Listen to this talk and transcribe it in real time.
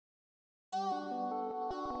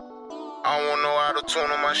I don't want no auto-tune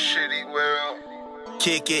on my shitty world.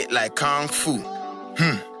 Kick it like Kung Fu.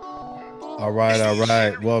 All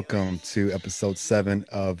right. Welcome to episode 7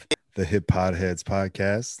 of the Hip Pod Heads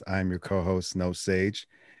podcast. I'm your co-host, No Sage.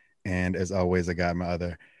 And as always, I got my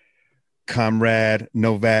other comrade,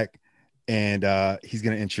 Novak. And he's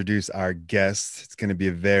going to introduce our guest. It's going to be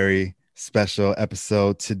a very special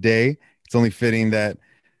episode today. It's only fitting that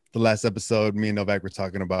the last episode, me and Novak were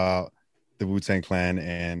talking about the Wu-Tang Clan,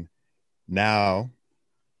 and now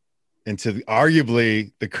into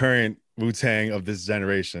arguably the current Wu-Tang of this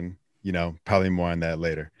generation. You know, probably more on that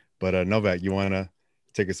later. But Novak, you want to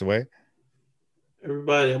take us away?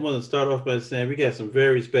 Everybody, I'm going to start off by saying we got some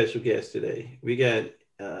very special guests today. We got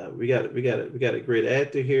a great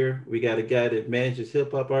actor here. We got a guy that manages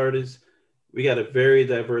hip hop artists. We got a very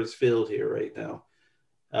diverse field here right now.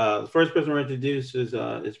 The first person we're introduced is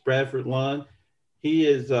Bradford Lund.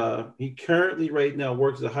 He currently right now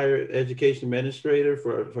works as a higher education administrator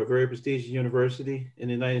for a very prestigious university in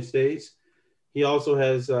the United States. He also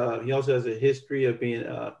has a history of being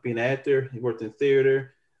an actor. He worked in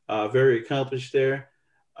theater, very accomplished there.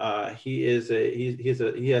 He has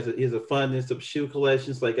a fondness of shoe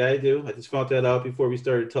collections like I do. I just found that out before we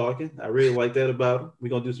started talking. I really like that about him. We're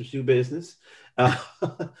gonna do some shoe business.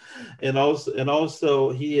 And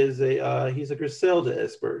also he's a Griselda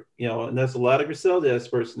expert, you know, and there's a lot of Griselda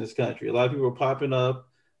experts in this country. A lot of people are popping up.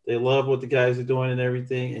 They love what the guys are doing and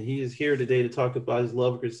everything. And he is here today to talk about his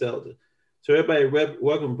love of Griselda. So everybody,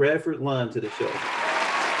 welcome Bradford Lund to the show.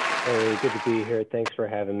 Hey, good to be here. Thanks for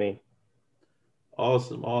having me.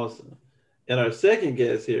 Awesome. And our second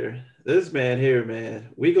guest here, this man here, man,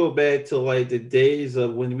 we go back to like the days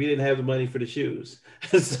of when we didn't have the money for the shoes.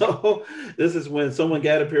 So this is when someone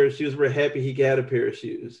got a pair of shoes. We're happy he got a pair of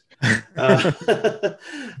shoes. This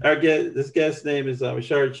guest's name is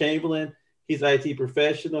Rashard Chamberlain. He's an IT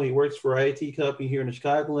professional. He works for an IT company here in the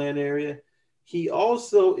Chicagoland area. He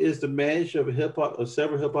also is the manager of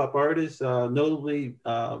several hip hop artists, notably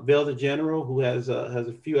Vale the General, who has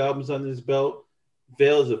a few albums under his belt.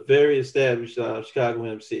 Vale is a very established Chicago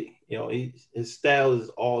MC. You know, his style is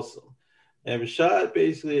awesome. And Rashad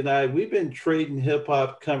basically and I, we've been trading hip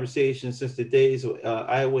hop conversations since the days of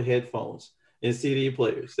Iowa headphones and CD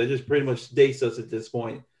players. That just pretty much dates us at this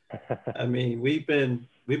point. I mean, we've been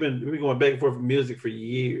going back and forth with music for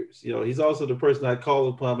years. You know, he's also the person I call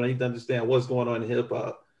upon when I need to understand what's going on in hip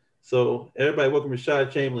hop. So everybody, welcome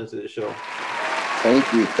Rashad Chamberlain to the show.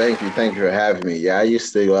 Thank you for having me. Yeah, I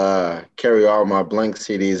used to carry all my blank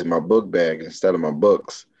CDs in my book bag instead of my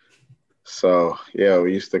books. So yeah,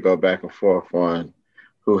 we used to go back and forth on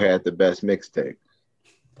who had the best mixtape.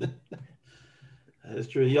 That's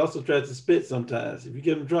true. He also tries to spit sometimes. If you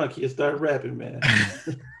get him drunk, he'll start rapping, man.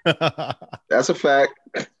 That's a fact.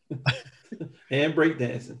 And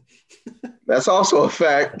breakdancing. That's also a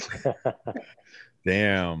fact.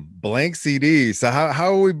 Damn, blank CDs. So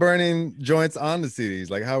how are we burning joints on the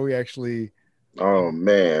CDs? Like, how are we actually? Oh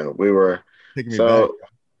man, we were taking me so. back.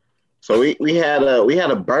 So we had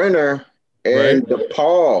a burner in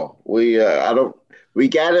DePaul. We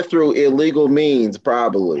got it through illegal means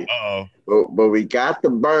probably. Uh-oh. But we got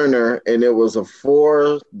the burner, and it was a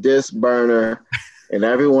 4-disc burner, and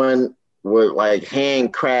everyone would like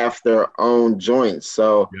handcraft their own joints.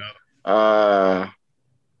 So, I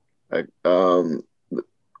had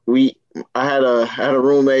a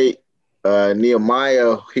roommate,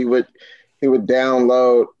 Nehemiah. He would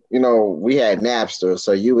download. You know, we had Napster,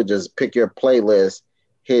 so you would just pick your playlist,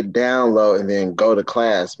 hit download, and then go to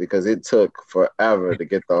class because it took forever to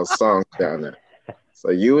get those songs down there. So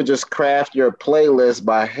you would just craft your playlist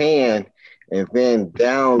by hand and then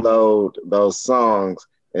download those songs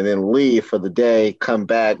and then leave for the day, come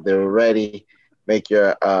back, they're ready, make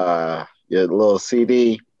your little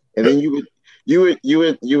CD. And then you would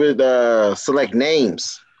select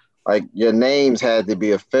names. Like your names had to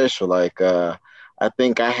be official. Like I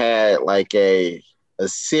think I had like a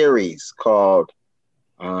series called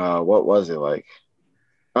what was it, like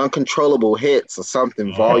Uncontrollable Hits or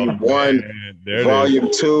something, volume 1, volume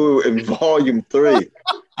 2, and volume 3.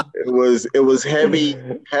 It was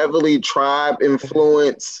heavily Tribe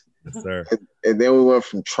influence. Yes, sir. And then we went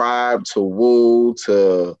from Tribe to Wu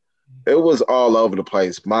to, it was all over the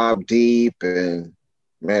place. Mobb Deep, and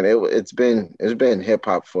man, it's been hip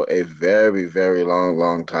hop for a very, very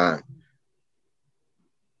long time.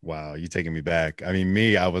 Wow, you taking me back. I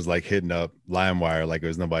mean, I was like hitting up LimeWire like it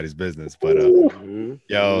was nobody's business. But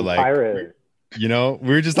like Pirate. You know, we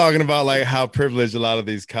were just talking about like how privileged a lot of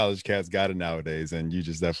these college cats got it nowadays, and you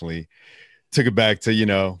just definitely took it back to, you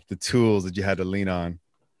know, the tools that you had to lean on.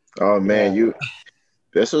 Oh man,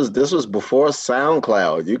 This was before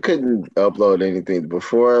SoundCloud. You couldn't upload anything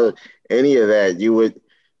before any of that.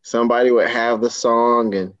 Somebody would have the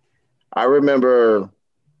song, and I remember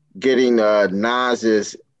getting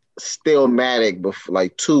Nas's Stillmatic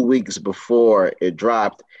like 2 weeks before it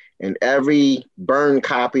dropped, and every burned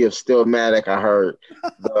copy of Stillmatic I heard,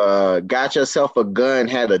 "Got Yourself a Gun"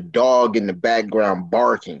 had a dog in the background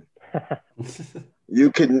barking.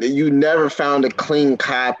 You never found a clean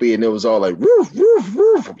copy, and it was all like woof woof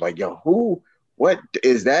woof. I'm like, yo, what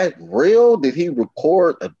is that real? Did he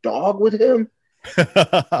record a dog with him?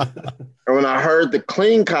 And when I heard the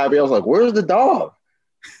clean copy, I was like, where's the dog?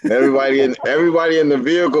 And everybody in the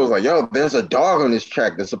vehicle was like, yo, there's a dog on this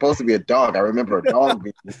track. There's supposed to be a dog. I remember a dog.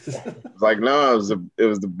 It's like, no, it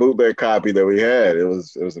was the bootleg copy that we had. It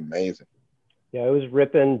was amazing. Yeah, I was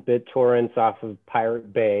ripping BitTorrents off of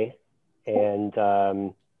Pirate Bay. And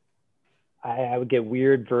I would get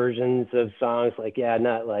weird versions of songs,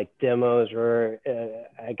 not like demos, or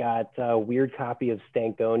I got a weird copy of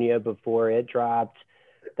Stankonia before it dropped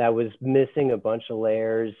that was missing a bunch of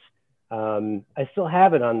layers. I still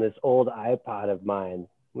have it on this old iPod of mine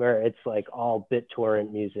where it's like all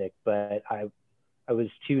BitTorrent music, but I was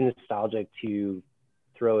too nostalgic to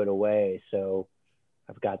throw it away. So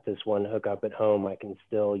I've got this one hookup at home I can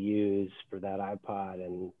still use for that iPod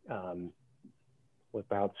and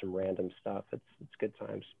whip out some random stuff. It's good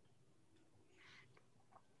times.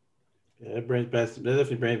 Yeah, that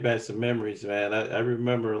definitely brings back some memories, man. I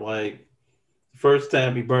remember like the first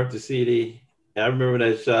time he burnt the CD. I remember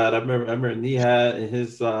that shot. I remember Nihad and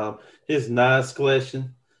his Nas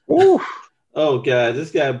collection. Ooh. Oh God,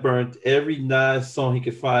 this guy burnt every Nas song he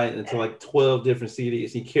could find into like 12 different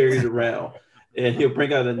CDs. He carried around. And he'll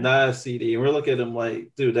bring out a Nas CD, and we're looking at him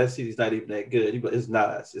like, dude, that CD's not even that good. It's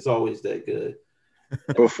Nas. It's always that good.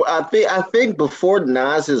 I think before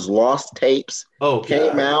Nas's Lost Tapes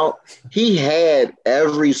came out, he had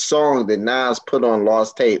every song that Nas put on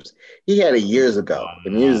Lost Tapes. He had it years ago.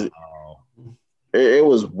 The music, it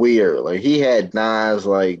was weird. Like he had Nas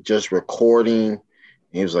like just recording.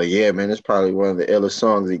 He was like, "Yeah, man, it's probably one of the illest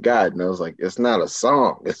songs he got." And I was like, "It's not a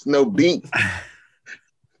song. It's no beat."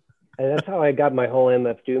 And that's how I got my whole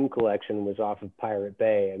MF Doom collection, was off of Pirate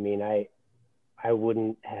Bay. I mean, I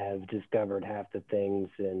wouldn't have discovered half the things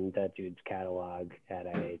in that dude's catalog had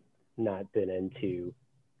I not been into.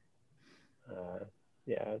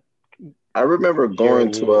 I remember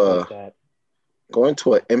going to a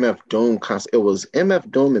MF Doom concert. It was MF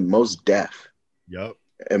Doom and Mos Def. Yep.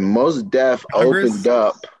 And Mos Def opened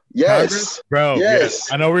up. Yes, Congress? Bro.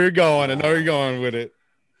 Yes. I know where you're going. With it.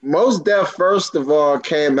 Mos Def, first of all,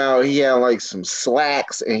 came out. He had like some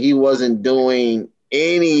slacks, and he wasn't doing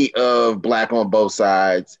any of Black on Both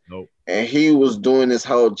Sides. Nope. And he was doing this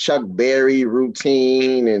whole Chuck Berry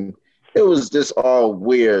routine, and it was just all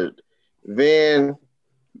weird. Then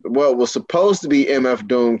what was supposed to be MF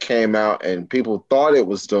Doom came out, and people thought it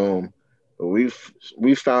was Doom. But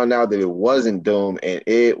we found out that it wasn't Doom, and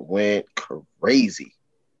it went crazy.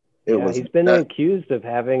 He's been accused of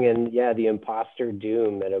having the imposter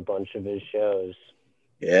Doom at a bunch of his shows.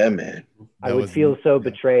 Yeah, man. I would feel so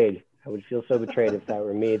betrayed. I would feel so betrayed if that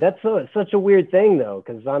were me. That's such a weird thing, though,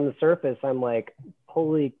 because on the surface, I'm like,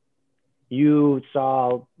 holy, you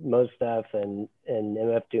saw Mos Def and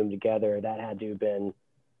MF Doom together. That had to have been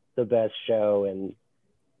the best show, and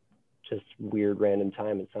just weird random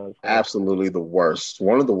time, it sounds like. Absolutely the worst.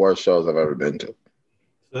 One of the worst shows I've ever been to. So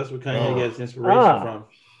that's where Kanye gets inspiration from.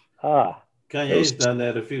 Kanye's done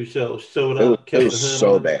that a few shows. Showed up. It was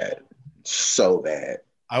so bad. So bad.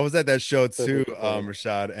 I was at that show too,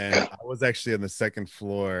 Rashad, and I was actually on the second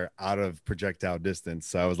floor out of projectile distance.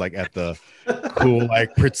 So I was like at the cool,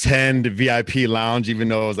 like pretend VIP lounge, even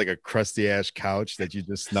though it was like a crusty ass couch that you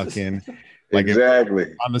just snuck in. Like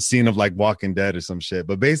exactly on the scene of like Walking Dead or some shit.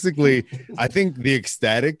 But basically, I think the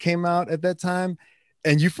Ecstatic came out at that time.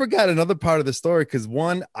 And you forgot another part of the story, because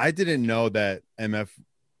one, I didn't know that MF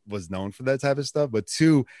was known for that type of stuff, but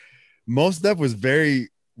two, Mos Def was very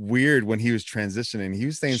weird when he was transitioning. He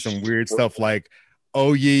was saying some weird stuff like,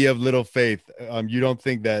 "Oh ye of little faith, you don't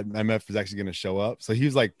think that MF is actually going to show up?" So he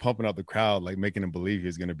was like pumping up the crowd, like making him believe he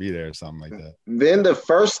was going to be there or something like that. Then the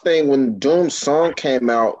first thing, when Doom's song came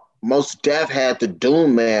out, Mos Def had the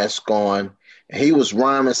Doom mask on, and he was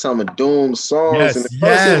rhyming some of Doom's songs.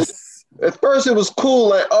 At first it was cool,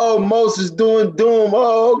 like, oh, Mos is doing Doom.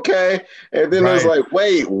 Oh, okay. And then it was like,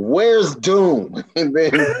 wait, where's Doom? And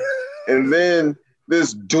then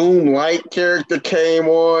this Doom Light character came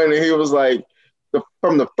on, and he was like,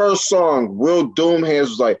 from the first song, Will Doomhands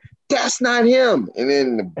was like, that's not him. And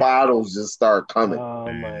then the bottles just start coming.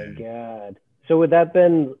 Oh my God. So would that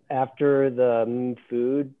been after the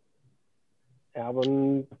Food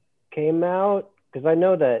album came out? Because I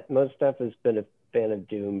know that Mos Def has been a fan of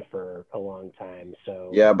Doom for a long time. So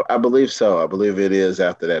Yeah, I believe so. I believe it is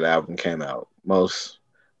after that album came out. Most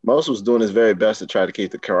was doing his very best to try to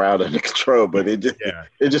keep the crowd under control, but it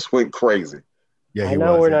just went crazy. Yeah, I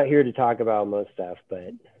know we're not here to talk about Mos Def,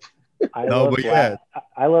 but I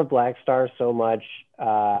love Black Star so much.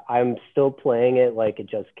 I'm still playing it like it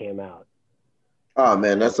just came out. Oh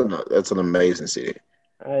man, that's an amazing CD.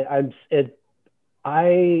 It's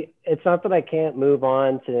not that I can't move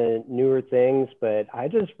on to newer things, but I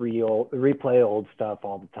just replay old stuff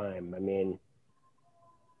all the time. I mean,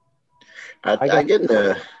 I get in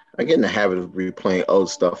the habit of replaying old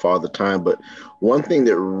stuff all the time, but one thing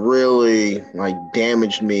that really like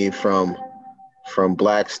damaged me from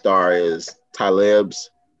Black Star is Talib's.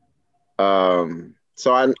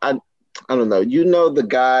 So I don't know. You know the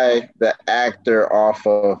guy, the actor off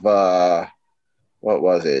of what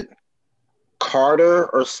was it? Carter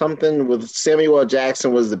or something with Samuel L.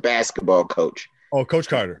 Jackson was the basketball coach. Oh, Coach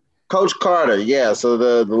Carter. Coach Carter, yeah. So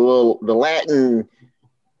the Latin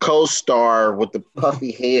co-star with the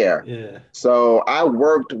puffy hair. Yeah. So I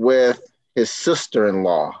worked with his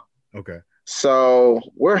sister-in-law. Okay. So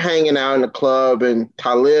we're hanging out in the club, and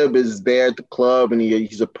Talib is there at the club, and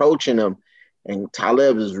he's approaching him, and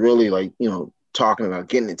Talib is really like, talking about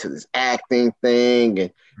getting into this acting thing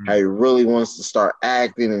and how he really wants to start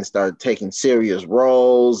acting and start taking serious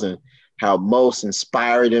roles, and how Mos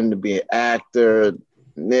inspired him to be an actor,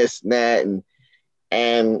 and this and that,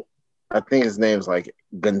 and I think his name's like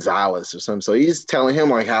Gonzalez or something. So he's telling him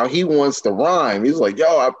like how he wants to rhyme. He's like,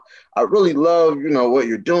 yo, I really love, what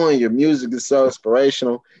you're doing. Your music is so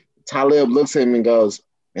inspirational. Talib looks at him and goes,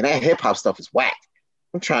 man, that hip hop stuff is whack.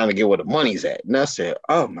 I'm trying to get where the money's at. And I said,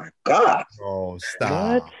 oh my God. Oh,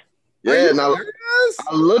 stop. What? Yeah, and I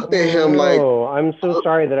looked at him like, oh, I'm so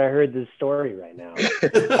sorry that I heard this story right now.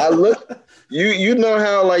 I looked, you know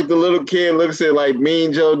how like the little kid looks at like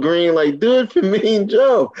Mean Joe Green, like, do it for Mean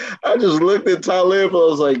Joe. I just looked at Talib, I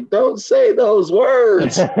was like, don't say those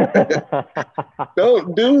words.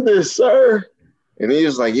 Don't do this, sir. And he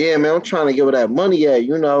was like, yeah, man, I'm trying to get where that money at.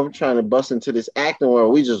 I'm trying to bust into this acting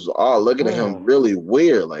world. We just all looking at him really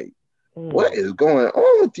weird, like, what is going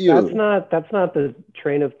on with you? That's not the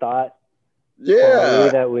train of thought. Yeah,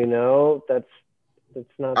 that we know. That's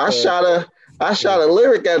not. I shot a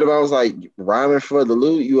lyric at him. I was like, rhyming for the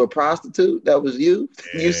loot. You a prostitute? That was you.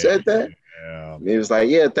 Yeah, you said that. Yeah. And he was like,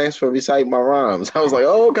 yeah, thanks for reciting my rhymes. I was like,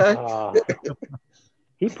 oh, okay.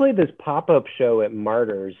 He played this pop-up show at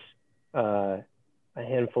Martyrs a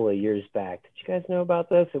handful of years back. Did you guys know about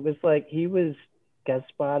this? It was like he was guest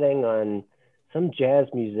spotting on some jazz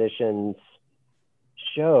musician's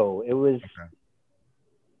show. It was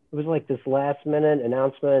like this last minute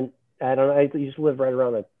announcement. I don't know. I used to live right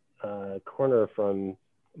around the corner from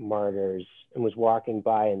Martyrs and was walking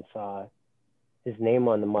by and saw his name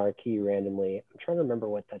on the marquee randomly. I'm trying to remember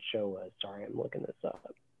what that show was. Sorry, I'm looking this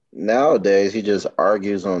up. Nowadays, he just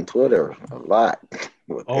argues on Twitter a lot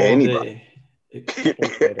with anybody.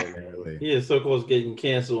 He is so close to getting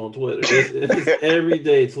canceled on Twitter. It's every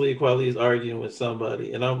day Talib Kweli is arguing with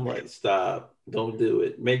somebody, and I'm like, stop, don't do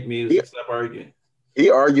it. Make music, stop arguing. He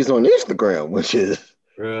argues on Instagram, which is,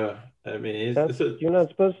 I mean, you're not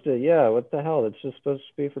supposed to. Yeah, what the hell? It's just supposed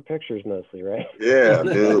to be for pictures mostly, right? Yeah,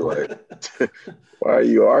 dude. Like, why are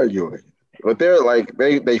you arguing? But they're like,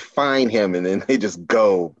 they find him and then they just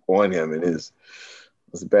go on him, and it's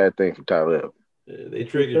a bad thing for Talib. Yeah, they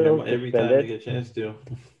trigger him every time they get a chance to.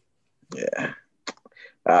 Yeah.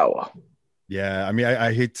 Oh well. Yeah, I mean,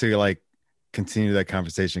 I hate to like continue that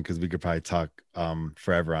conversation because we could probably talk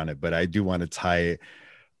forever on it, but I do want to tie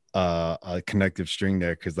a connective string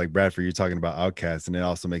there because like Bradford, you're talking about Outkast, and it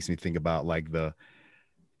also makes me think about like the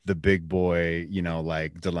big boy,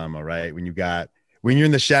 like dilemma, right? When you're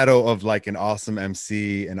in the shadow of like an awesome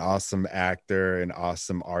MC, an awesome actor, an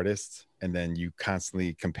awesome artist, and then you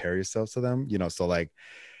constantly compare yourself to them, so like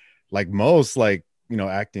most like,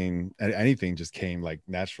 acting, anything just came like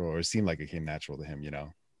natural, or seemed like it came natural to him,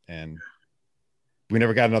 and we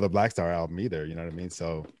never got another Black Star album either. You know what I mean?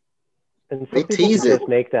 So, and some people just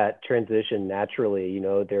make that transition naturally.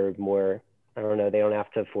 They're more, I don't know, they don't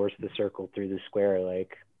have to force the circle through the square.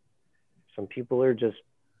 Like some people are just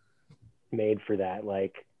made for that.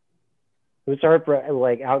 Like it was hard for,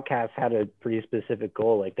 like Outkast had a pretty specific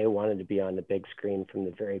goal. Like they wanted to be on the big screen from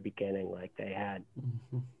the very beginning. Like they had.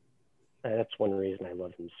 Mm-hmm. That's one reason I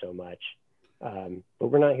love them so much. But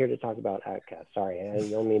we're not here to talk about Outkast. Sorry, I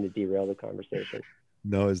don't mean to derail the conversation.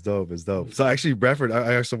 No, it's dope. It's dope. So actually, Bradford,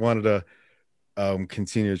 I actually wanted to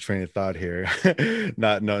continue to train of thought here.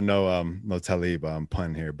 No Talib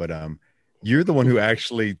pun here, but you're the one who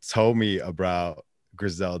actually told me about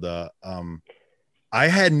Griselda. I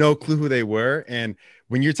had no clue who they were, and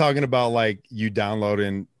when you're talking about like you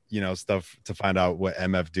downloading, stuff to find out what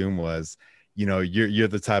MF Doom was, you're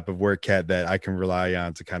the type of work cat that I can rely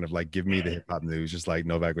on to kind of like give me the hip hop news, just like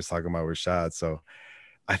Novak was talking about Rashad. So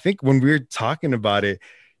I think when we were talking about it,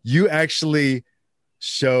 you actually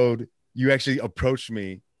approached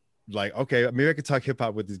me like, okay, maybe I could talk hip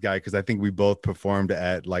hop with this guy, because I think we both performed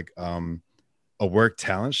at like a work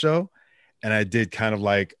talent show, and I did kind of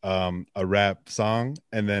like a rap song,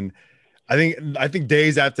 and then I think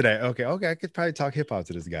days after that, okay, I could probably talk hip hop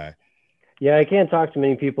to this guy. Yeah, I can't talk to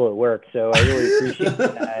many people at work, so I really appreciate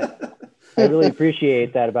that. I really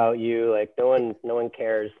appreciate that about you. Like no one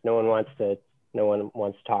cares, no one wants to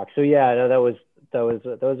talk. So yeah, no, that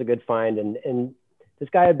was a good find, and this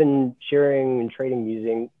guy I've been sharing and trading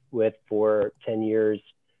music with for 10 years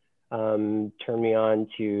turned me on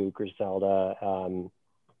to Griselda,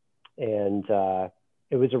 and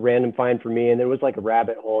it was a random find for me, and it was like a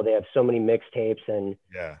rabbit hole. They have so many mixtapes and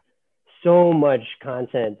so much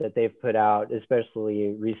content that they've put out, especially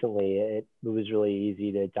recently. It was really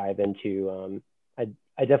easy to dive into. I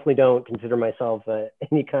definitely don't consider myself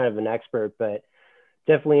any kind of an expert, but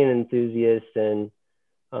definitely an enthusiast, and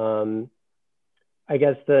I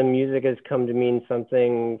guess the music has come to mean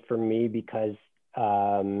something for me because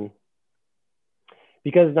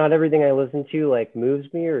not everything I listen to like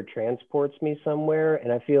moves me or transports me somewhere.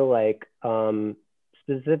 And I feel like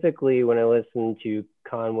specifically when I listen to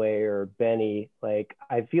Conway or Benny, like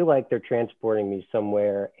I feel like they're transporting me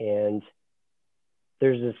somewhere, and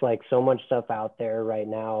there's just like so much stuff out there right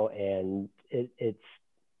now, and it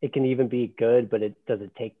can even be good, but does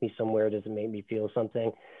it take me somewhere? Does it make me feel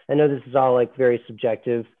something? I know this is all like very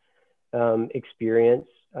subjective experience,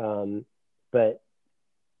 but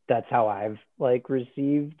that's how I've like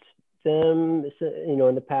received them,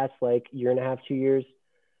 in the past like year and a half, 2 years.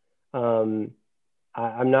 I'm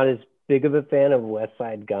not as big of a fan of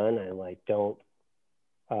Westside Gunn. I like don't,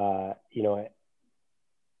 I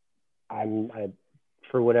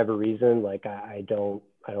for whatever reason, like I don't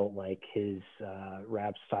like his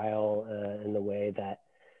rap style in the way that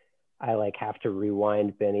I like have to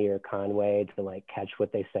rewind Benny or Conway to like catch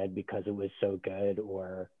what they said because it was so good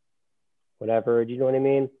or whatever. Do you know what I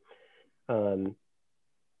mean? I'm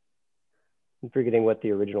forgetting what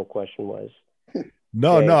the original question was.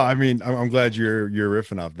 No. I mean, I'm glad you're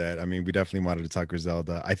riffing off that. I mean, we definitely wanted to talk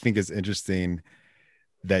Griselda. I think it's interesting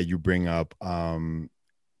that you bring up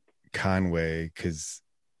Conway, because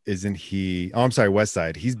isn't he? Oh, I'm sorry,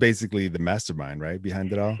 Westside. He's basically the mastermind, right,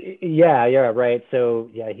 behind it all. Yeah, right. So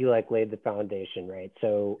yeah, he like laid the foundation, right?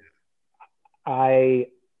 So I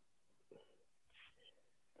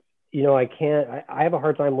have a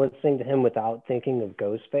hard time listening to him without thinking of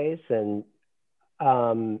Ghostface, and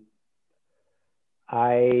I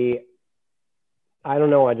don't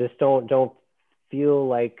know. I just don't feel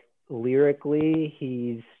like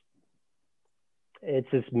lyrically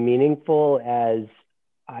it's as meaningful as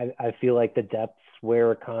I feel like the depths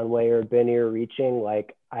where Conway or Benny are reaching.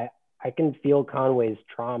 Like I can feel Conway's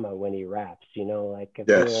trauma when he raps, like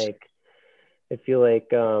I feel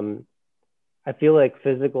like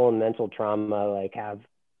physical and mental trauma like have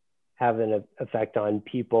an effect on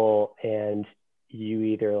people, and you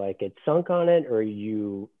either like get sunk on it or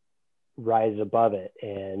you rise above it.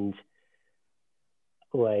 And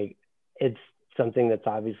like it's something that's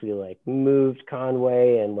obviously like moved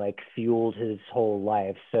Conway and like fueled his whole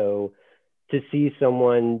life. So to see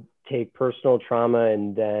someone take personal trauma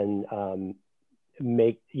and then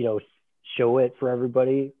show it for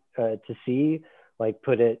everybody to see, like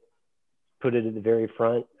put it at the very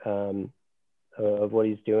front of what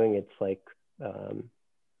he's doing, it's like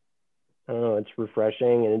I don't know, it's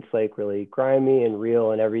refreshing, and it's like really grimy and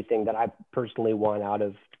real and everything that I personally want out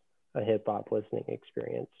of a hip hop listening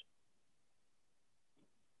experience.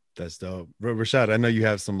 That's dope. Rashad, I know you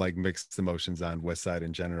have some like mixed emotions on Westside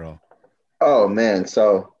in general. Oh man,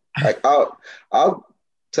 so like I'll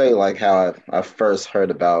tell you like how I first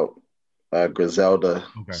heard about Griselda.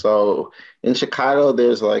 Okay. So in Chicago,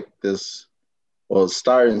 there's like this. Well, it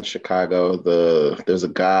started in Chicago. There's a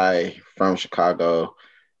guy from Chicago.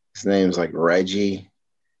 His name's like Reggie.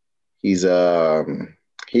 He's on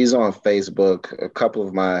Facebook. A couple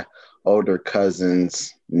of my older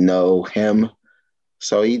cousins know him.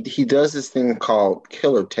 So he does this thing called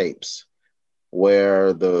Killer Tapes,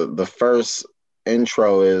 where the first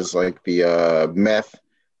intro is like the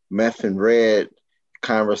meth and red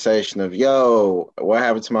conversation of, yo, what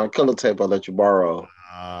happened to my killer tape? I'll let you borrow.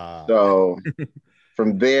 So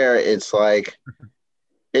from there, it's like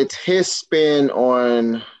it's his spin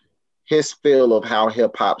on his feel of how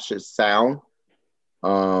hip hop should sound.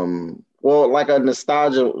 Well, like a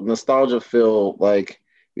nostalgia feel, like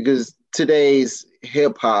because today's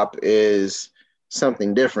hip hop is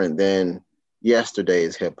something different than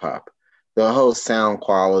yesterday's hip hop. The whole sound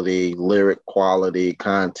quality, lyric quality,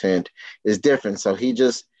 content is different. So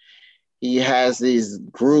he has these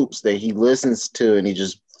groups that he listens to and he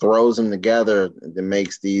just throws them together and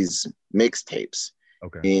makes these mixtapes.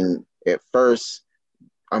 Okay. And at first,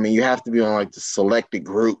 I mean, you have to be on like the selected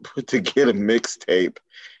group to get a mixtape.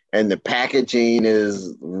 And the packaging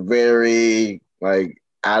is very like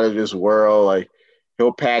out of this world. Like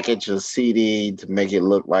he'll package a CD to make it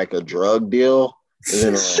look like a drug deal.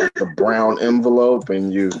 And then like a brown envelope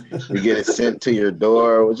and you get it sent to your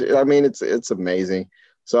door, which I mean it's amazing.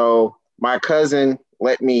 So my cousin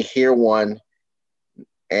let me hear one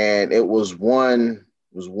and it was one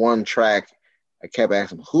track. I kept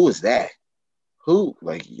asking him, who is that? Who?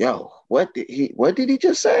 Like, yo, what did he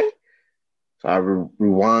just say? So I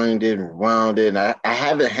rewinded and rewound it. And I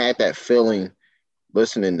haven't had that feeling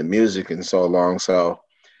listening to music in so long. So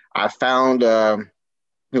I found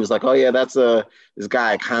he was like, oh yeah, that's this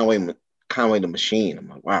guy Conway the Machine. I'm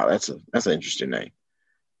like, wow, that's an interesting name.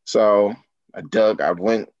 So I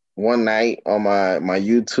went one night on my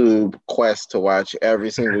YouTube quest to watch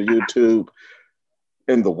every single YouTube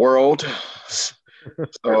in the world.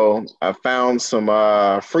 So I found some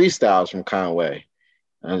freestyles from Conway.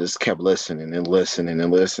 I just kept listening and listening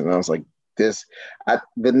and listening. I was like,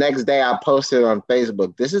 the next day I posted on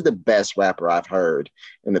Facebook, this is the best rapper I've heard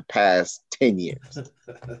in the past 10 years.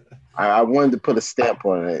 I wanted to put a stamp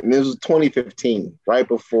on it. And this was 2015, right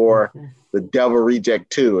before the Devil Reject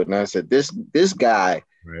 2. And I said, this guy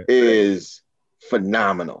is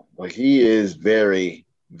phenomenal. Like he is very,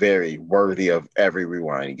 very worthy of every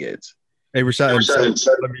rewind he gets. Hey, Rashad,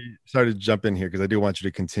 let me start to jump in here because I do want you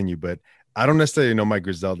to continue, but I don't necessarily know my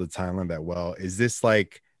Griselda timeline that well. Is this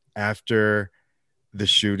like after the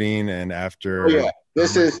shooting and after? Oh, yeah,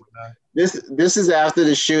 this is after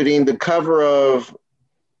the shooting. The cover of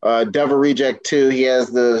Devil Reject 2, he has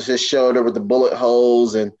his shoulder with the bullet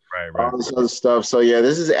holes and all this other stuff. So yeah,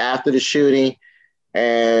 this is after the shooting,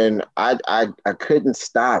 and I couldn't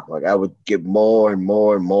stop. Like I would get more and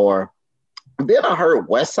more and more. And then I heard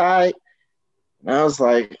Westside, and I was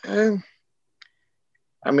like,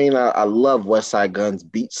 I mean, I love Westside Gunn's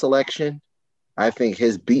beat selection. I think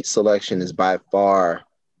his beat selection is by far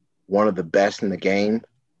one of the best in the game.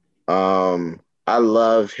 I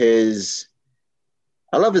love his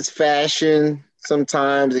fashion.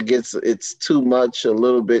 Sometimes it's too much, a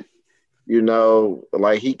little bit,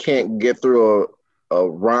 like he can't get through a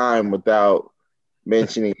rhyme without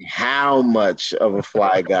mentioning how much of a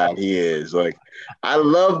fly guy he is. Like, I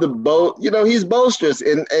love he's boisterous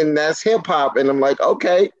and that's hip hop. And I'm like,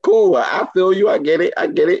 okay, cool. I feel you. I get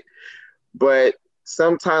it. But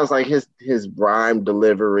sometimes like his rhyme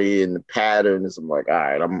delivery and the patterns, I'm like, all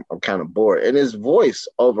right, I'm kind of bored. And his voice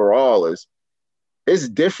overall is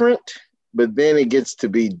different, but then it gets to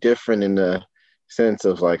be different in the sense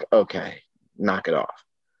of like, okay, knock it off.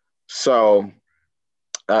 So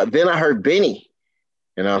then I heard Benny,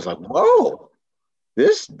 and I was like, whoa,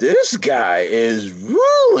 this guy is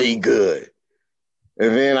really good.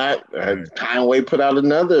 And then Conway put out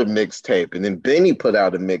another mixtape, and then Benny put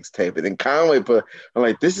out a mixtape, and then Conway I'm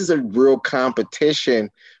like, this is a real competition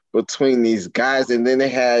between these guys. And then they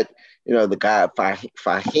had, the guy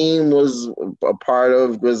Fahim was a part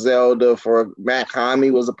of Griselda Matt Hammy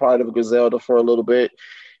was a part of Griselda for a little bit.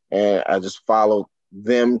 And I just followed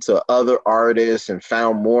them to other artists and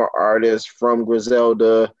found more artists from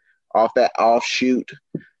Griselda off that offshoot.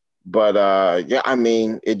 But yeah, I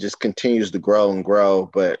mean, it just continues to grow and grow.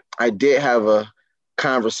 But I did have a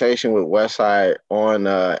conversation with Westside on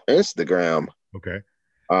Instagram. Okay.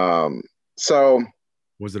 So what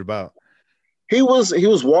was it about? He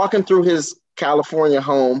was walking through his California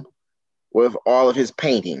home with all of his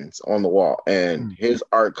paintings on the wall, and his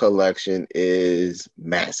art collection is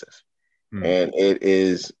massive. And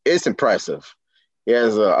it's impressive. He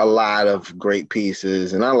has a lot of great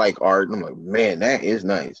pieces, and I like art. And I'm like, man, that is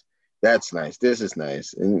nice. That's nice. This is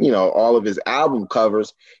nice. And, all of his album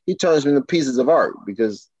covers, he turns them into pieces of art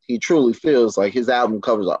because he truly feels like his album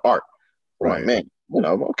covers are art. Right. Like, man,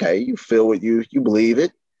 okay, you feel what you believe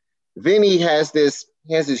it. Then he has this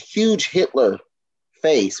huge Hitler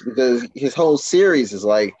face because his whole series is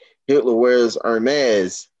like Hitler wears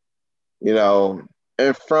Hermes,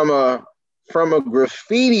 and from a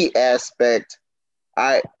graffiti aspect,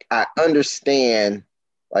 I understand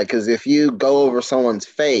Like, because if you go over someone's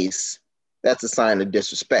face, that's a sign of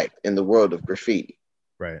disrespect in the world of graffiti.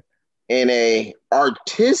 Right. In a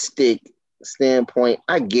artistic standpoint,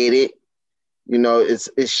 I get it. You know, it's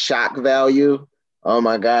shock value. Oh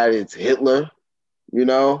my God, it's Hitler. You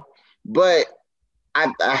know, but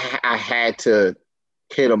I had to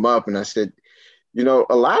hit him up, and I said, you know,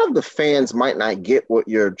 a lot of the fans might not get what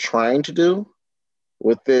you're trying to do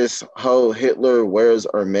with this whole Hitler Wears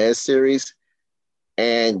Hermes series,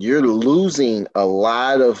 and you're losing a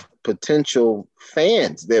lot of potential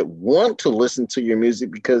fans that want to listen to your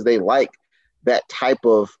music because they like that type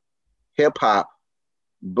of hip hop.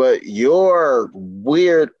 But your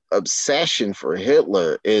weird obsession for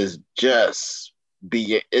Hitler is just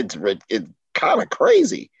it's kind of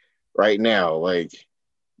crazy right now. Like,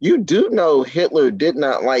 you do know Hitler did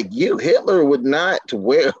not like you. Hitler would not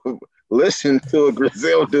listen to a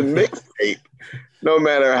Griselda mixtape, no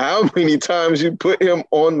matter how many times you put him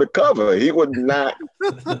on the cover. He would not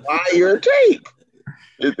buy your tape.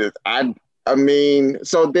 I mean,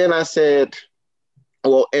 so then I said,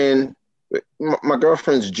 well, and my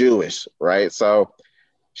girlfriend's Jewish, right? So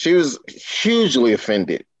she was hugely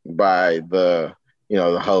offended by the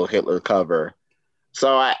whole Hitler cover.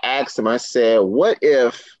 So I asked him, I said, what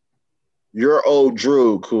if your old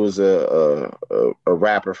Droog, who's a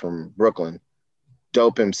rapper from Brooklyn,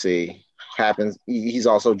 dope MC, he's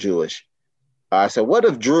also Jewish. I said, what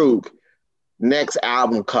if Droog next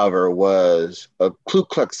album cover was a Ku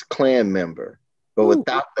Klux Klan member, but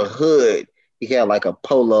without the hood, he had like a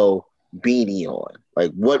polo beanie on?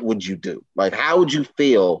 Like, what would you do? Like, how would you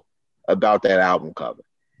feel about that album cover?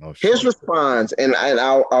 Oh, his response, and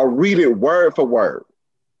I'll read it word for word.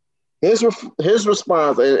 His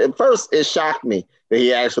response, at first it shocked me that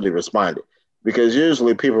he actually responded, because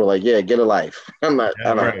usually people are like, yeah, get a life. I'm not.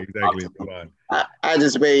 Yeah, right, exactly. Come on. I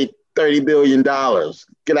just made $30 billion.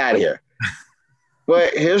 Get out of here.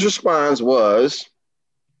 But his response was,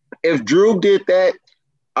 if Drew did that,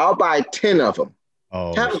 I'll buy 10 of them.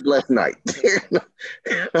 Oh, have a blessed night.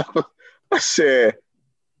 I said,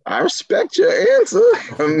 I respect your answer.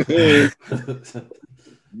 I mean,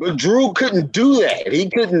 but Drew couldn't do that. He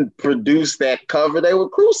couldn't produce that cover. They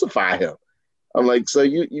would crucify him. I'm like, so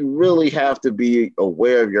you really have to be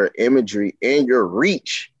aware of your imagery and your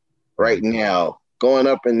reach right now, going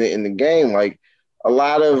up in the game. Like, a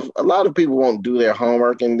lot of people won't do their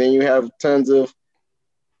homework, and then you have tons of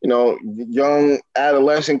young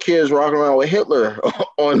adolescent kids walking around with Hitler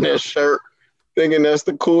on their shirt, thinking that's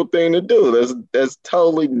the cool thing to do. That's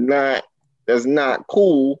totally not. That's not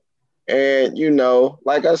cool. And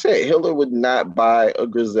like I said, Hitler would not buy a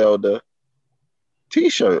Griselda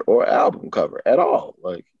T-shirt or album cover at all.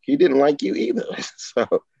 Like, he didn't like you either. So,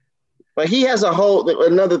 but he has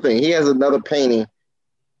another thing. He has another painting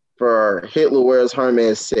for Hitler Wears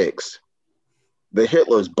Hermes 6. The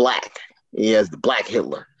Hitler's black. He has the black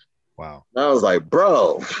Hitler. Wow. And I was like,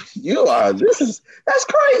 bro, that's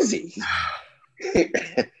crazy.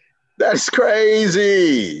 That's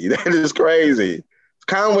crazy. That is crazy.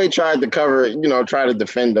 Conway tried to try to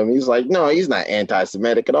defend him. He's like, no, he's not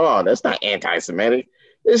anti-Semitic at all. That's not anti-Semitic.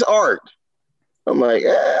 It's art. I'm like,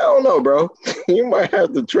 I don't know, bro. You might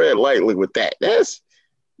have to tread lightly with that.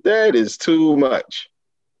 That is too much.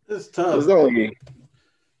 It's tough.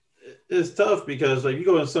 It's tough because, like, you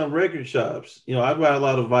go in some record shops. I buy a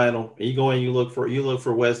lot of vinyl, and you go in, you look for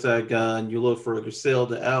Westside Gun, you look for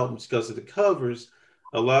Griselda albums because of the covers.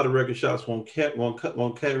 A lot of record shops won't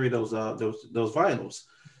carry those vinyls.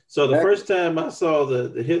 So the first time I saw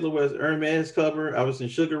the Hitler Wears Hermes cover, I was in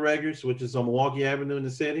Sugar Records, which is on Milwaukee Avenue in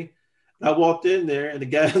the city. I walked in there, and the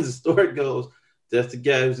guy in the store goes, "That's the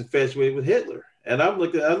guy who's infatuated with Hitler." And I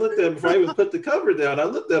looked at him before I even put the cover down. I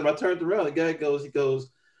looked at him, I turned around, the guy goes,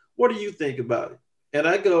 "What do you think about it?" And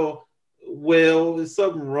I go, "Well, there's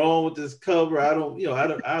something wrong with this cover. I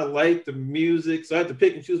like the music, so I had to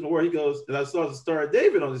pick and choose my word." He goes, and I saw the Star of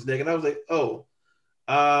David on his neck, and I was like, "Oh,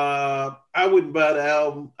 I wouldn't buy the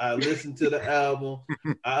album. I listened to the album.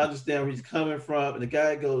 I understand where he's coming from." And the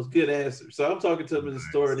guy goes, "Good answer." So I'm talking to him in the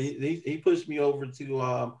store, and he pushed me over to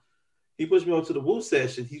the Wu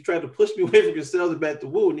session. He tried to push me away from Griselda back to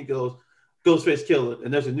Wu, and he goes, "Ghostface Killah,"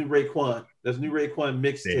 and there's a new Raekwon. There's a new Raekwon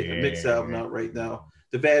mix album out right now,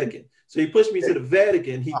 The Vatican. So he pushed me to the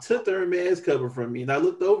Vatican. He took the Hermes cover from me, and I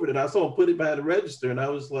looked over it, and I saw him put it behind the register, and I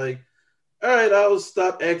was like, all right, I will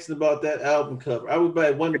stop asking about that album cover. I would buy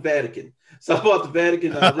one Vatican. So I bought the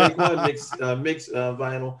Vatican Raekwon mix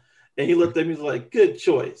vinyl, and he looked at me and was like, "Good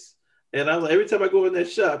choice." And I was like, every time I go in that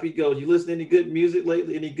shop, he goes, "You listen to any good music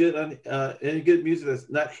lately? Any good music that's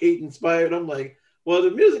not hate inspired?" I'm like, well,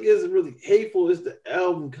 the music isn't really hateful. It's the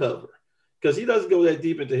album cover. because he doesn't go that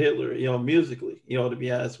deep into Hitler, musically. To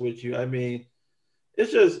be honest with you, I mean,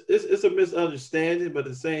 it's just it's a misunderstanding, but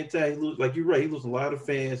at the same time, you're right, he loses a lot of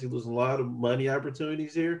fans, he loses a lot of money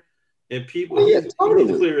opportunities here, and people. Oh, yeah, you totally.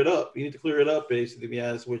 need to clear it up. You need to clear it up, basically. To be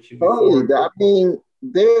honest with you, Totally. I mean,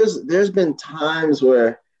 there's been times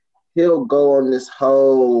where he'll go on this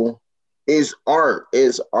whole is art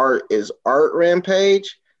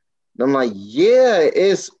rampage. And I'm like, yeah,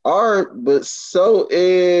 it's art, but so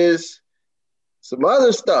is some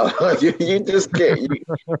other stuff. You just can't.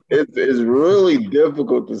 It's really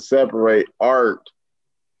difficult to separate art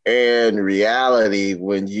and reality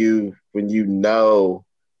when you know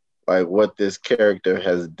like what this character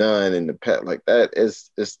has done in the past. Like that is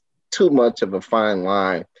too much of a fine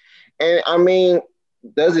line. And I mean,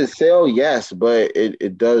 does it sell? Yes, but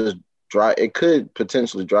it does drive. It could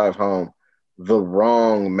potentially drive home the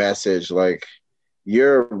wrong message. Like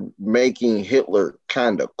you're making Hitler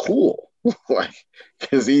kind of cool, like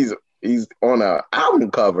because he's on an album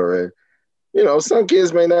cover, and some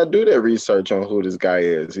kids may not do their research on who this guy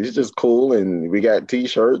is. He's just cool, and we got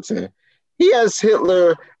T-shirts, and he has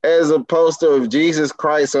Hitler as a poster of Jesus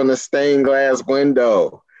Christ on a stained glass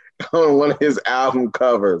window on one of his album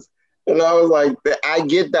covers. And I was like, I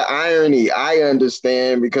get the irony. I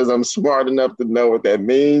understand because I'm smart enough to know what that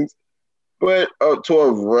means. But to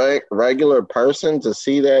a regular person to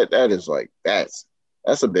see that is like, that's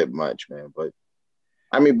a bit much, man. But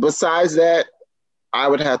I mean, besides that, I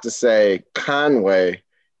would have to say Conway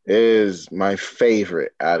is my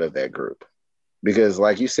favorite out of that group. Because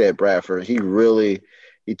like you said, Bradford, he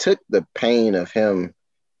took the pain of him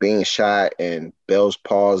being shot and Bell's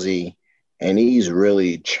palsy, and he's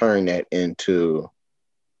really churned that into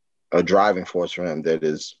a driving force for him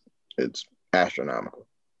it's astronomical.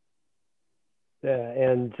 Yeah,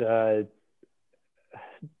 and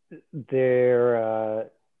their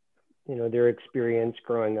experience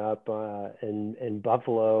growing up in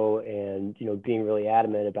Buffalo, and being really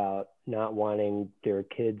adamant about not wanting their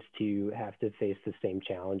kids to have to face the same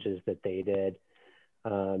challenges that they did.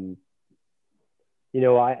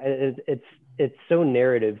 It's so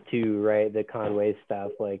narrative too, right? The Conway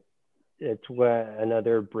stuff, like it's what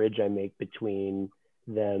another bridge I make between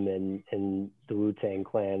them and the Wu-Tang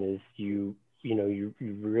Clan is you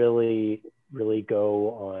really, really go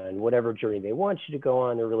on whatever journey they want you to go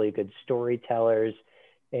on. They're really good storytellers.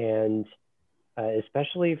 And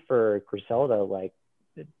especially for Griselda, like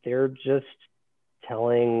they're just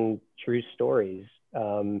telling true stories.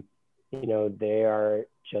 They are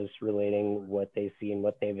just relating what they see and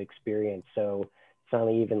what they've experienced. So it's not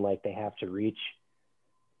even like they have to reach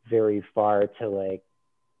very far to like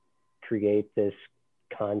create this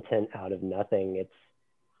content out of nothing.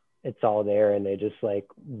 It's all there, and they just like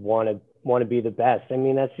want to be the best. I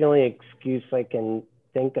mean, that's the only excuse I can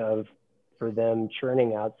think of for them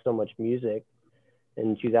churning out so much music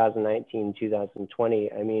in 2019,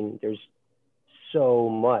 2020. I mean, there's so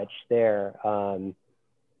much there.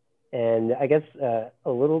 And I guess a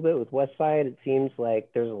little bit with Westside, it seems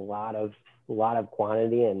like there's a lot of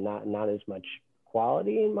quantity and not as much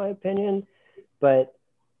quality, in my opinion. But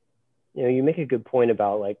you make a good point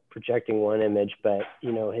about like projecting one image, but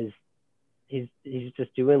he's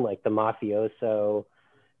just doing like the mafioso,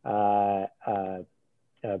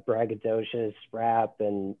 braggadocious rap,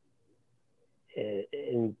 and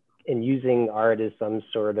using art as some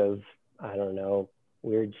sort of, I don't know,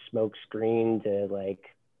 weird smoke screen to like,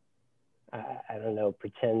 I don't know,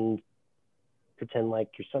 pretend like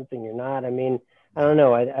you're something you're not. I mean, I don't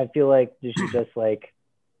know. I feel like they should just like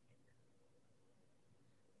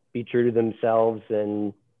be true to themselves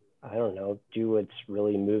and, I don't know, do what's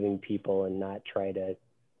really moving people and not try to.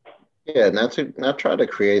 Yeah, not try to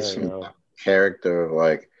create some character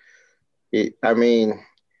like. I mean,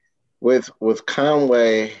 with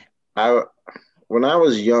Conway, when I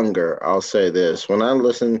was younger, I'll say this: when I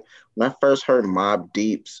first heard Mobb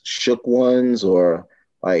Deep's "Shook Ones" or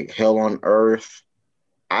like "Hell on Earth,"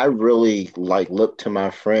 I really like looked to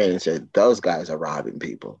my friend and said, "Those guys are robbing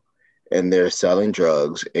people, and they're selling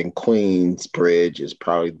drugs. And Queensbridge is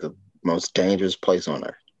probably the most dangerous place on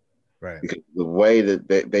earth." Right. Because the way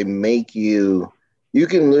that they make you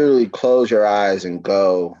can literally close your eyes and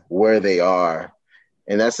go where they are.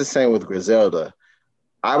 And that's the same with Griselda.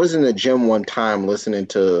 I was in the gym one time listening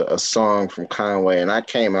to a song from Conway, and I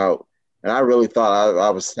came out and I really thought I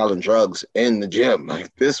was selling drugs in the gym.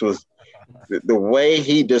 Like, this was the way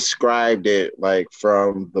he described it, like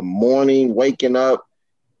from the morning, waking up,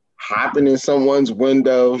 hopping in someone's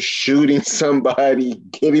window, shooting somebody,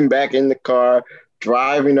 getting back in the car,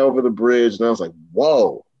 driving over the bridge. And I was like,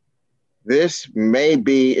 whoa, this may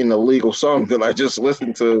be an illegal song that I just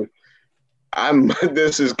listened to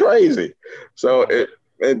this is crazy. So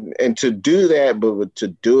and to do that, but to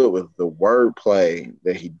do it with the wordplay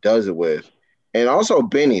that he does it with, and also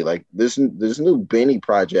Benny, like this new Benny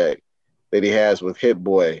project that he has with Hit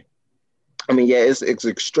Boy. I mean, yeah, it's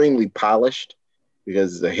extremely polished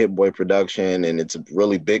because it's a Hit Boy production and it's a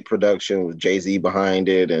really big production with Jay-Z behind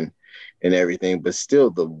it and everything. But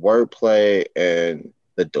still, the wordplay and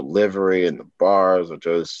the delivery and the bars are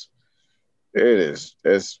just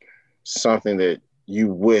it's something that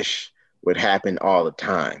you wish would happen all the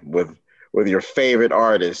time with your favorite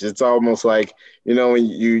artist. It's almost like, when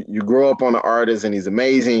you grow up on an artist and he's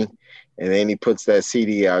amazing, and then he puts that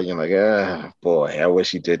CD out, you're like, boy, I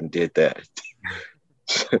wish he did that.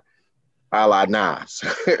 A la Nas.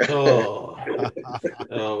 We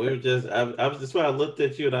were just, I was just why I looked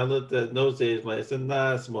at you and I looked at those days, like, it's a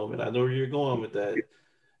Nas moment. I know where you're going with that.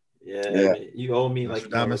 Yeah. I mean, you owe me like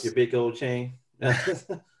your big gold chain.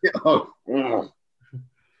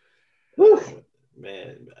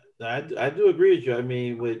 Man, I do agree with you. I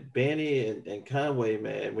mean, with Benny and Conway,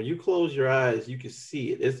 man, when you close your eyes, you can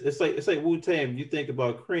see it. It's like Wu-Tang. You think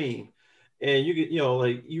about Cream, and you get,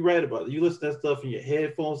 like you write about it. You listen to that stuff in your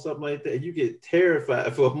headphones, something like that, and you get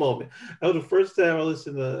terrified for a moment. That was the first time I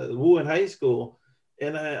listened to Wu in high school,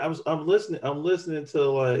 and I'm listening to,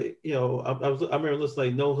 like, I remember listening to,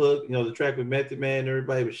 like, No Hook, the track with Method Man,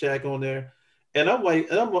 everybody with Shaq on there. And I'm like,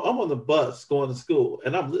 I'm on the bus going to school,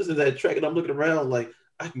 and I'm listening to that track, and I'm looking around like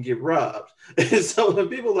I can get robbed. And so when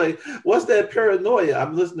people are like, what's that paranoia?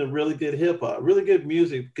 I'm listening to really good hip hop, really good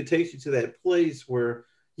music could take you to that place where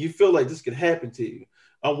you feel like this could happen to you.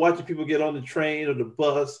 I'm watching people get on the train or the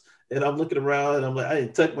bus, and I'm looking around, and I'm like, I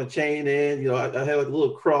didn't tuck my chain in. I had like a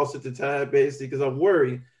little cross at the time, basically, because I'm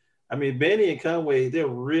worried. I mean, Benny and Conway, they're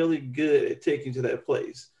really good at taking you to that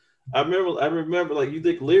place. I remember, like, you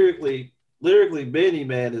think lyrically, Benny,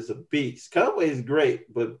 man, is a beast. Conway's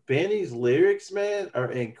great, but Benny's lyrics, man,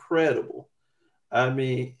 are incredible. I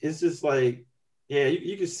mean, it's just like, yeah,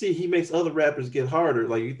 you can see he makes other rappers get harder.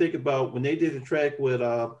 Like, you think about when they did the track with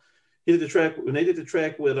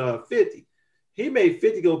 50, he made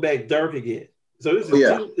 50 go back dark again. So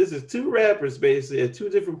this is two rappers basically at two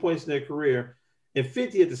different points in their career, and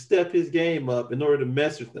 50 had to step his game up in order to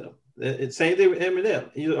mess with them. And same thing with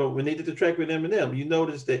Eminem. When they did the track with Eminem, you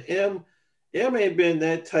notice that M ain't been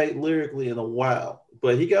that tight lyrically in a while,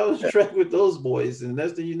 but he got on the track with those boys, and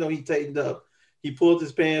that's when he tightened up. He pulled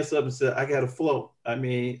his pants up and said, I got to flow. I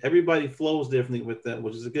mean, everybody flows differently with them,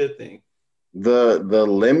 which is a good thing. The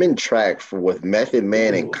Lemon track with Method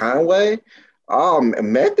Man and Conway,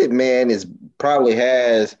 Method Man probably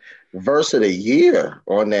has verse of the year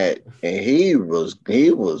on that, and he was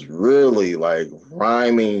really like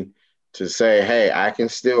rhyming to say, hey, I can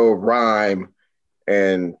still rhyme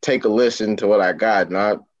and take a listen to what I got. And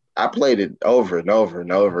I played it over and over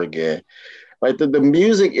and over again. Like the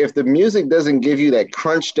music, if the music doesn't give you that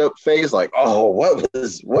crunched up face, like, oh, what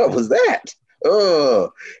was that?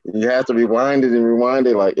 Oh, you have to rewind it and rewind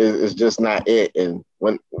it. Like it's just not it. And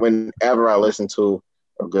whenever I listen to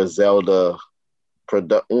a Griselda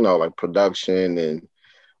production and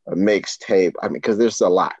a mixtape, I mean, because there's a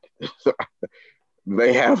lot.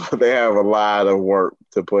 they have a lot of work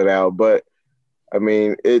to put out, but I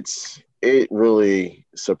mean, it really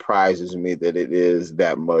surprises me that it is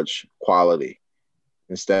that much quality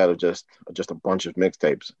instead of just a bunch of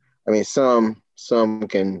mixtapes. I mean, some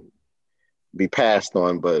can be passed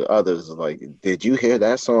on, but others like, did you hear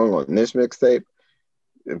that song on this mixtape?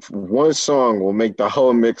 If one song will make the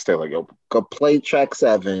whole mixtape, like, go play track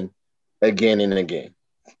 7 again and again.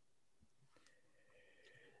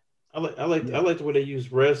 I like the way they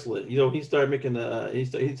use wrestling. He started making he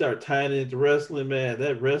started tying it into wrestling. Man,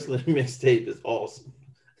 that wrestling mixtape is awesome.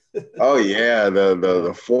 Oh yeah,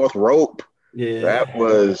 the fourth rope. Yeah, that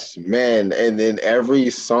was, man. And then every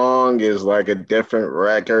song is like a different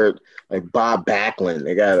record. Like Bob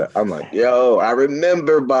Backlund, I'm like, yo, I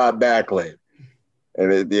remember Bob Backlund.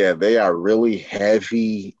 And they are really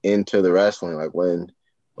heavy into the wrestling. Like when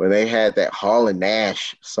they had that Hall and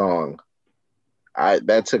Nash song.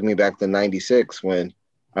 That took me back to '96 when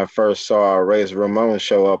I first saw Razor Ramon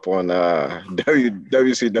show up on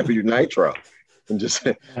WCW Nitro, and just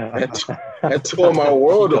that tore my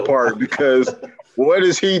world apart because what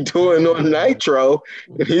is he doing on Nitro?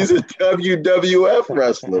 And he's a WWF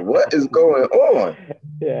wrestler. What is going on?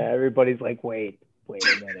 Yeah, everybody's like, wait a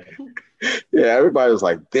minute. Yeah, everybody was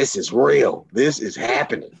like, this is real. This is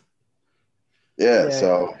happening. Yeah.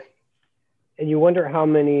 So, and you wonder how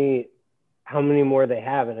many more they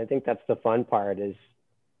have. And I think that's the fun part is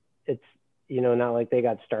it's, not like they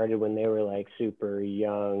got started when they were like super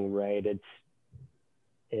young, right?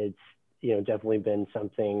 It's definitely been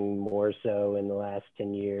something more so in the last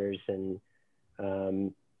 10 years. And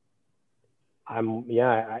I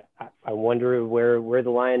wonder where the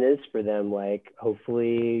line is for them. Like,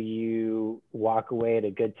 hopefully you walk away at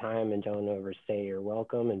a good time and don't overstay your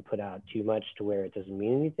welcome and put out too much to where it doesn't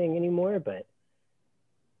mean anything anymore. But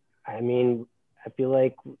I mean, I feel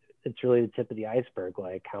like it's really the tip of the iceberg.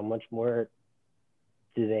 Like, how much more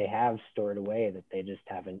do they have stored away that they just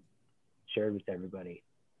haven't shared with everybody?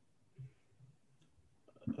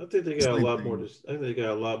 I think they got a lot more to. I think they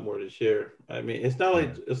got a lot more to share. I mean, it's not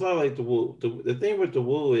like the Woo. The thing with the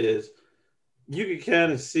Woo is you can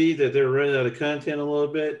kind of see that they're running out of content a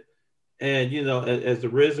little bit, and as the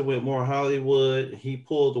RZA went more Hollywood, he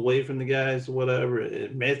pulled away from the guys or whatever.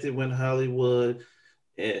 And Method went Hollywood,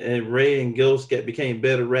 and Ray and Ghost became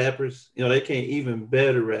better rappers. They became even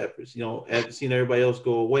better rappers. After seeing everybody else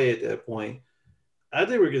go away at that point. I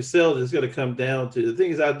think we're gonna sell this. It's gonna come down to the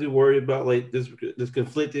thing is I do worry about like this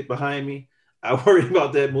conflicted behind me. I worry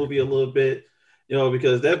about that movie a little bit,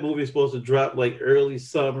 because that movie is supposed to drop like early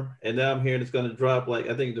summer, and now I'm hearing it's gonna drop like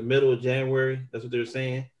I think the middle of January. That's what they're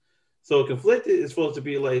saying. So conflicted is supposed to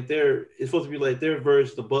be like their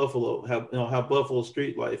version of Buffalo, how Buffalo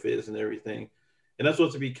street life is and everything. And that's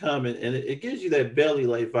supposed to be coming, and it gives you that Belly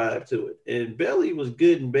like vibe to it. And Belly was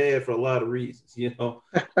good and bad for a lot of reasons,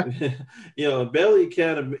 Belly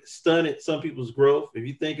kind of stunted some people's growth. If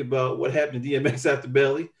you think about what happened to DMX after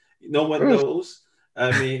Belly, no one knows.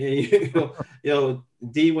 I mean,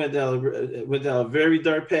 D went down a very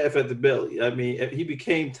dark path after Belly. I mean, he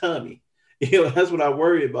became Tommy. That's what I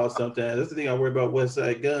worry about sometimes. That's the thing I worry about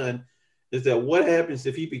Westside Gunn, is that what happens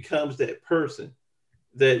if he becomes that person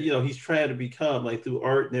that he's trying to become, like through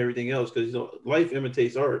art and everything else, because life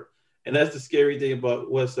imitates art, and that's the scary thing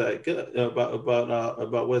about Westside Gunn, about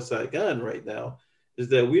Westside Gunn right now, is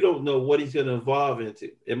that we don't know what he's going to evolve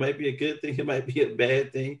into. It might be a good thing, it might be a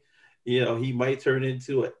bad thing. He might turn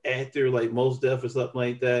into an actor like Mos Def or something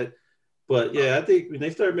like that. But yeah, I think when they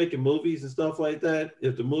start making movies and stuff like that,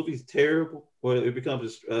 if the movie's terrible or it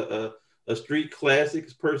becomes a street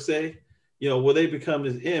classic per se, will they become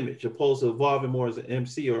this image opposed to evolving more as an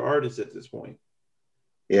MC or artist at this point?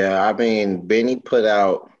 Yeah, I mean, Benny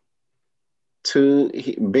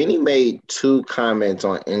made two comments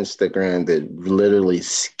on Instagram that literally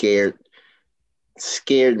scared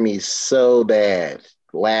me so bad.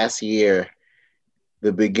 Last year,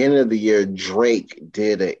 the beginning of the year, Drake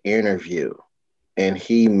did an interview and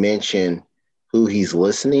he mentioned who he's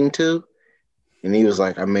listening to. And he was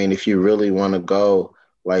like, I mean, if you really want to go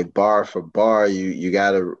like bar for bar, you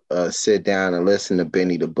got to sit down and listen to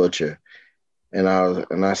Benny the Butcher. And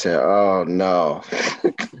I said, oh no,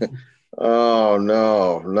 oh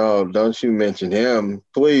no, don't you mention him,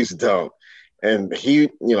 please don't. And he,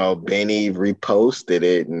 Benny reposted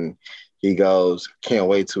it and he goes, can't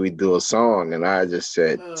wait till we do a song. And I just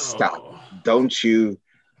said, stop, don't you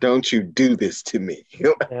do this to me.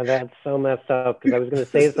 Yeah, that's so messed up, because I was going to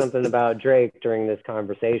say something about Drake during this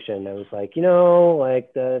conversation. I was like,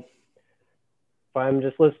 if I'm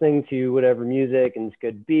just listening to whatever music and it's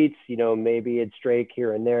good beats, maybe it's Drake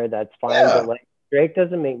here and there, that's fine. Yeah. But like, Drake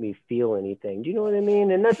doesn't make me feel anything. Do you know what I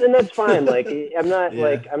mean? And that's fine. Like, I'm not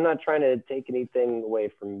I'm not trying to take anything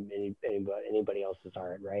away from anybody else's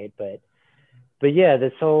art, right? But yeah,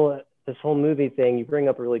 this whole movie thing, you bring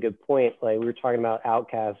up a really good point. Like, we were talking about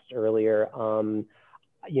Outkast earlier.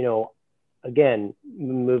 Again,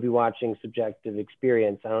 movie watching, subjective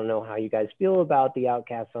experience. I don't know how you guys feel about the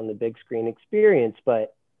Outkast on the big screen experience,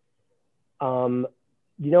 but I'm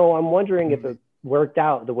wondering if it worked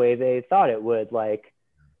out the way they thought it would. Like,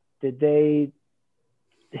 was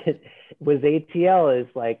ATL is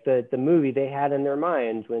like the movie they had in their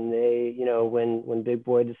mind when they, when Big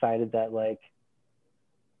Boy decided that, like,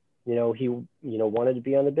 he wanted to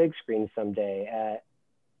be on the big screen someday.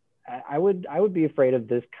 I would be afraid of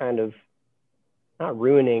this kind of, not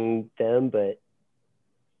ruining them, but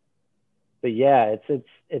yeah,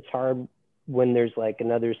 it's hard when there's like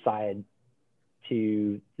another side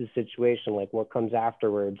to the situation. Like, what comes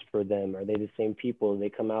afterwards for them? Are they the same people? Do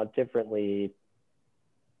they come out differently?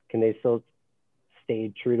 Can they still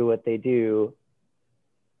stay true to what they do?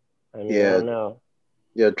 I don't know.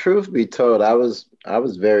 Yeah, truth be told, I was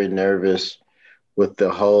very nervous with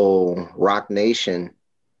the whole Roc Nation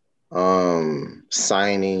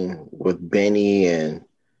signing with Benny, and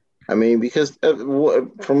I mean, because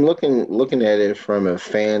from looking at it from a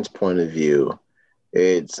fan's point of view,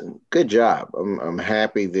 it's good job. I'm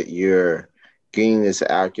happy that you're getting this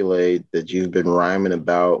accolade that you've been rhyming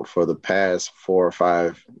about for the past 4 or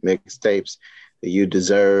 5 mixtapes that you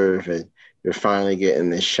deserve, and you're finally getting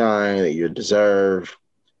the shine that you deserve.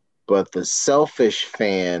 but the selfish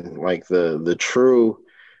fan, like the true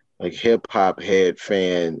like hip hop head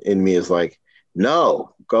fan in me is like,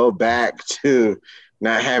 no, go back to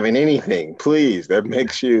not having anything, please. That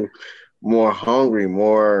makes you more hungry,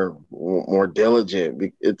 more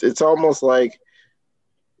diligent. It's almost like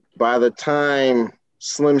by the time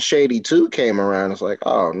Slim Shady 2 came around, it's like,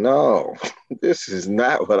 oh no, this is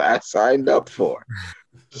not what I signed up for.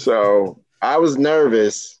 So I was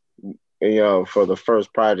nervous, for the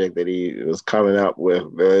first project that he was coming up with.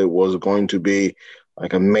 It was going to be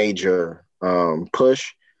like a major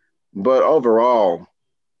push. But overall,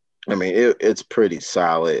 I mean, it's pretty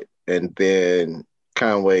solid. And then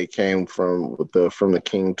Conway came from the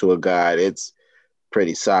King to a God. It's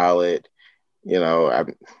pretty solid. They're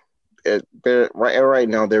right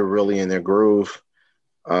now they're really in their groove.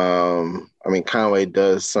 I mean, Conway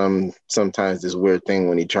does sometimes this weird thing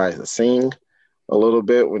when he tries to sing a little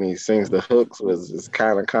bit, when he sings the hooks, is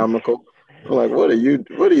kind of comical. I'm like, what are you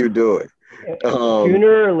doing?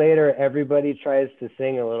 Sooner or later, everybody tries to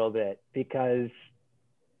sing a little bit because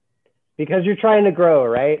you're trying to grow,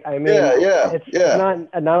 right? I mean, it's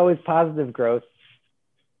not always positive growth.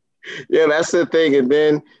 Yeah, that's the thing. And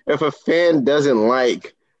then if a fan doesn't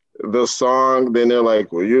like the song, then they're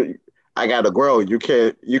like, well, I gotta grow. You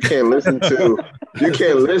can't listen to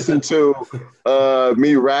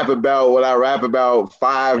me rap about what I rap about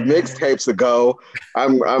 5 mixtapes ago.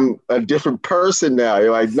 I'm a different person now.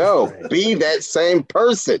 You're like, no, be that same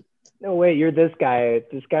person. No, wait, you're this guy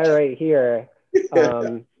right here.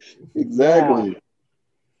 Exactly.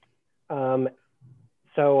 Yeah.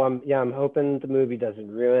 So I'm hoping the movie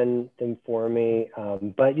doesn't ruin them for me.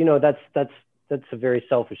 But that's a very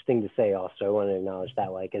selfish thing to say also. I want to acknowledge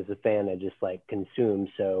that, like, as a fan, I just like consume.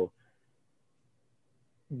 So,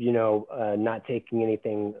 not taking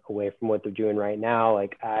anything away from what they're doing right now.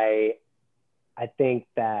 Like I think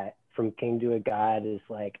that From King to a God is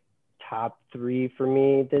like top 3 for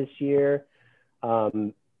me this year.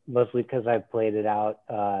 Mostly because I've played it out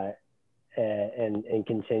and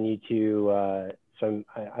continue to. So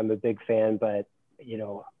I'm a big fan, but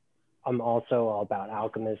I'm also all about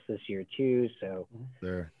Alchemist this year too. So,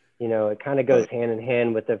 sure. It kind of goes hand in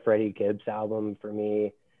hand with the Freddie Gibbs album for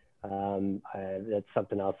me. That's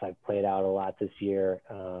something else I've played out a lot this year.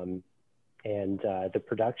 And the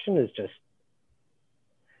production is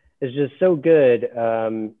just so good.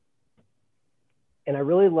 And I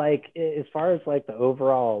really like, as far as like the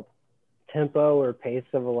overall tempo or pace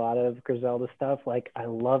of a lot of Griselda stuff, like I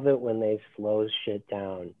love it when they slow shit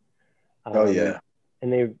down. And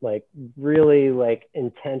they like really like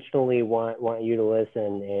intentionally want you to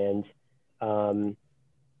listen. And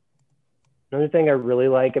another thing I really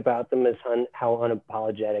like about them is how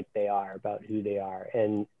unapologetic they are about who they are.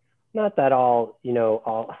 And not that all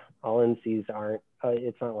MCs aren't.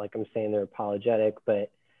 It's not like I'm saying they're apologetic,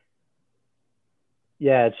 but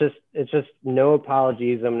yeah, it's just no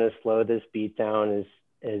apologies. I'm gonna slow this beat down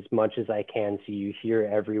as much as I can so you hear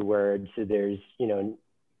every word. So there's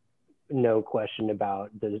no question about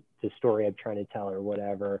the story I'm trying to tell or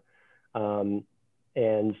whatever. And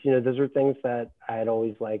those are things that I had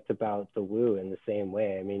always liked about the Wu in the same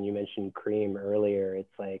way. I mean, you mentioned Cream earlier.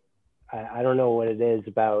 It's like I don't know what it is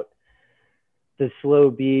about the slow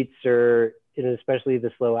beats or especially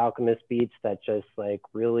the slow Alchemist beats that just like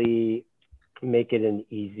really make it an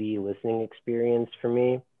easy listening experience for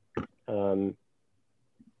me.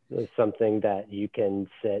 It's something that you can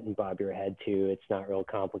sit and bob your head to. It's not real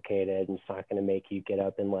complicated, and it's not going to make you get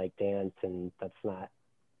up and like dance, and that's not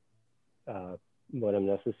what I'm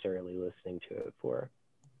necessarily listening to it for.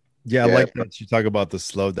 Yeah, I like that you talk about the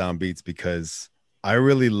slow down beats because I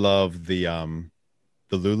really love the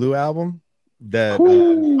Lulu album that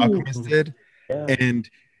Alchemist did. Yeah. And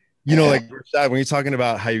like Rashad, when you're talking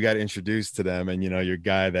about how you got introduced to them and your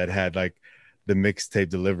guy that had like the mixtape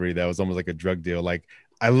delivery that was almost like a drug deal, like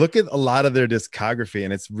I look at a lot of their discography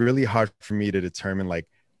and it's really hard for me to determine like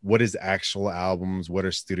what is actual albums, what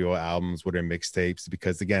are studio albums, what are mixtapes,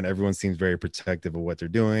 because again, everyone seems very protective of what they're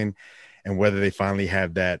doing, and whether they finally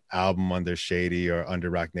have that album under Shady or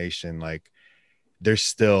under Rock Nation, like they're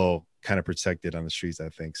still kind of protected on the streets, I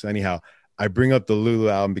think. So anyhow, I bring up the Lulu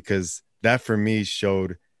album because that for me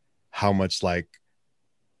showed how much like,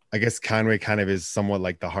 I guess Conway kind of is somewhat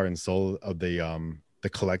like the heart and soul of the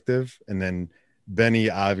collective. And then Benny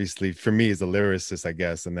obviously for me is a lyricist, I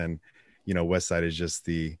guess. And then, Westside is just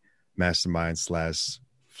the mastermind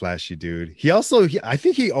 / flashy dude. He also, I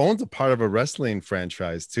think he owns a part of a wrestling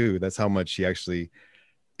franchise too. That's how much he actually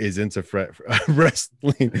is into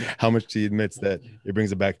wrestling, how much he admits that it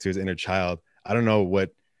brings it back to his inner child. I don't know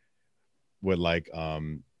what like,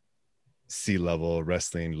 C-level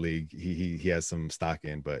wrestling league he has some stock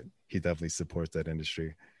in, but he definitely supports that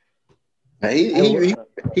industry.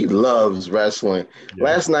 He loves wrestling. Yeah.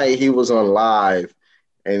 Last night he was on live,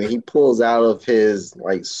 and he pulls out of his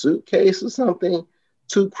like suitcase or something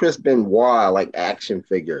 2 Chris Benoit like action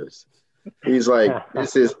figures. He's like,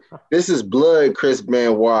 this is blood Chris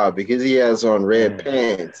Benoit because he has on red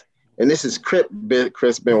pants, and this is Crip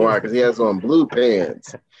Chris Benoit because he has on blue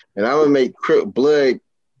pants. And I'm gonna make blood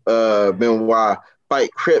Benoit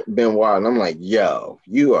fight Crip Benoit, and I'm like, yo,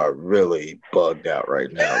 you are really bugged out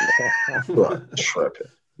right now. You are tripping.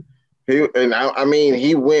 I mean,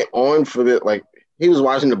 he went on for it. Like, he was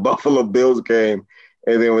watching the Buffalo Bills game,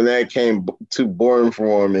 and then when that came too boring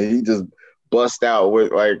for him, and he just bust out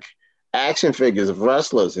with like action figures of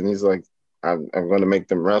wrestlers, and he's like, I'm going to make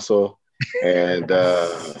them wrestle. And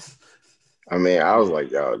I mean, I was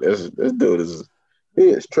like, yo, this dude is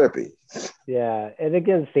trippy. Yeah, and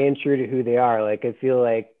again, staying true to who they are. Like, I feel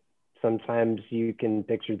like sometimes you can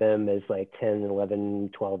picture them as like 10, 11,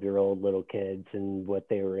 12-year-old little kids and what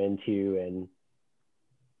they were into, and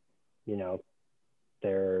you know,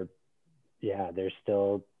 they're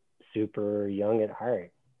still super young at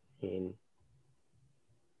heart. I mean,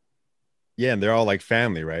 yeah, and they're all like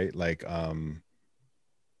family, right? Like,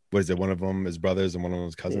 what is it? One of them is brothers and one of them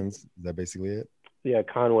is cousins. Is that basically it? Yeah,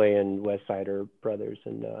 Conway and Westside are brothers,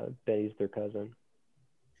 and Benny's their cousin.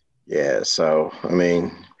 Yeah, so I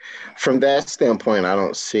mean, from that standpoint, I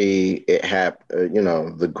don't see it happen.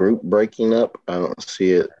 The group breaking up. I don't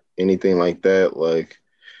see it anything like that. Like,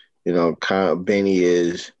 Benny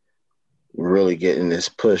is really getting this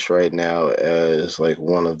push right now as like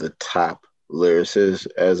one of the top lyricists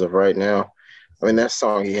as of right now. I mean, that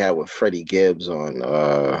song he had with Freddie Gibbs on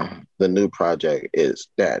the new project is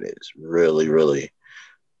really, really,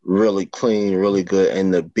 really clean, really good.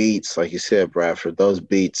 And the beats, like you said, Bradford, those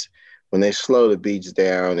beats, when they slow the beats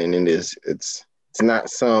down, and it's not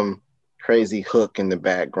some crazy hook in the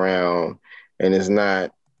background, and it's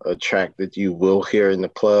not a track that you will hear in the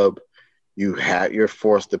club. You're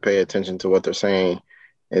forced to pay attention to what they're saying,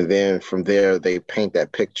 and then from there they paint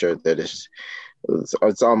that picture that it's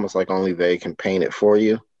almost like only they can paint it for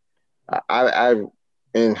you.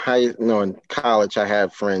 In college, I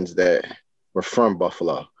had friends that were from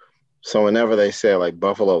Buffalo, so whenever they said like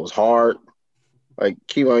Buffalo was hard, like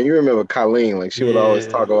Kevon, you remember Colleen? Like she would always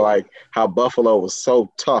talk about like how Buffalo was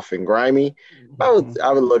so tough and grimy. I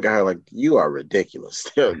would look at her like, you are ridiculous.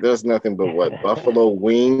 There's nothing but what buffalo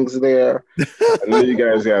wings there. I know you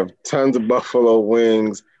guys have tons of buffalo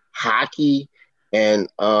wings, hockey, and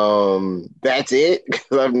that's it.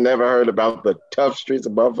 Because I've never heard about the tough streets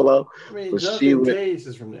of Buffalo. I mean, Duncan Case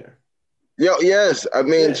is from there. Yes. I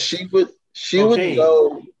mean, she would Kane.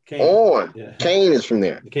 go Kane. on. Yeah. Kane is from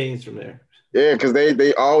there. Kane's from there. Yeah, because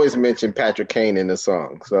they always mention Patrick Kane in the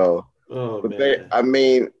song. So,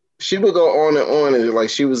 she would go on and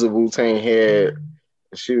like she was a Wu-Tang head.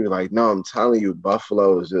 She was like, no, I'm telling you,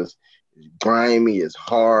 Buffalo is just grimy, it's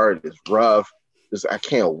hard, it's rough. I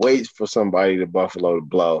can't wait for somebody to Buffalo to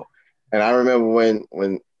blow. And I remember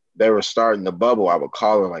when they were starting the bubble, I would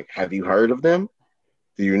call her like, have you heard of them?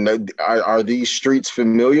 Do you know, are these streets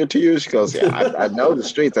familiar to you? She goes, yeah, I know the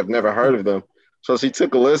streets. I've never heard of them. So she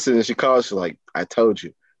took a listen and she called. She's like, I told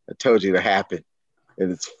you to happen.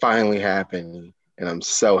 And it's finally happened. And I'm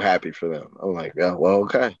so happy for them. I'm like, yeah, well,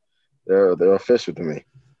 okay. They're official to me.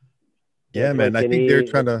 Yeah, man. I think they're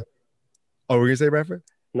trying to. Oh, were you gonna say, Bradford?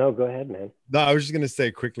 No, go ahead, man. No, I was just gonna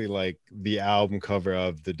say quickly, like the album cover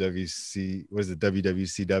of the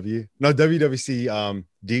WWCW? No,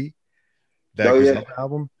 WWCD. That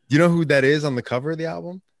album. Do you know who that is on the cover of the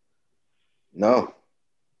album? No.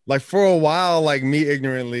 Like for a while, like me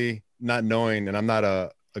ignorantly not knowing, and I'm not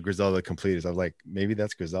a Griselda completist. I was like, maybe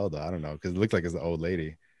that's Griselda. I don't know, because it looked like it's an old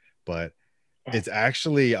lady, but it's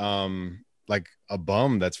actually like a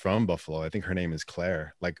bum that's from Buffalo. I think her name is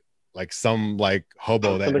Claire. Like some like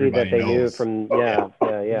hobo that somebody everybody that they knows. knew from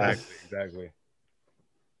yeah. Exactly.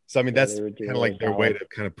 So I mean, that's kind of like their way to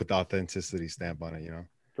kind of put the authenticity stamp on it, you know.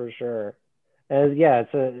 For sure. And yeah,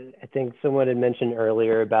 I think someone had mentioned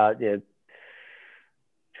earlier about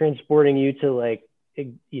transporting you to like,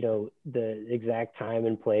 the exact time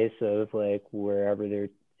and place of like wherever they're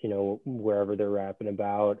rapping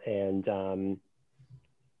about. And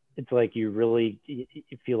it's like you really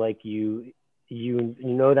feel like you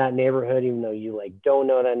know that neighborhood, even though you like don't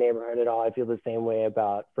know that neighborhood at all. I feel the same way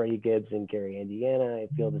about Freddie Gibbs and Gary, Indiana. I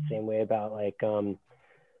feel the same way about like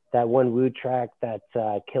that one Wu track, that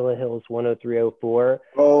Killa Hills 10304.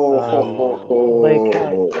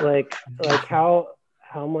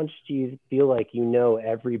 How much do you feel like you know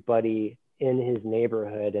everybody in his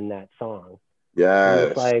neighborhood in that song. Yes.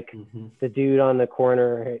 It's like the dude on the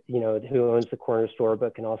corner, you know, who owns the corner store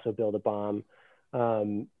but can also build a bomb,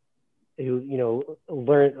 who, you know,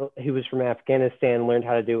 he was from Afghanistan, learned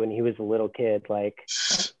how to do it when he was a little kid. Like,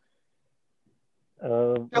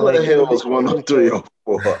 Hill Hills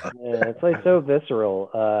 10304. Yeah, it's like so visceral.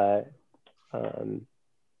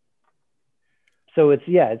 So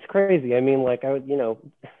it's crazy. I mean, like, I would, you know,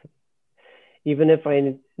 even if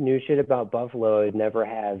I knew shit about Buffalo, I'd never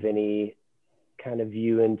have any kind of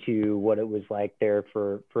view into what it was like there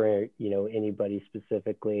for you know, anybody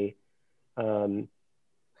specifically. And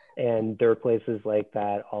there are places like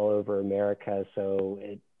that all over America. So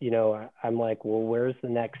it, you know, I'm like, well, where's the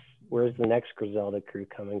next Griselda crew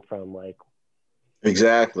coming from? Like,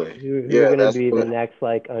 exactly. Who are going to be the next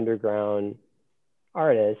like underground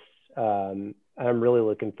artists? I'm really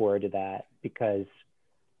looking forward to that because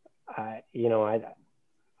I didn't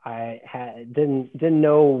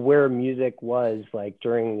know where music was like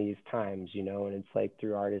during these times, you know, and it's like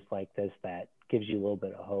through artists like this that gives you a little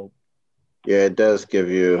bit of hope. Yeah, it does give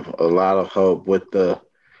you a lot of hope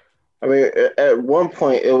I mean, at one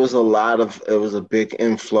point it was a big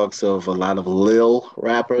influx of a lot of Lil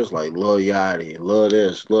rappers like Lil Yachty, Lil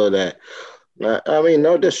this, Lil that. I mean,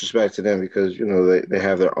 no disrespect to them because, you know, they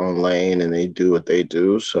have their own lane and they do what they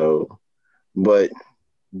do. So, but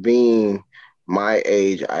being my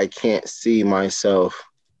age, I can't see myself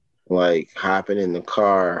like hopping in the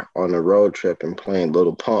car on a road trip and playing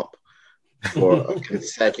Little Pump for a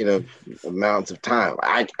consecutive amounts of time.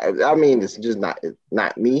 I mean, it's just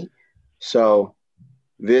not me. So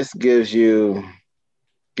this gives you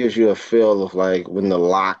a feel of like when the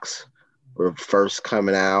Locks were first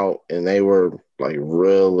coming out and they were like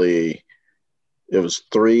really, it was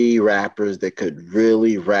 3 rappers that could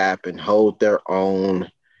really rap and hold their own.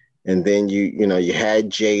 And then you had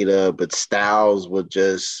Jada, but Styles would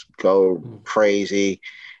just go crazy.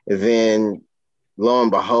 And then lo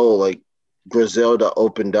and behold, like Griselda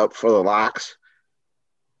opened up for the Locks,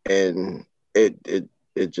 and it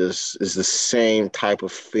just is the same type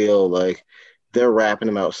of feel. Like they're rapping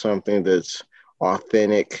about something that's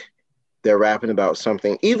authentic. They're rapping about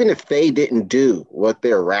something, even if they didn't do what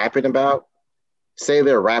they're rapping about, say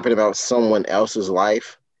they're rapping about someone else's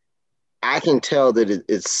life, I can tell that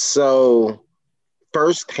it's so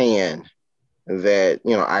firsthand that,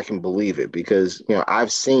 you know, I can believe it because, you know,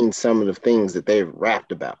 I've seen some of the things that they've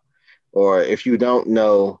rapped about. Or if you don't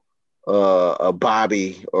know a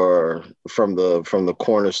Bobby or from the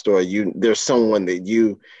corner store, there's someone that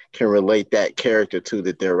you can relate that character to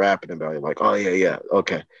that they're rapping about. You're like, oh yeah,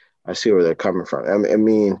 okay, I see where they're coming from. I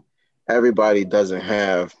mean, everybody doesn't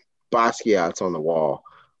have Basquiat's on the wall,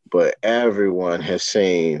 but everyone has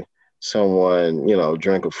seen someone, you know,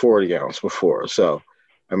 drink a 40 ounce before. So,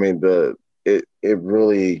 I mean, it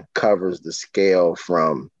really covers the scale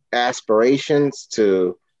from aspirations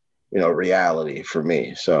to, you know, reality for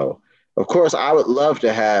me. So, of course, I would love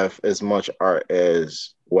to have as much art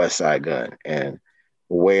as Westside Gunn and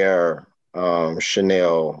wear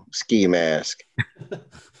Chanel ski mask,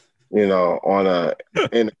 you know,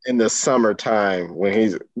 in the summertime when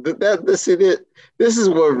he's this is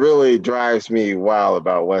what really drives me wild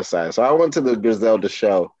about Westside. So I went to the Griselda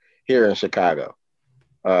show here in Chicago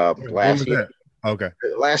last year. Okay.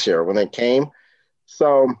 Last year when it came.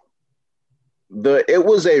 So it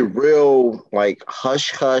was a real like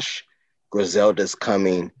hush hush Griselda's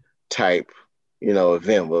coming type, you know,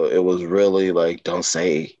 event. Well, it was really like don't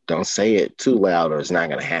say it too loud or it's not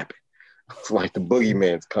gonna happen. It's like the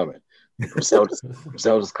boogeyman's coming.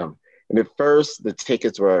 Griselda's coming. And at first the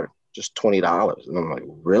tickets were just $20. And I'm like,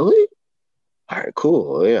 really? All right,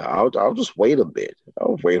 cool. Yeah, I'll just wait a bit.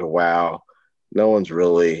 I'll wait a while. No one's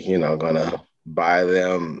really, you know, gonna buy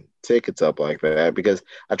them tickets up like that because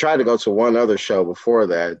I tried to go to one other show before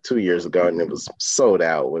that 2 years ago and it was sold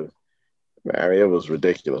out it was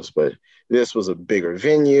ridiculous, but this was a bigger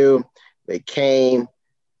venue. They came.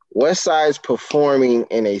 Westside's performing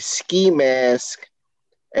in a ski mask,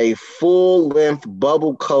 a full-length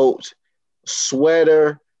bubble coat,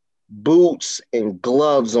 sweater, boots, and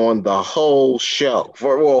gloves on the whole show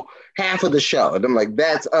for half of the show. And I'm like,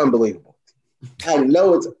 that's unbelievable. I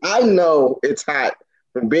know it's hot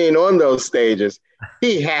from being on those stages.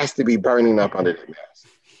 He has to be burning up under the mask.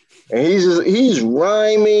 And he's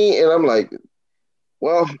rhyming, and I'm like,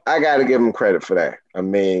 well, I got to give him credit for that. I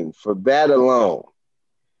mean, for that alone.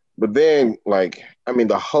 But then, like, I mean,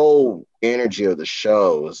 the whole energy of the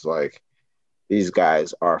show is like, these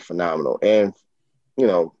guys are phenomenal. And, you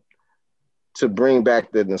know, to bring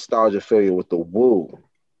back the nostalgia feel with the Wu,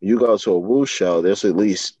 you go to a Wu show, there's at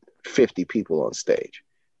least 50 people on stage.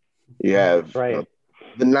 You have Right.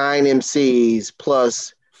 the 9 MCs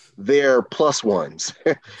plus their plus ones.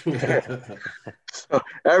 So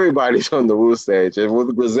everybody's on the Wu stage. And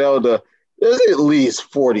with Griselda, there's at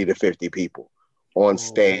least 40 to 50 people on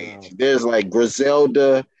stage. Wow. There's like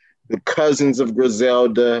Griselda, the cousins of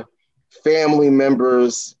Griselda, family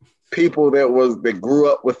members, people that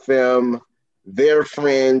grew up with them, their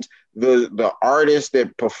friends, the artists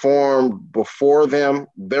that performed before them,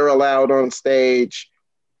 they're allowed on stage.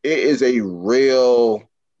 It is a real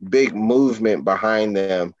big movement behind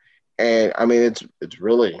them. And I mean, it's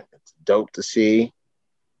really dope to see.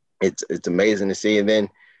 It's amazing to see. And then,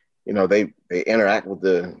 they interact with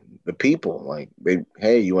the people. Like,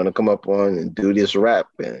 hey, you want to come up on and do this rap,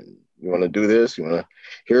 and you want to do this, you want to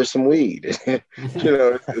hear some weed. It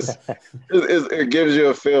gives you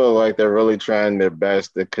a feel like they're really trying their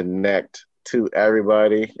best to connect to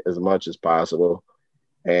everybody as much as possible.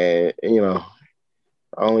 And,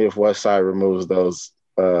 only if Westside removes those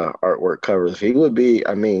artwork covers, he would be,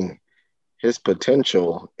 his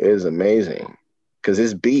potential is amazing, because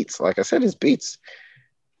his beats, like I said,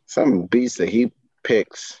 some beats that he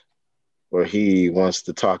picks where he wants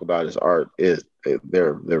to talk about his art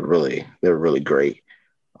they're really great.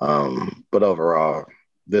 But overall,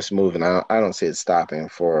 this movement, I don't see it stopping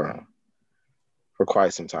for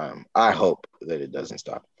quite some time. I hope that it doesn't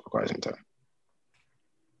stop for quite some time.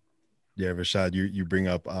 Yeah, Rashad, you bring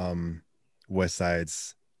up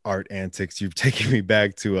Westside's art antics. You've taken me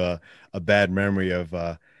back to a bad memory of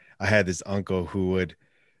I had this uncle who would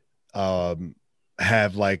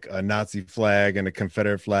have like a Nazi flag and a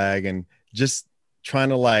Confederate flag, and just trying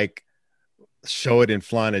to like show it and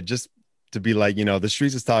flaunt it, just to be like, the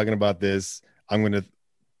streets is talking about this, I'm gonna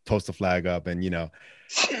post a flag up. And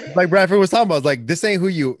like Bradford was talking about, it's like, this ain't who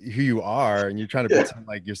you are, and you're trying to pretend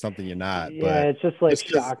like you're something you're not. Yeah, but it's just like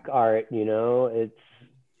shock art, it's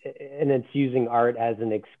using art as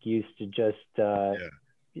an excuse to just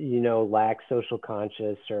lack social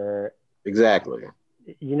conscious, or exactly,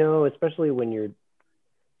 especially when you're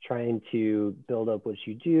trying to build up what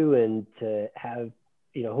you do and to have,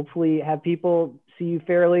 hopefully have people see you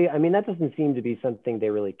fairly. I mean, that doesn't seem to be something they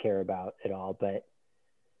really care about at all, but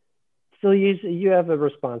still you have a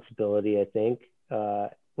responsibility, I think,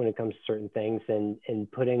 when it comes to certain things,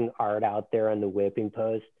 and putting art out there on the whipping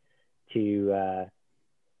post to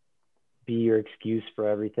be your excuse for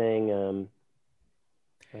everything.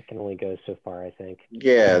 That can only go so far, I think.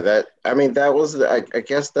 Yeah, that was, I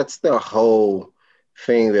guess that's the whole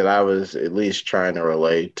thing that I was at least trying to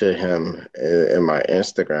relate to him in my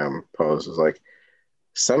Instagram post. Is like,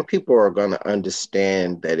 some people are going to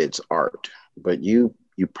understand that it's art, but you're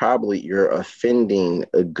offending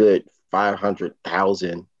a good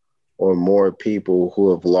 500,000 or more people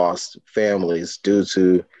who have lost families due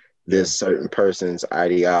to this certain person's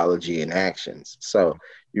ideology and actions. So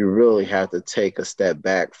you really have to take a step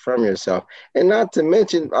back from yourself. And not to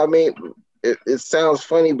mention, it sounds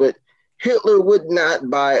funny, but Hitler would not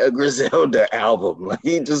buy a Griselda album. Like,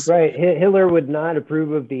 he just... Right. Hitler would not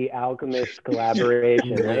approve of the Alchemist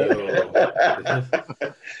collaboration, right?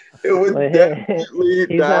 It would definitely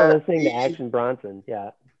he's not listening to Action Bronson.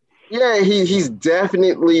 Yeah. Yeah, he's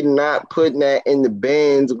definitely not putting that in the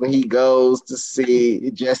bins when he goes to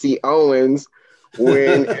see Jesse Owens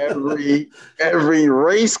win every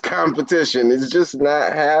race competition. It's just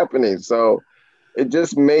not happening. So it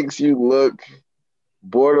just makes you look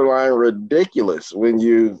borderline ridiculous when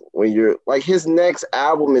you're like, his next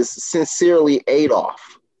album is Sincerely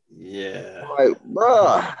Adolf. Yeah. Like,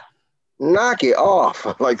 bruh, knock it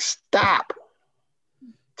off. Like, stop.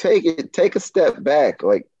 Take a step back.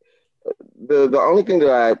 Like, the only thing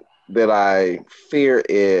that I fear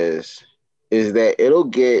is that it'll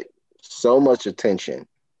get so much attention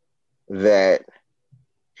that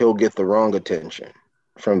he'll get the wrong attention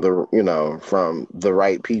from the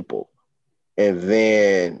right people. And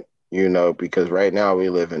then, because right now we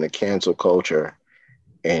live in a cancel culture,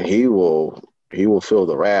 and he will feel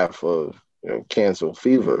the wrath of cancel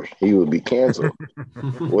fever. He will be canceled,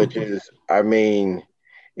 which is,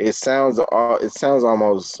 it sounds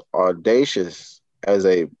almost audacious as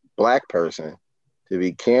a Black person to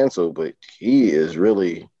be canceled, but he's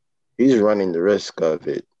running the risk of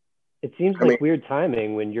it. It seems like weird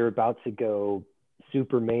timing when you're about to go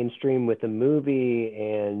super mainstream with a movie,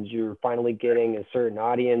 and you're finally getting a certain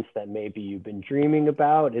audience that maybe you've been dreaming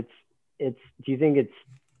about. Do you think it's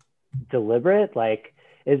deliberate? Like,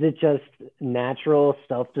 is it just natural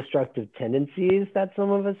self-destructive tendencies that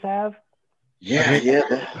some of us have? Yeah,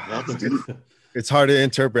 that's deep. It's hard to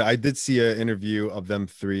interpret. I did see an interview of them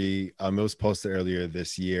three. It was posted earlier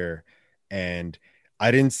this year, and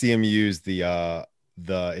I didn't see him use the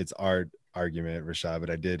the it's art argument, Rashad, but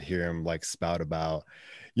I did hear him like spout about,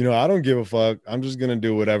 you know, I don't give a fuck. I'm just gonna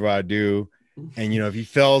do whatever I do. And you know, if he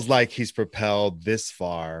feels like he's propelled this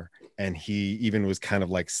far, and he even was kind of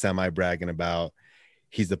like semi-bragging about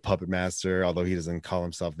he's the puppet master, although he doesn't call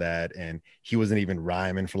himself that, and he wasn't even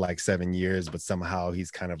rhyming for like 7 years, but somehow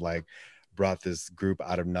he's kind of like brought this group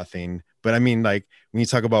out of nothing. But I mean, like when you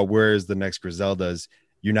talk about where's the next Griseldas,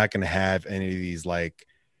 you're not going to have any of these like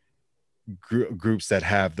groups that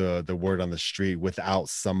have the word on the street without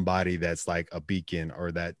somebody that's like a beacon,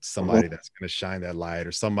 or that somebody that's going to shine that light,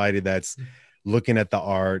 or somebody that's looking at the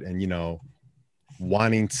art and, you know,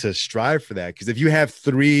 wanting to strive for that. Because if you have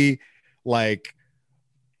three like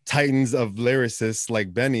titans of lyricists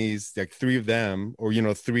like Benny's, like three of them, or, you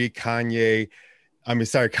know, three Conway,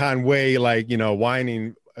 like, you know,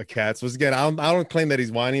 whining cats. Was again, I don't claim that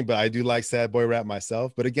he's whining, but I do like sad boy rap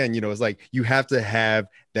myself. But again, you know, it's like you have to have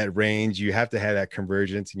that range, you have to have that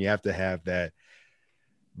convergence, and you have to have that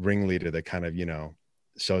ringleader that kind of, you know,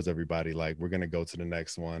 shows everybody like we're gonna go to the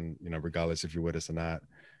next one, you know, regardless if you're with us or not.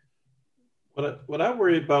 What I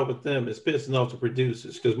worry about with them is pissing off the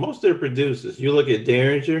producers, because most of their producers, you look at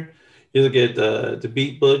Derringer, you look at the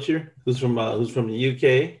Beat Butcher, who's from the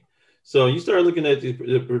UK. So you start looking at the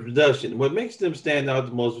production. What makes them stand out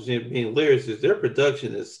the most being lyricists, their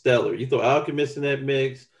production is stellar. You throw Alchemist in that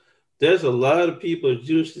mix. There's a lot of people of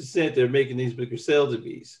Jewish descent that are making these Griselda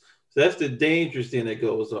beats. So that's the dangerous thing that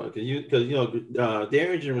goes on. Because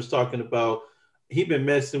Derringer was talking about he'd been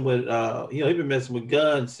messing with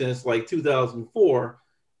guns since like 2004,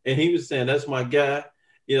 and he was saying that's my guy.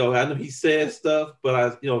 You know, I know he says stuff,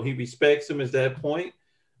 but he respects him at that point.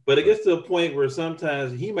 But it gets to a point where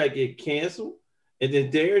sometimes he might get canceled, and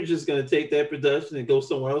then Darren's just going to take that production and go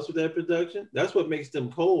somewhere else with that production. That's what makes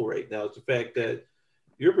them cold right now. Is the fact that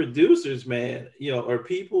your producers, man, you know, are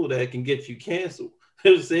people that can get you canceled.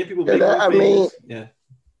 They're the same people.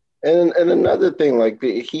 And another thing, like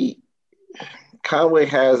Conway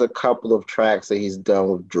has a couple of tracks that he's done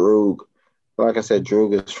with Droog. Like I said,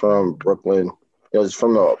 Droog is from Brooklyn. It was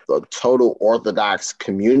from the total Orthodox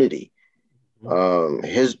community.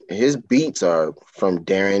 His beats are from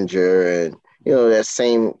Derringer and, you know, that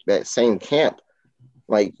same camp.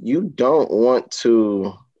 Like, you don't want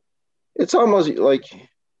to. It's almost like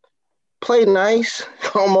play nice,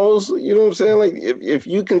 almost. You know what I'm saying? Like, if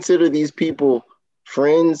you consider these people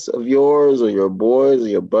friends of yours or your boys or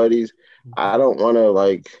your buddies, I don't want to,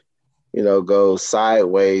 like, you know, go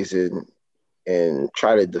sideways and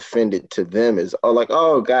try to defend it to them as,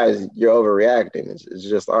 oh, guys, you're overreacting. It's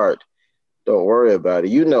just art. Don't worry about it.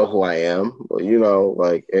 You know who I am, you know,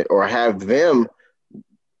 like, or have them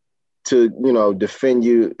to, you know, defend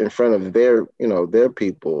you in front of their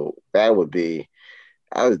people. That would be,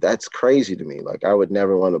 that's crazy to me. Like, I would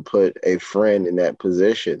never want to put a friend in that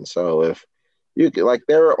position. So if you could, like,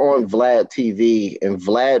 they were on Vlad TV, and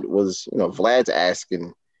Vlad's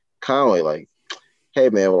asking Conway, like, hey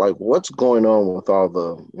man, like, what's going on with all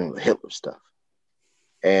the Hitler stuff?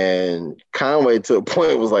 And Conway, to a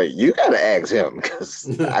point, was like, you got to ask him,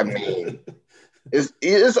 because, I mean,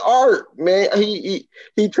 it's art, man. He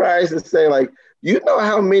tries to say, like, you know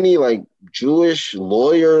how many, like, Jewish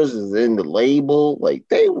lawyers is in the label? Like,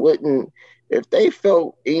 they wouldn't, if they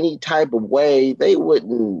felt any type of way, they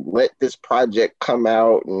wouldn't let this project come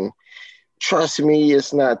out. And trust me,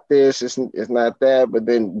 it's not this, it's not that. But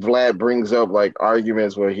then Vlad brings up, like,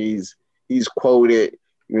 arguments where he's quoted,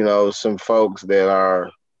 you know, some folks that are,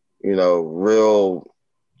 you know, real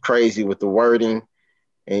crazy with the wording.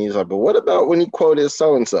 And he's like, but what about when he quoted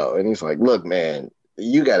so-and-so? And he's like, look, man,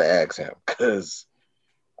 you got to ask him, because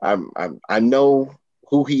I know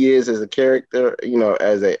who he is as a character, you know,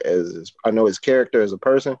 I know his character as a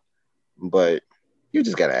person, but you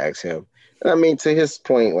just got to ask him. And I mean, to his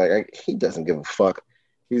point, like, he doesn't give a fuck.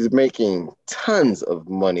 He's making tons of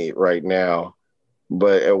money right now.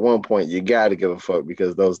 But at one point, you got to give a fuck,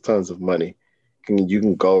 because those tons of money, you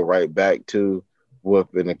can go right back to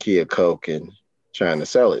whooping a Kia Coke and trying to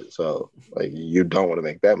sell it. So, like, you don't want to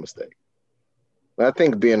make that mistake. But I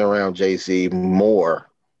think being around Jay-Z more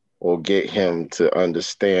will get him to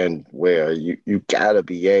understand where you got to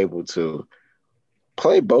be able to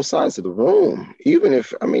play both sides of the room. Even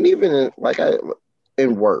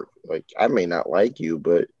in work, like, I may not like you,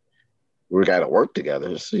 but we got to work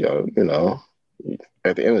together. So, you know,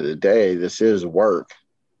 at the end of the day, this is work.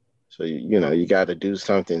 So, you know, you got to do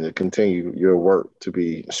something to continue your work to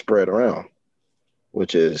be spread around,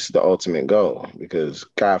 which is the ultimate goal, because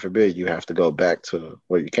God forbid you have to go back to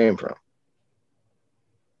where you came from.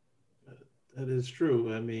 That is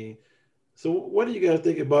true. I mean, so what do you guys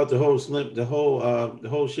think about the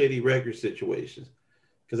whole Shady Records situation?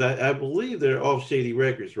 because I believe they're off Shady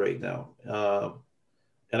Records right now.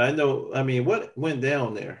 And I know, I mean, what went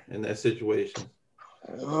down there in that situation?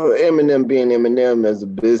 Eminem being Eminem as a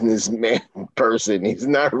businessman person, he's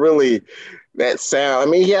not really that sound. I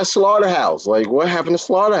mean, he has Slaughterhouse. Like, what happened to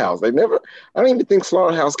Slaughterhouse? I don't even think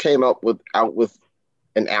Slaughterhouse came out with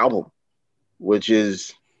an album, which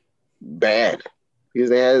is bad because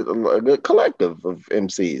they had a good collective of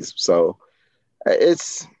MCs. So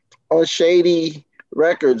it's on Shady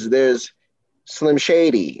Records. There's Slim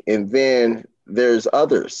Shady, and then there's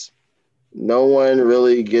others. No one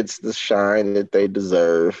really gets the shine that they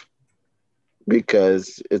deserve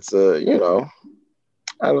because it's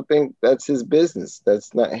I don't think that's his business.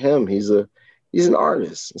 That's not him. He's an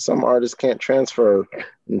artist. Some artists can't transfer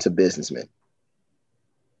into businessmen.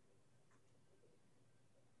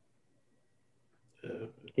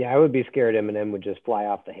 Yeah, I would be scared Eminem would just fly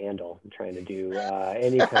off the handle trying to do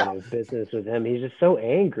any kind of business with him. He's just so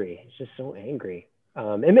angry. He's just so angry.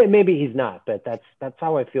 And maybe he's not, but that's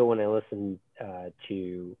how I feel when I listen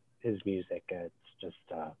to his music. It's just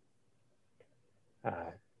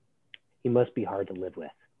he must be hard to live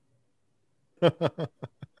with.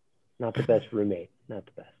 Not the best roommate. Not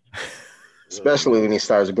the best. Especially when he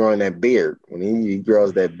starts growing that beard. When he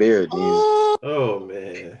grows that beard, oh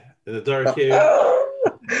man, in the dark hair.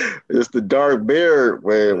 It's the dark beard.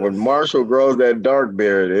 When Marshall grows that dark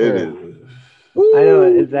beard, it is. I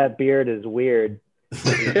know that beard is weird. He's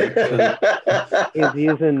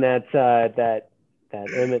using that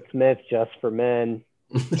Emmett Smith Just for Men.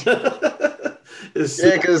 Yeah,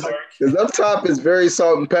 because up top is very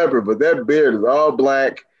salt and pepper, but that beard is all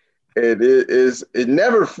black, and it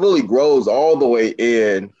never fully grows all the way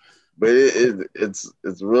in, but it's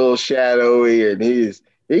real shadowy, and he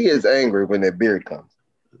gets angry when that beard comes.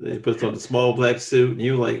 He puts on the small black suit, and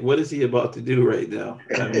you're like, what is he about to do right now?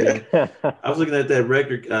 I mean, I was looking at that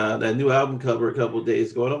record, that new album cover a couple of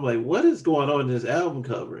days ago, and I'm like, what is going on in this album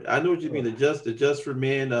cover? I know what you mean. The Just for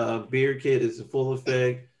Men beard kit is in full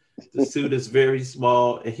effect. The suit is very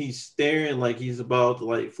small, and he's staring like he's about to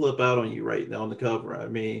like flip out on you right now on the cover. I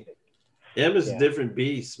mean, Emma's a different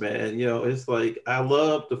beast, man. You know, it's like I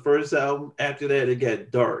love the first album. After that, it got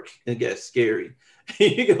dark and got scary.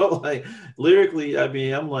 You know, like lyrically, I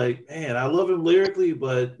mean, I'm like, man, I love him lyrically,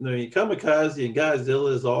 but I mean, Kamikaze and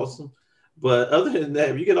Godzilla is awesome. But other than that,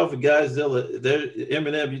 if you get off of Godzilla,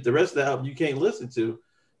 Eminem, the rest of the album you can't listen to.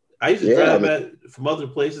 I used to drive back from other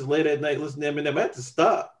places late at night, listen to Eminem. I had to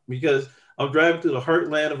stop because I'm driving through the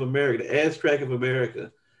heartland of America, the ass crack of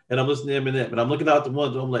America, and I'm listening to Eminem. And I'm looking out the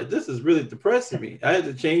window. I'm like, this is really depressing me. I had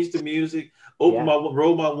to change the music,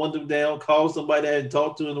 roll my window down, call somebody I hadn't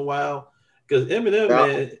talked to in a while. Because Eminem,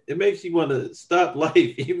 man, it makes you want to stop life.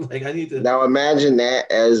 You're like, I need to. Now imagine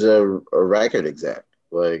that as a record exec.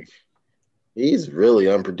 Like, he's really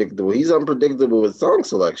unpredictable. He's unpredictable with song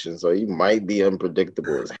selection, so he might be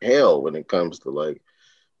unpredictable as hell when it comes to like.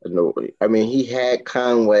 I mean, he had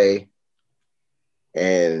Conway,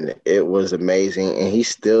 and it was amazing, and he's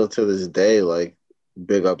still to this day like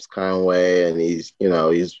big ups Conway, and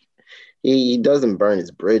he doesn't burn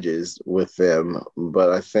his bridges with them,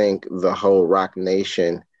 but I think the whole Rock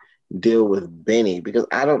Nation deal with Benny, because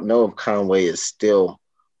I don't know if Conway is still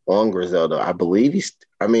on Griselda. I believe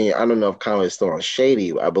I don't know if Conway is still on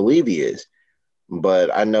Shady. I believe he is,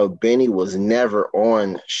 but I know Benny was never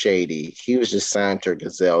on Shady. He was just signed to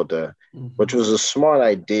Griselda, which was a smart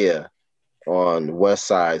idea on West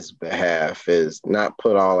Side's behalf, is not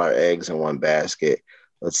put all our eggs in one basket.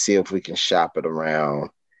 Let's see if we can shop it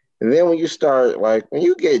around. And then when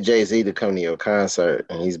you get Jay-Z to come to your concert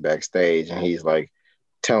and he's backstage and he's like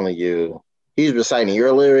telling you, he's reciting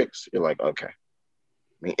your lyrics, you're like, okay. I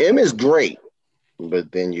mean, M is great,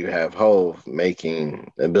 but then you have Hov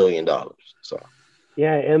making $1 billion. So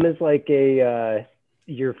yeah, M is like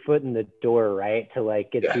your foot in the door, right? To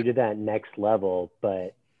like get you to that next level.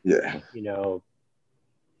 But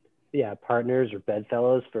partners or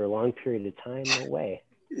bedfellows for a long period of time, no way.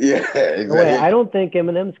 Yeah, exactly. No way. I don't think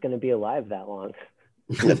Eminem's going to be alive that long.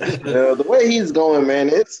 The way he's going, man,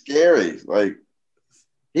 it's scary. Like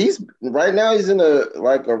he's in a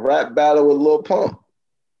rap battle with Lil Pump.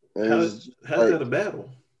 How's that a battle?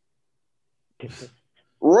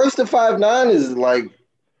 Royce the 5'9" is like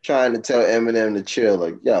trying to tell Eminem to chill.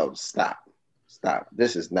 Like, yo, stop.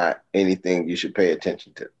 This is not anything you should pay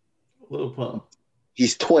attention to. Lil Pump.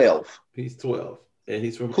 He's 12. And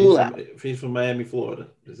he's from Miami, Florida.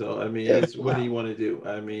 So I mean, what do you want to do?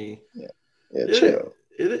 I mean, chill.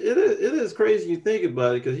 It is crazy you think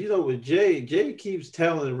about it, because with Jay keeps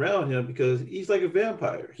talent around him because he's like a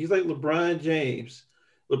vampire. He's like LeBron James.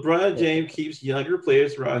 LeBron James keeps younger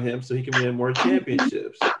players around him so he can win more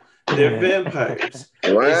championships. They're vampires.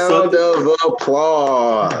 Round of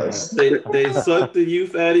applause. They suck the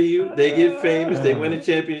youth out of you. They get famous. They win a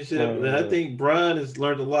championship. And I think Bron has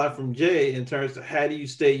learned a lot from Jay in terms of how do you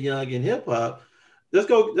stay young in hip hop. Let's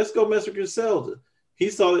go mess with Griselda. He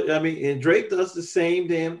saw it. I mean, and Drake does the same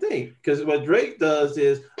damn thing. Because what Drake does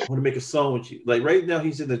is, I want to make a song with you. Like right now,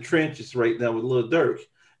 he's in the trenches right now with Lil Durk.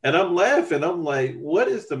 And I'm laughing. I'm like, what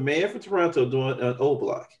is the man from Toronto doing on O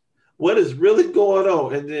Block? What is really going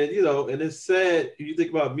on? And then, and it's sad. You think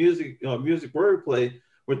about music, music wordplay,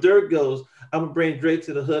 where Dirk goes, I'm gonna bring Drake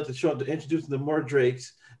to the hood to introduce him to more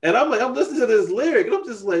Drakes. And I'm like, I'm listening to this lyric, and I'm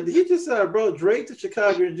just like, he just said, bro, Drake to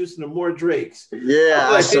Chicago introducing to more Drakes. Yeah,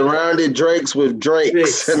 like, I surrounded Drakes with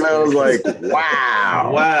Drakes. And I was like,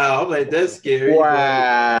 wow. Wow. I'm like, that's scary.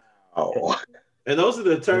 Wow. And those are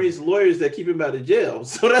the attorneys and lawyers that keep him out of jail.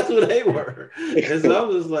 So that's what they were. And so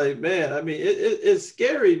I'm just like, man, I mean, it's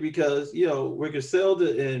scary because, we're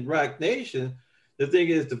Griselda and Rock Nation. The thing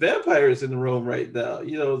is, the vampire is in the room right now.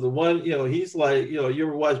 The one, he's like, you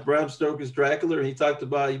ever watch Bram Stoker's Dracula? And he talked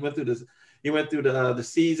about, he went through the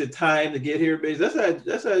seas of time to get here.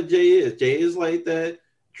 That's how Jay is. Jay is like that.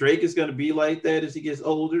 Drake is going to be like that as he gets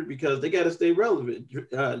older because they got to stay relevant.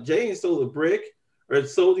 Jay ain't sold a brick or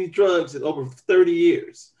sold these drugs in over 30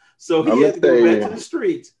 years. So he had to go back to the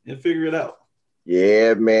streets and figure it out.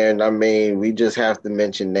 Yeah, man. I mean, we just have to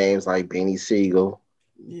mention names like Beanie Siegel,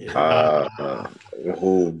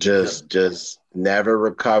 who just never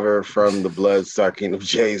recovered from the blood sucking of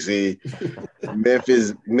Jay-Z.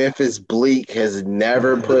 Memphis Bleak has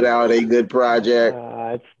never put out a good project.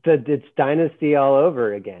 It's Dynasty all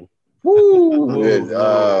over again. Woo!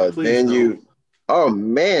 Oh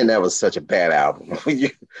man, that was such a bad album.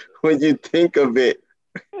 When you think of it,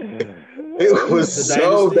 it was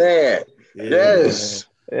so bad. Yeah. Yes.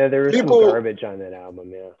 Yeah, there was some garbage on that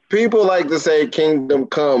album. Yeah. People like to say "Kingdom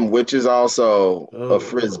Come," which is also a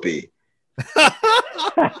frisbee.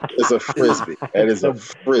 It's a frisbee. That is a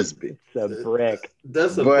frisbee. It's a brick.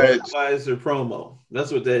 That's a Budweiser promo.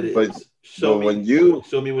 That's what that is. Show me what you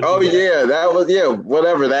yeah, that was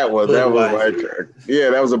whatever that was. That was like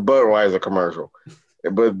that was a Budweiser commercial.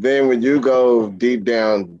 But then when you go deep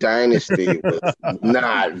down, Dynasty was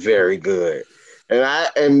not very good.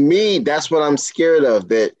 And that's what I'm scared of,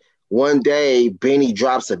 that one day Benny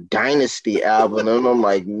drops a Dynasty album and I'm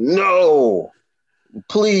like, no,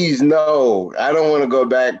 please no. I don't want to go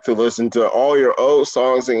back to listen to all your old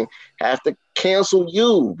songs and have to cancel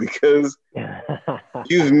you because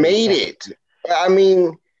you've made it. I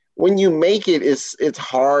mean, when you make it, it's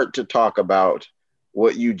hard to talk about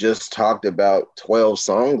what you just talked about 12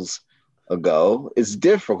 songs ago. It's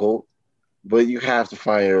difficult, but you have to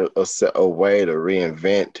find a way to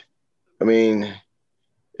reinvent. I mean,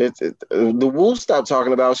 the Wu stopped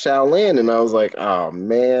talking about Shaolin, and I was like, oh,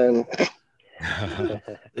 man.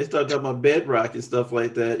 They started talking about bedrock and stuff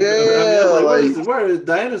like that. Where are the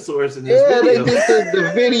dinosaurs in this video? They did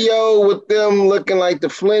the video with them looking like the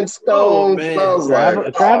Flintstones. Oh,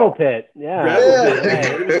 man. Travel Pit. Yeah. Travel Pit,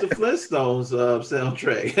 man. It was the Flintstones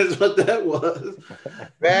soundtrack. That's what that was.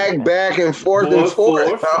 Back and forth.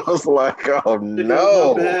 I was like, oh,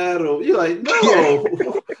 no. Battle. You're like,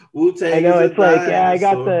 no. Wu-Tang. I know, it's like, I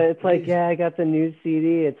got the new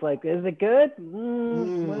CD. It's like, is it good?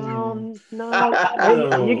 Well, no.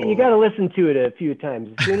 You got to listen to it a few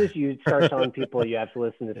times. As soon as you start telling people you have to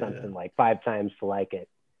listen to something like 5 times to like it.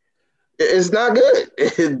 It's not good.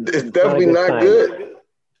 It's definitely not good.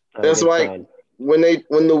 That's like when the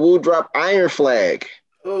Wu dropped Iron Flag.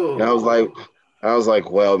 And I was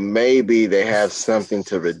like, well, maybe they have something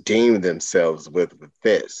to redeem themselves with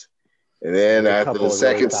this. And then after the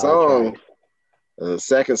second song, I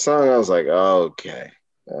was like, oh, okay.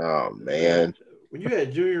 Oh, man. When you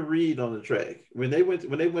had Junior Reed on the track, when they went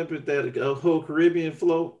with that whole Caribbean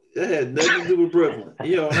flow, that had nothing to do with Brooklyn.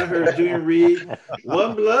 When I heard Junior Reed,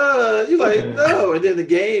 One Blood, you're like, no. And then the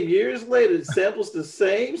Game, years later, samples the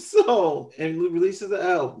same song and releases the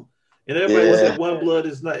album. And everybody said One Blood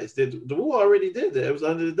is nice. The Wu already did that. It was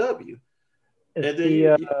under the W. Is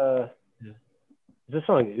this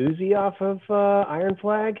song Uzi off of Iron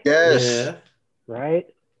Flag? Yes. Yeah.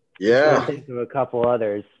 Right? Yeah. I think of a couple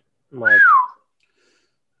others. I'm like,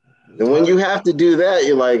 and when you have to do that,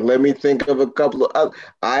 you're like, let me think of a couple of others.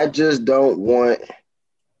 I just don't want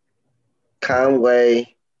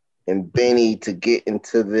Conway and Benny to get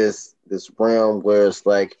into this realm where it's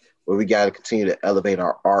like, where we got to continue to elevate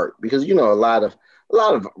our art, because a lot of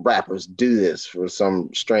rappers do this for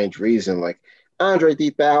some strange reason. Like Andre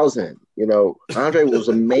 3000, Andre was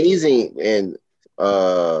amazing in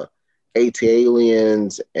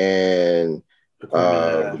ATLiens and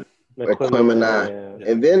Aquemini.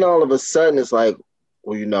 Yeah. And then all of a sudden it's like,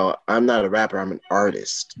 well, you know, I'm not a rapper, I'm an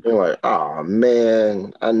artist. You're like, oh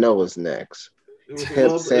man, I know what's next.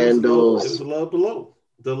 Hemp sandals. It was the love below.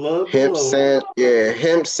 The love Hemp below.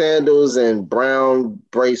 hemp sandals and brown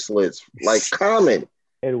bracelets, like Common.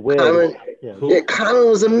 And Wiz. Common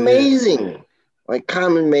was amazing. Yeah. Like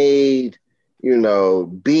Common made, you know,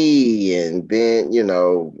 B, and then, you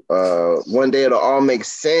know, One Day It'll All Make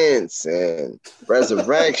Sense and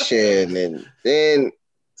Resurrection, and then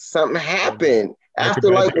something happened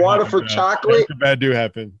after like Water for Chocolate. Bad do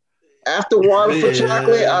happen. After Water for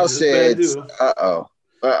Chocolate, I said, uh-oh.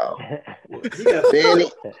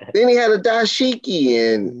 Then he had a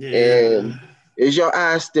dashiki and Is Your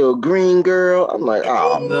Eyes Still Green, Girl? I'm like,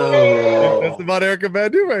 oh no. That's about Erykah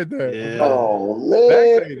Badu right there. Yeah. Oh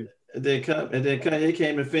man. And then Kanye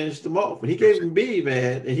came and finished them off. When he gave him B,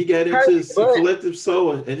 man, and he got into Collective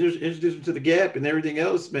Soul and introduced him to the Gap and everything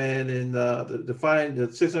else, man, and the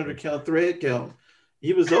 600 count thread count.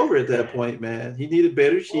 He was over at that point, man. He needed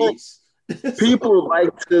better sheets. People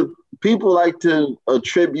like to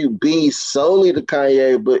attribute B solely to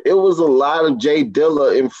Kanye, but it was a lot of Jay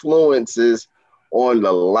Dilla influences on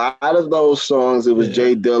a lot of those songs. It was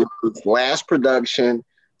Jay Dilla's last production.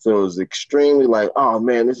 So it was extremely like, oh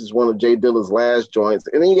man, this is one of Jay Dilla's last joints.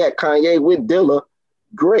 And then you got Kanye with Dilla.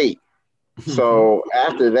 Great. So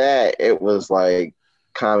after that, it was like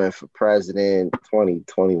Common for President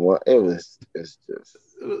 2021. It's just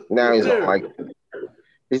now he's on like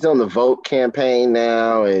he's on the Vote campaign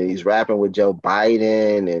now, and he's rapping with Joe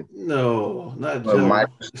Biden and no, not Joe.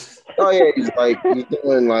 He's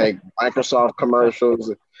doing like Microsoft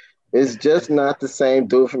commercials. It's just not the same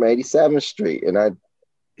dude from 87th Street. And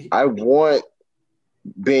I want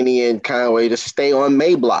Benny and Conway to stay on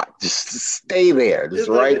Mayblock. Just stay there. Just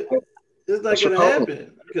it's not going to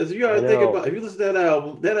happen. Because you got to think about, if you listen to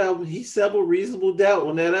that album, he sampled Reasonable Doubt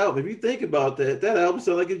on that album. If you think about that album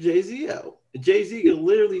sounds like a Jay-Z album. Jay-Z can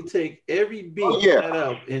literally take every beat on that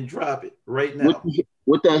album and drop it right now.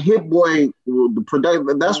 With that Hit Boy, the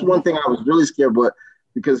production, that's one thing I was really scared about,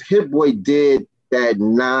 because Hit Boy did that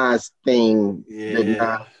Nas thing that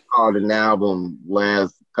Nas called an album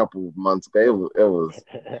last couple of months ago. It was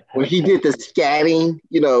when he did the scatting,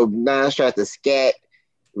 you know, Nas tried to scat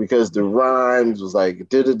because the rhymes was like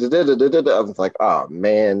I was like, oh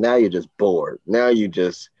man, now you're just bored. Now you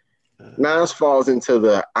just Nas falls into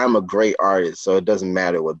the I'm a great artist, so it doesn't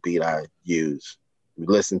matter what beat I use.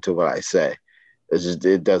 Listen to what I say.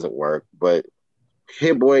 It doesn't work. But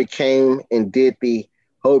Hit Boy came and did the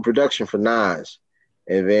whole production for Nas,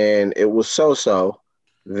 and then it was so.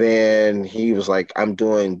 Then he was like, I'm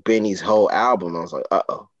doing Benny's whole album. I was like,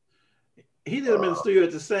 uh-oh. He did them in the studio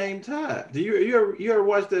at the same time. Do you ever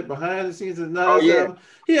watch that behind the scenes of Nas album?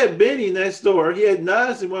 He had Benny next door. He had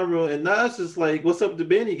Nas in one room, and Nas is like, what's up to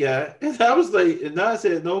Benny guy? And I was like, and Nas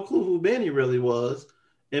had no clue who Benny really was.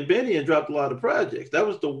 And Benny had dropped a lot of projects. That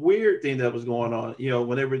was the weird thing that was going on, you know,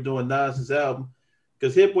 when they were doing Nas's album.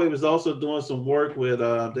 Because Hit Boy was also doing some work with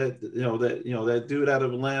that dude out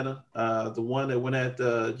of Atlanta, the one that went at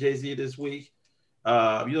Jay-Z this week. You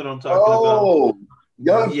know what I'm talking about? Oh,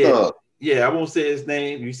 Young Thug. Yeah, I won't say his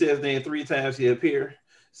name. You say his name 3 times, he appear.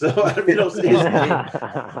 So I don't say his name.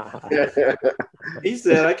 He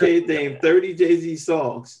said, I can't name 30 Jay-Z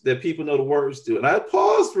songs that people know the words to. And I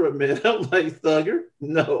paused for a minute. I'm like, Thugger?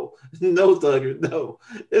 No, Thugger, no.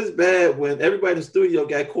 It's bad when everybody in the studio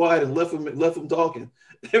got quiet and left him talking.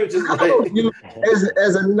 They were just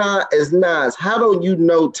as Nas, how don't you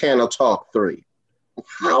know Tana Talk 3?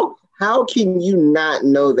 How can you not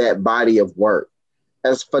know that body of work?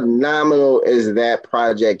 As phenomenal as that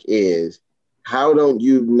project is, how don't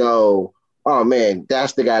you know, oh man,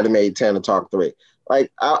 that's the guy that made Tana Talk 3.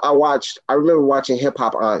 Like I remember watching Hip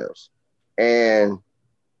Hop Honors, and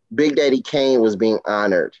Big Daddy Kane was being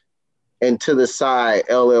honored. And to the side,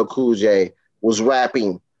 LL Cool J was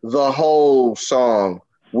rapping the whole song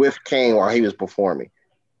with Kane while he was performing.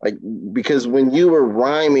 Like, because when you were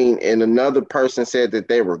rhyming and another person said that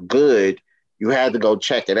they were good, you had to go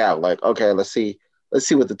check it out. Like, okay, let's see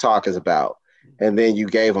what the talk is about. And then you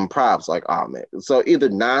gave them props, like, oh man. So either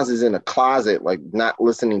Nas is in a closet, like not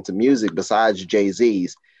listening to music besides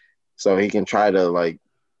Jay-Z's, so he can try to like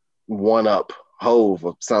one up Hove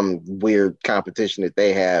of some weird competition that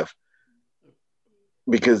they have.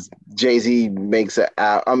 Because Jay-Z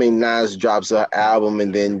Nas drops an album,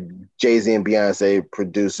 and then Jay-Z and Beyonce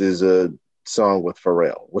produces a song with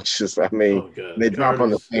Pharrell, which is, they drop on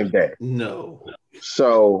the same day. No.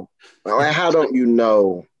 So, how don't you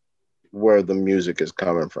know where the music is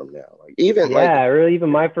coming from now. Like even or even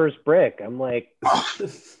My First Brick. I'm like,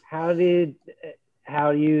 how do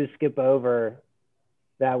you skip over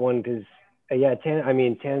that one? Because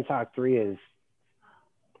Tana Talk 3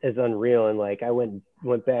 is unreal, and like I went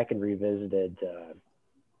back and revisited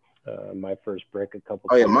My First Brick a couple.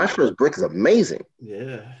 Oh yeah, My First Brick is amazing.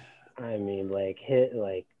 Yeah. I mean, like hit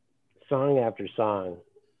like song after song,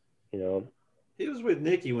 you know. He was with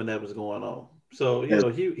Nicki when that was going on. So, you know,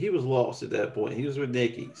 he was lost at that point. He was with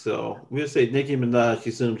Nicki. So we'll say Nicki Minaj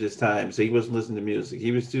consumed his time. So he wasn't listening to music.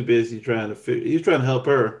 He was too busy trying to help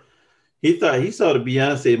her. He thought he saw the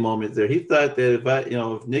Beyonce moment there. He thought that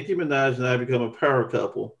if Nicki Minaj and I become a power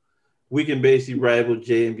couple, we can basically rival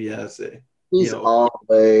Jay and Beyonce. He's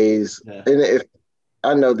always, and if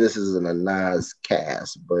I know this isn't a Nas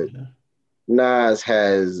cast, but Nas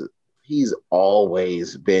he's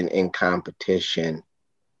always been in competition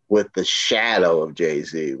with the shadow of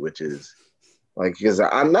Jay-Z, which is like, because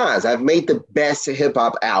I'm Nas. I've made the best hip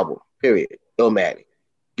hop album, period. Illmatic.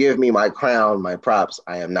 Give me my crown, my props.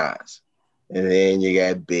 I am Nas. And then you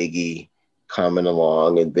got Biggie coming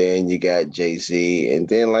along, and then you got Jay-Z, and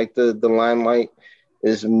then like the limelight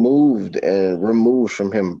is moved and removed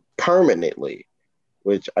from him permanently,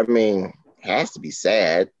 which I mean has to be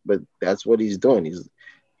sad, but that's what he's doing.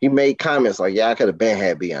 He made comments like, "Yeah, I could have been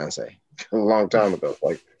had Beyonce a long time ago."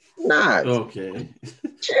 Like, nah, okay,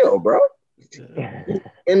 chill, bro.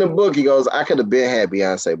 In the book, he goes, "I could have been had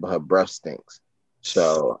Beyonce, but her breath stinks,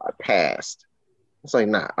 so I passed." It's like,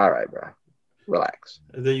 nah, all right, bro. Relax.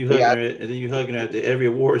 And then you hugging her at every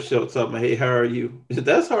award show, talking about, "Hey, how are you?"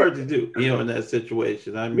 That's hard to do, in that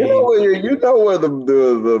situation. I mean, you know where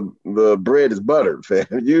the bread is buttered, fam.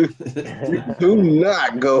 You do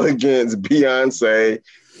not go against Beyonce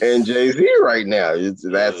and Jay-Z right now.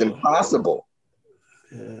 That's impossible.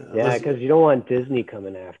 Yeah, because you don't want Disney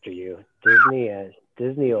coming after you.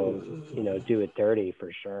 Disney will, do it dirty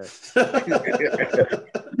for sure.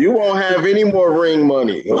 You won't have any more ring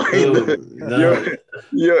money. No.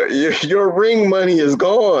 Your ring money is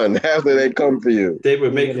gone after they come for you. They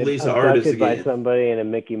would make Lisa artist again. By somebody in a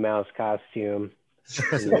Mickey Mouse costume.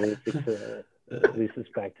 We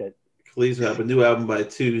suspect it. Khalees will have a new album by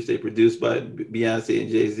Tuesday, produced by Beyonce and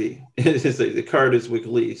Jay-Z. It's like the Carters with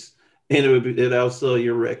Khalees, and it'll outsell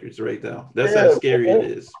your records right now. That's how scary it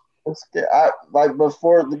is.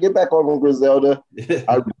 Before to get back on Griselda,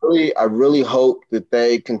 I really hope that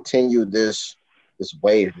they continue this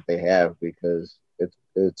wave that they have, because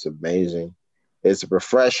it's amazing. It's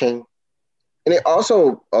refreshing, and it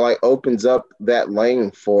also like opens up that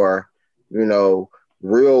lane for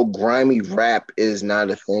real grimy rap is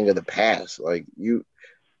not a thing of the past. Like a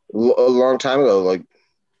long time ago, like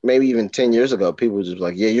maybe even 10 years ago, people were just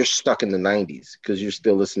like, yeah, you're stuck in the 90s because you're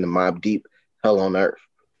still listening to Mobb Deep, Hell on Earth.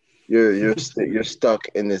 You're stuck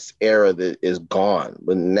in this era that is gone.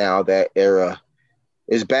 But now that era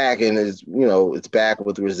is back, and it's back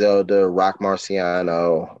with Griselda. Rock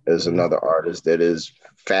Marciano is another artist that is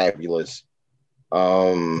fabulous.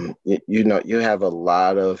 You have a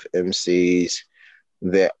lot of MCs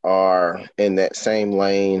that are in that same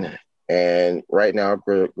lane, and right now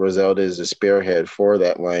Griselda is the spearhead for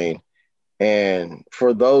that lane. And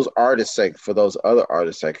for those artists' sake, for those other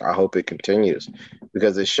artists' sake, I hope it continues,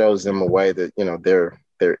 because it shows them a way that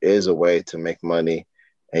there is a way to make money,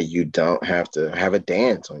 and you don't have to have a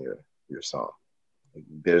dance on your song.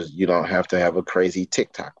 You don't have to have a crazy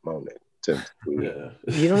TikTok moment. You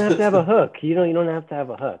don't have to have a hook. You don't have to have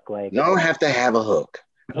a hook. Like, you don't have to have a hook.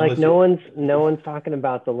 Like no one's talking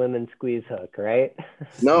about the lemon squeeze hook, right?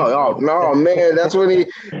 No, man. That's when he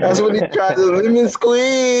tried the lemon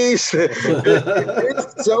squeeze.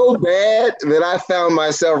 It's so bad that I found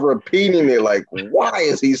myself repeating it. Like, why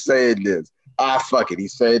is he saying this? Fuck it. He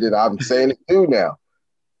said it. I'm saying it too now.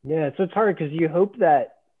 Yeah, so it's hard because you hope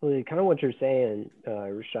that, kind of what you're saying,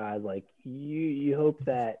 Rashad. Like you hope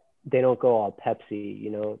that they don't go all Pepsi.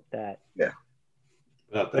 That. Yeah.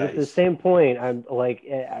 But at the same point, I'm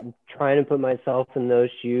trying to put myself in those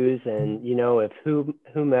shoes, and if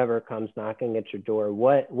whomever comes knocking at your door,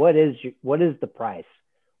 what is the price?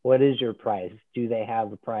 What is your price? Do they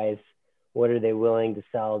have a price? What are they willing to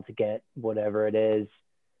sell to get whatever it is?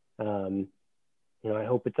 I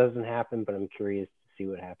hope it doesn't happen, but I'm curious to see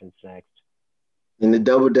what happens next. And to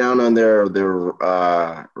double down on their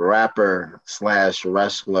rapper /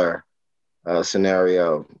 wrestler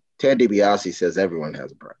scenario, Ted DiBiase says everyone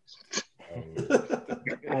has a price.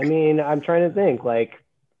 I mean, I'm trying to think. Like,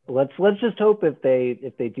 let's just hope if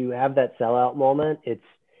they do have that sellout moment, it's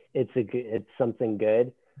something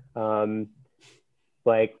good.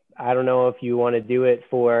 Like, I don't know if you want to do it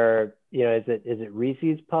for is it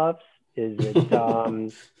Reese's Puffs Is it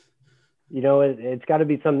it's got to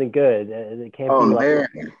be something good. It can't be man.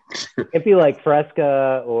 It can't be like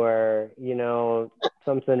Fresca or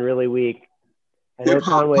something really weak. I know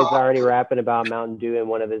Conway's already rapping about Mountain Dew in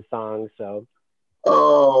one of his songs, so.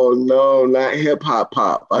 Oh no, not hip hop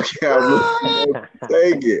pop. I can't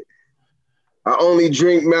take it. I only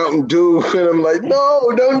drink Mountain Dew, and I'm like,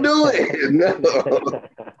 no, don't do it. No.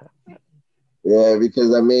 Yeah,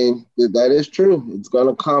 because I mean, that is true. It's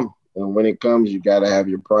gonna come, and when it comes, you gotta have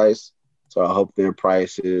your price. So I hope their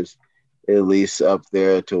price is at least up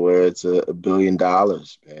there to where it's $1 billion,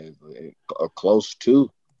 man, or close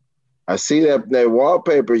to. I see that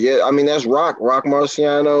wallpaper. Yeah, I mean that's Rock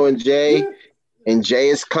Marciano and Jay. And Jay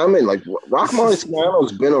is coming. Like Rock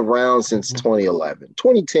Marciano's been around since 2011,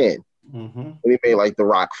 2010. When he made like the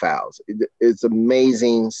Rock Files. It's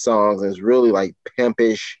amazing songs. And it's really like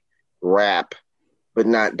pimpish rap, but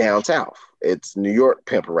not down south. It's New York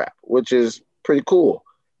pimp rap, which is pretty cool.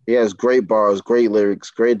 He has great bars, great lyrics,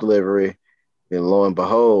 great delivery. And lo and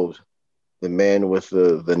behold, the man with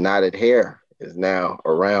the knotted hair is now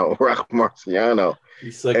around Rock Marciano.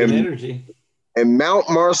 He's sucking energy. And Mount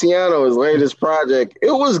Marciano, his latest project, it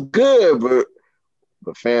was good, but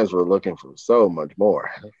the fans were looking for so much more.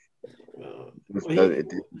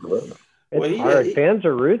 It's hard. Fans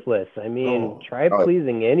are ruthless. I mean, try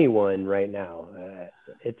pleasing anyone right now.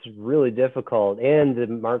 It's really difficult, and the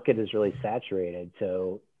market is really saturated.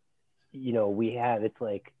 So, it's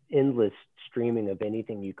like endless streaming of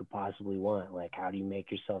anything you could possibly want. Like, how do you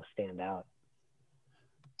make yourself stand out?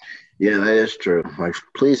 Yeah, that is true. Like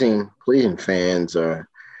pleasing fans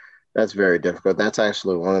that's very difficult. That's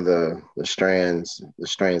actually one of the strains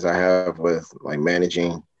I have with like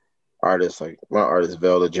managing artists. Like my artist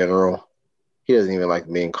Vel the General, he doesn't even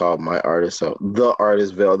like being called my artist. So the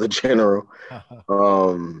artist Vel the General,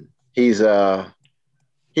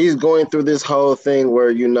 he's going through this whole thing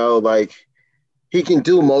where like he can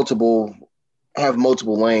do have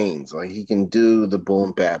multiple lanes. Like he can do the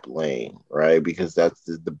boom bap lane, right? Because that's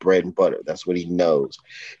the bread and butter. That's what he knows.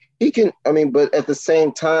 But at the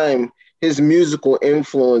same time, his musical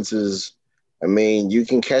influences, you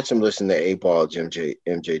can catch him listening to 8-Ball,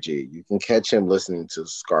 MJG. You can catch him listening to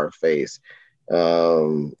Scarface,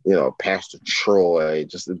 Pastor Troy.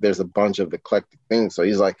 Just there's a bunch of eclectic things. So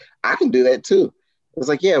he's like, I can do that too. It's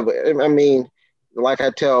like, yeah, but like I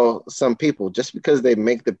tell some people, just because they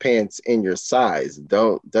make the pants in your size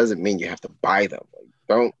doesn't mean you have to buy them. Like,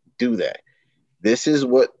 don't do that. This is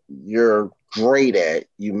what you're great at.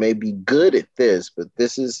 You may be good at this, but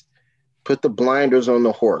put the blinders on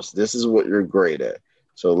the horse. This is what you're great at.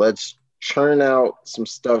 So let's churn out some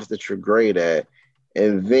stuff that you're great at.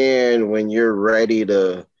 And then when you're ready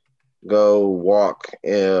to go walk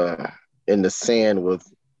in the sand with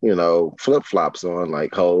flip-flops on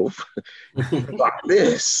like Hove, like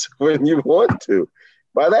this when you want to.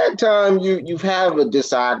 By that time, you have a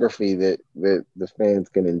discography that the fans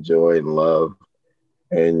can enjoy and love.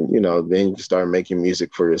 And, then you start making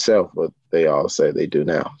music for yourself, what they all say they do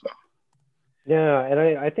now. So. Yeah, and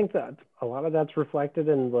I think that a lot of that's reflected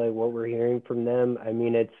in like what we're hearing from them. I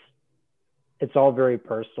mean, it's all very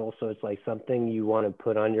personal, so it's like something you want to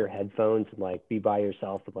put on your headphones and like be by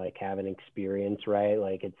yourself and like have an experience, right?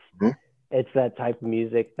 Like it's that type of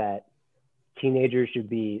music that teenagers should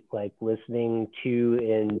be like listening to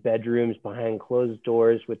in bedrooms behind closed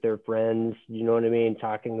doors with their friends, you know what I mean?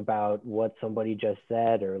 Talking about what somebody just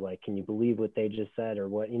said, or like, can you believe what they just said, or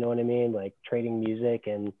what, you know what I mean? Like trading music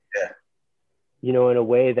and, in a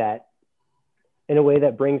way that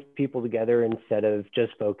brings people together instead of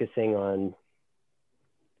just focusing on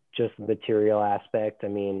just the material aspect. I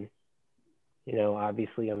mean,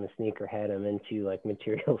 obviously I'm a sneakerhead. I'm into like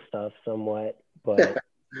material stuff somewhat, but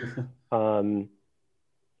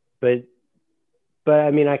but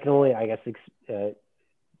I mean, I can only, I guess,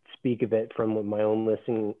 speak of it from my own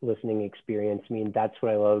listening experience. I mean, that's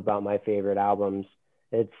what I love about my favorite albums.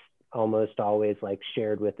 It's almost always like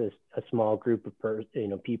shared with a small group of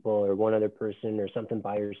people, or one other person, or something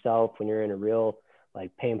by yourself when you're in a real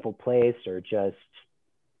like painful place, or just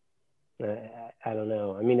I don't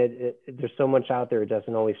know. I mean, there's so much out there. It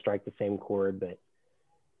doesn't always strike the same chord, but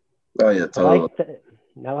oh yeah, totally.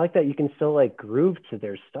 I like that you can still like groove to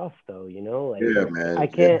their stuff though, like yeah, man. I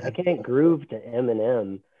can't groove to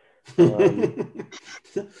Eminem.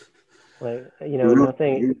 Like,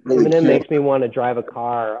 nothing. Eminem makes me want to drive a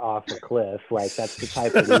car off a cliff. Like that's the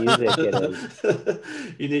type of music it is.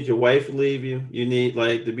 You need your wife to leave you. You need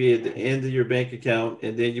like to be at the end of your bank account,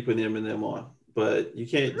 and then you put Eminem on. But you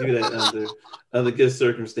can't do that under good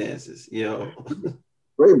circumstances,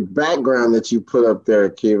 Great background that you put up there,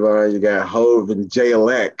 Kevon. You got Hove and Jay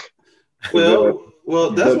Elect.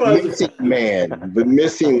 Well, that's what I was missing man, the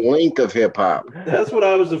missing link of hip hop. That's what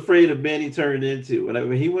I was afraid of Benny turned into.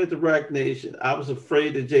 When he went to Rock Nation, I was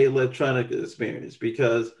afraid of Jay Electronica experience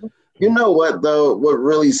because you know what though? What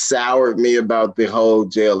really soured me about the whole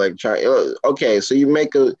Jay Electronica? Okay, so you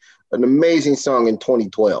make an amazing song in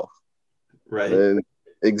 2012, right?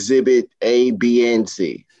 Exhibit A, B, and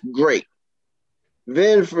C, great.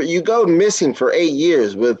 Then you go missing for 8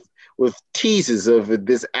 years with teases of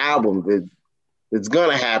this album that it's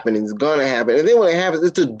gonna happen, and then when it happens,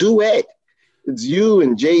 it's a duet. It's you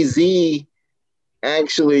and Jay-Z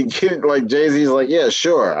actually get like Jay-Z's like, yeah,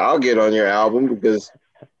 sure, I'll get on your album because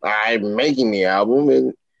I'm making the album,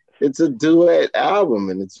 and it's a duet album,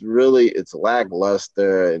 and it's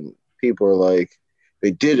lackluster, and people are like, they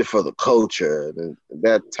did it for the culture, and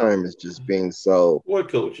that term is just being so what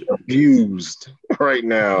culture abused right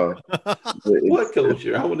now. What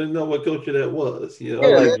culture? I want to know what culture that was. You know,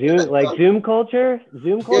 like Zoom culture.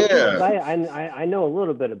 Zoom culture. Yeah. I know a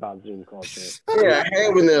little bit about Zoom culture. Yeah, I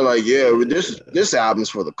have when they're like, yeah, this album's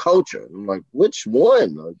for the culture. I'm like, which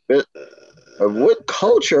one? What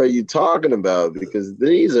culture are you talking about? Because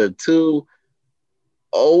these are two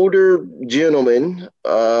older gentlemen,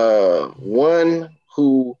 one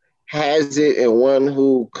who has it and one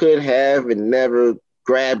who could have and never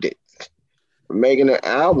grabbed it, making an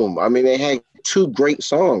album. I mean, they had two great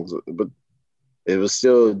songs, but it was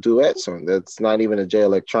still a duet song. That's not even a Jay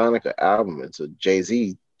Electronica album. It's a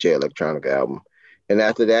Jay-Z Jay Electronica album. And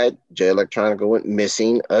after that, Jay Electronica went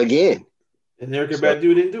missing again. And Erykah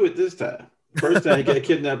Badu didn't do it this time. First time he got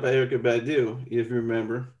kidnapped by Erykah Badu, if you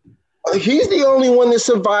remember. He's the only one that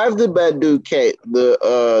survived the Badu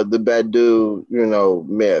the Badu,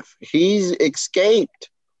 myth. He's escaped.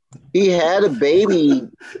 He had a baby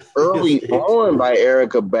early on by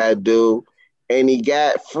Erykah Badu, and he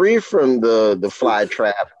got free from the fly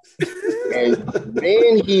trap. And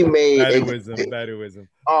then he made Baduism.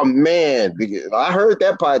 Oh man, I heard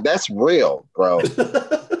that part. That's real, bro.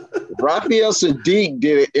 Raphael Sadiq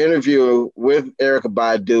did an interview with Erykah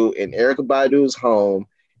Badu in Erykah Badu's home.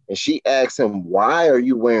 And she asked him, why are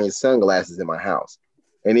you wearing sunglasses in my house?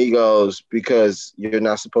 And he goes, because you're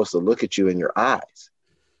not supposed to look at you in your eyes.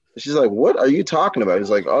 And she's like, what are you talking about? He's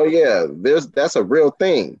like, oh yeah, that's a real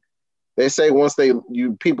thing. They say once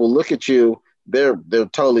people look at you, they're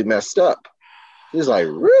totally messed up. He's like,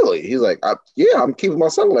 really? He's like, yeah, I'm keeping my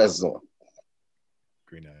sunglasses on.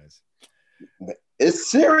 Green eyes.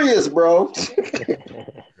 It's serious, bro.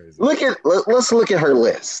 Let's look at her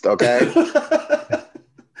list, okay?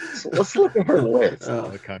 So let's look at her list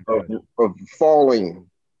of falling.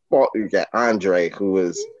 You got Andre, who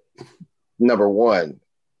is number one.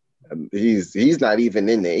 He's not even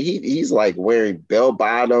in there. He's like wearing bell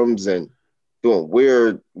bottoms and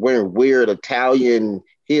wearing weird Italian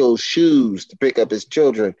heel shoes to pick up his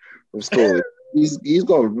children from school. He's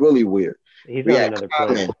going really weird. He's not another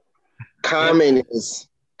player. Common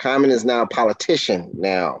is now a politician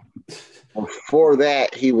now. Before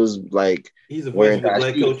that, he was like. He's a voice of the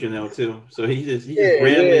black culture now too. So he just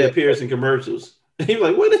randomly appears in commercials. He's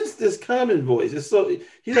like, what is this Common voice? It's so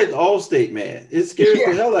he's like the Allstate man. It scares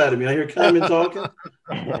the hell out of me. I hear Common talking.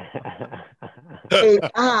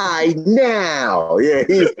 AI now. Yeah,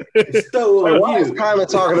 he's why is Common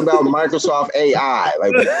talking about Microsoft AI?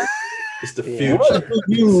 Like it's the future. What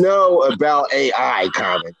do you know about AI,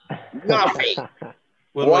 Common? Nothing.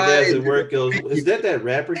 One of my guys at work goes, is that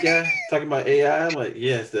rapper guy talking about AI? I'm like,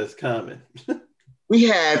 yes, that's Common. We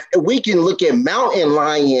can look at mountain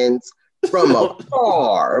lions from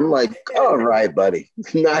afar. I'm like, all right, buddy,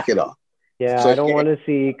 knock it off. Yeah, I don't want to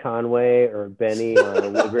see Conway or Benny on a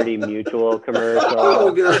Liberty Mutual commercial.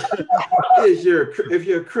 Oh god! If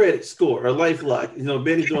your credit score or LifeLock,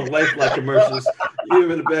 Benny's doing LifeLock commercials. You have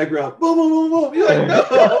in the background, boom, boom, boom, boom. You're like, no.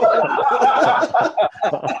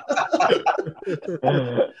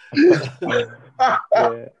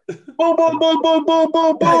 Boom, boom, boom, boom, boom,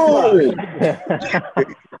 boom, boom.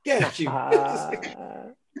 Get you.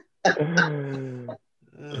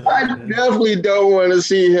 I definitely don't want to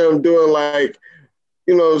see him doing like,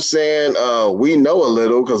 we know a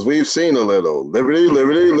little because we've seen a little. Liberty,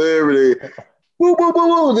 liberty, liberty. Woo, woo,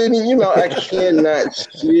 woo, woo. Then, I cannot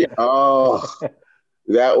see. Oh,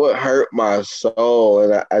 that would hurt my soul.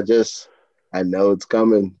 And I know it's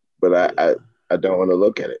coming, but I don't want to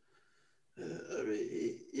look at it.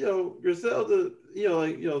 Griselda,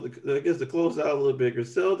 I guess to close out a little bit,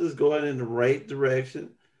 Griselda's going in the right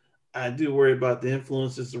direction. I do worry about the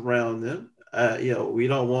influences around them. We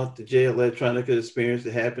don't want the Jay Electronica experience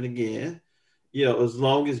to happen again. As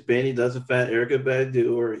long as Benny doesn't find Erykah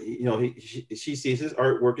Badu or she sees his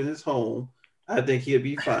artwork in his home, I think he'll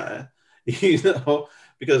be fine.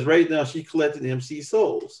 because right now she collected MC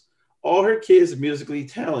souls. All her kids are musically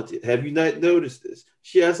talented. Have you not noticed this?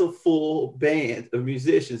 She has a full band of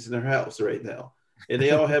musicians in her house right now, and they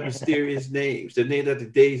all have mysterious names. They're named after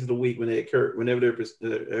days of the week when they occur. Whenever they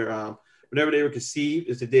were conceived,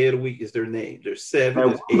 it's the day of the week is their name. There's seven.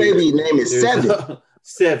 There's eight. Baby name is Seven.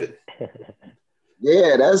 Seven.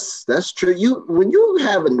 Yeah, that's true. When you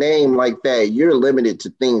have a name like that, you're limited to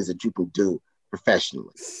things that you can do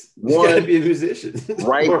professionally. You gotta be a musician.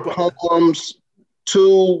 Write poems.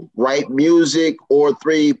 2, write music, or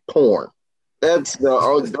 3, porn. Those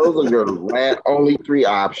are your only 3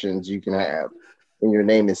 options you can have when your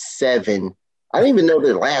name is Seven. I don't even know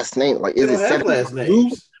their last name. Like, is it Seven? Last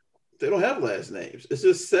names. They don't have last names. It's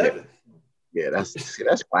just Seven. Yeah, that's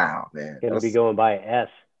wild, man. Gonna be going by S.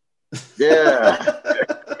 Yeah.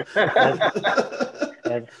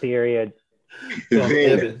 S period.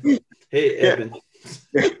 Evan. Hey, Evan.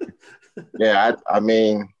 Yeah, I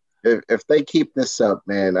mean, if they keep this up,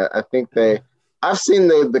 man, I think I've seen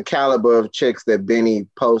the caliber of chicks that Benny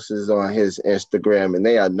posts on his Instagram, and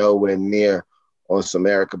they are nowhere near on some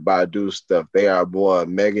Erykah Badu stuff. They are more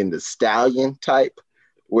Megan Thee Stallion type,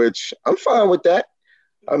 which I'm fine with that.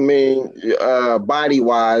 I mean, body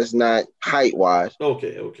wise, not height wise.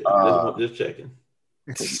 Okay. Just checking.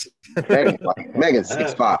 Megan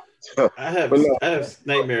 6'5". I have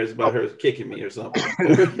nightmares about her kicking me or something.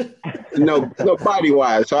 no, body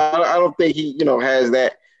wise. So I don't think he, has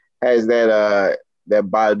that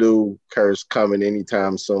Badu curse coming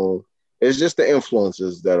anytime soon. It's just the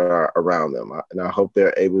influences that are around them, and I hope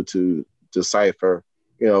they're able to decipher,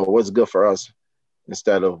 what's good for us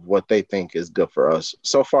instead of what they think is good for us.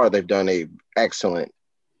 So far, they've done a excellent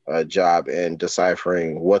job in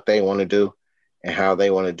deciphering what they want to do and how they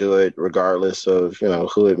want to do it, regardless of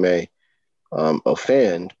who it may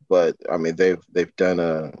offend. But I mean, they've done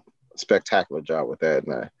a spectacular job with that,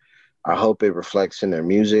 and I hope it reflects in their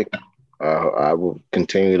music. I will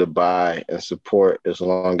continue to buy and support as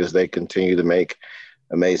long as they continue to make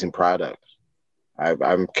amazing products. With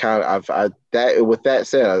that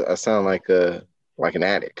said, I sound like an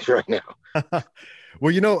addict right now.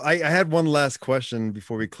 Well, I had one last question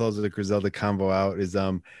before we close the Griselda convo out is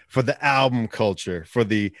for the album culture, for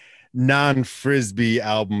the non-Frisbee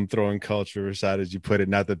album throwing culture, Rashad, as you put it,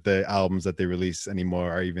 not that the albums that they release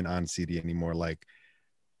anymore are even on CD anymore. Like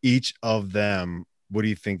each of them, what do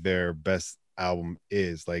you think their best album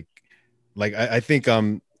is? Like I think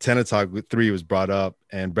Tana Talk 3 was brought up,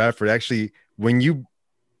 and Bradford, actually, when you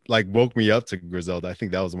woke me up to Griselda, I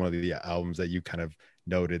think that was one of the albums that you kind of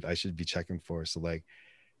noted I should be checking for. So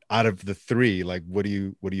out of the 3, what do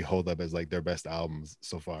you hold up as their best albums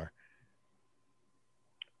so far?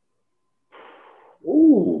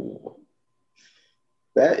 Ooh,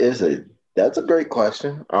 that's a great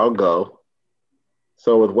question. I'll go.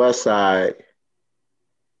 So with Westside,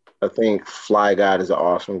 I think Fly God is an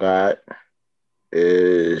awesome God.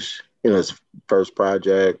 Is his first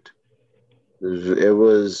project. It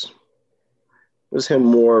was him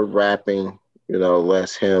more rapping,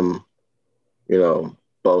 less him,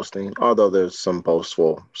 boasting. Although there's some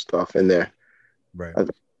boastful stuff in there. Right.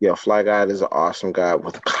 Fly God is an awesome guy.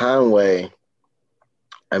 With Conway,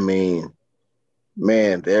 I mean,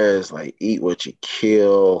 man, there's Eat What You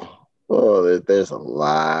Kill. Oh, there's a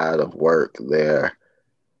lot of work there.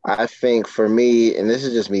 I think for me, and this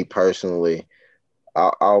is just me personally,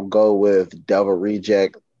 I'll go with Devil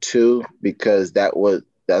Reject 2 because that's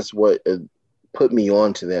what put me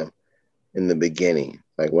onto them in the beginning.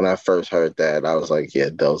 When I first heard that, I was like, yeah,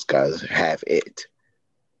 those guys have it.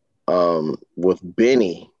 With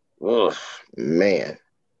Benny, man,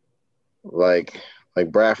 like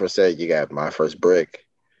Bradford said, you got My First Brick,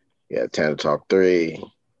 you got Tana Talk 3,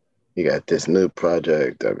 you got this new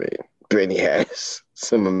project. I mean, Benny has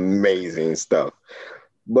some amazing stuff.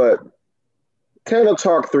 But Tana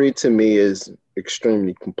Talk 3 to me is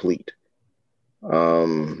extremely complete.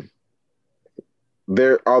 Although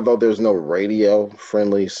there's no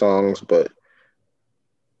radio-friendly songs, but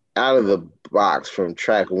out of the box from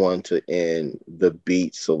track 1 to end, the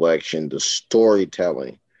beat selection, the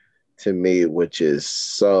storytelling, to me, which is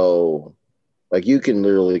so you can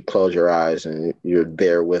literally close your eyes and you're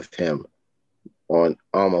there with him on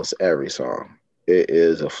almost every song. It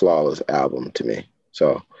is a flawless album to me.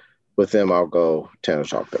 So with them, I'll go Tana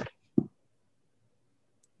Talk 3.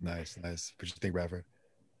 Nice. What do you think, Bradford?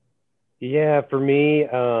 Yeah, for me,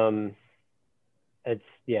 it's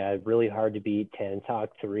really hard to beat Tana Talk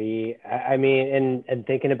 3. I mean, and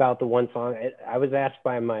thinking about the one song, I was asked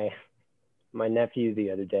by my nephew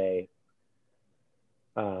the other day,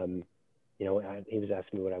 he was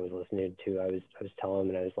asking me what I was listening to. I was telling him,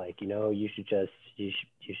 and I was like, you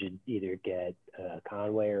should either get a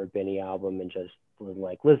Conway or a Benny album and just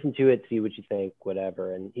like listen to it, see what you think,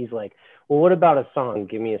 whatever. And he's like, well, what about a song?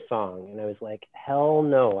 Give me a song. And I was like, hell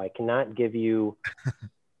no, I cannot give you.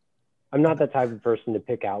 I'm not that type of person to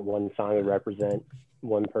pick out one song and represent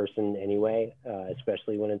one person anyway,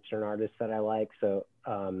 especially when it's an artist that I like. So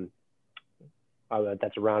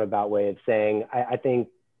that's a roundabout way of saying I think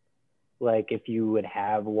like if you would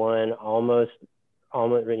have one almost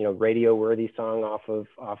radio worthy song off of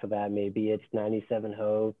that, maybe it's 97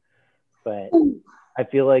 Hove, but I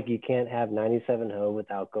feel like you can't have 97 Hove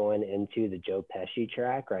without going into the Joe Pesci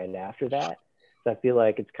track right after that. So I feel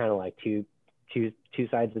like it's kind of like two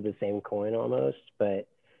sides of the same coin almost, but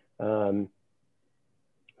man,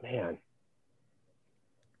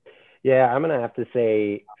 yeah, I'm gonna have to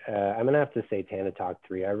say Tana Talk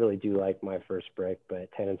 3. I really do like My First Brick, but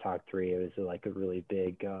Tana Talk 3, it was like a really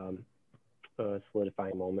big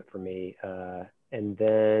solidifying moment for me. And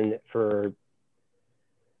then for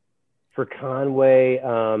Conway,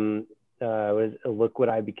 was Look What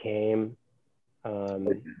I Became. I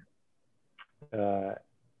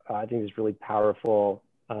think it's really powerful.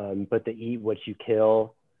 But the Eat What You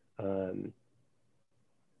Kill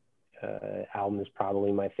album is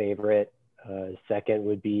probably my favorite. Second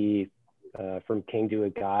would be From King to a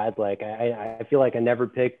God. Like I feel like I never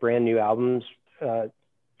pick brand new albums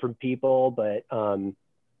from people, but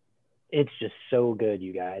it's just so good,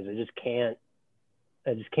 you guys. I just can't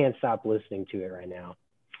stop listening to it right now.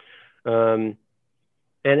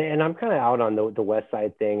 And I'm kind of out on the West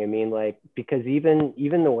Side thing. I mean, like, because even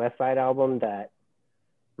the West Side album that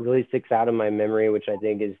really sticks out in my memory, which I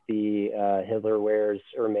think is the Hitler Wears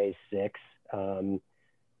Hermes 6.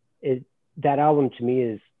 That album to me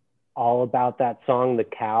is all about that song, The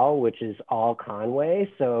Cow, which is all Conway.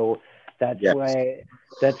 So that's why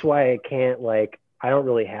I can't, like, I don't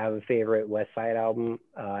really have a favorite West Side album.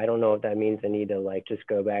 I don't know if that means I need to like just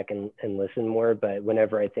go back and listen more, but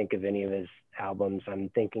whenever I think of any of his albums, I'm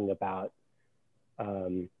thinking about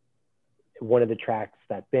one of the tracks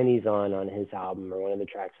that Benny's on his album, or one of the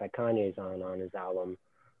tracks that Kanye's on his album.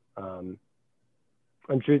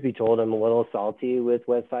 And truth be told, I'm a little salty with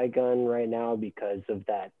West Side Gun right now because of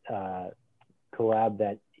that collab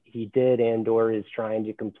that he did and/or is trying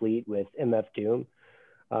to complete with MF Doom.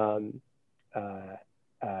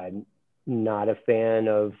 Not a fan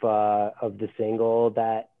of the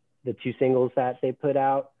two singles that they put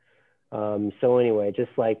out. So anyway,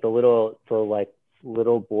 just like the little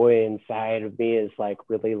boy inside of me is like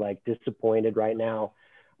really like disappointed right now,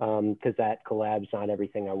 because that collab's not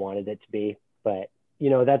everything I wanted it to be. But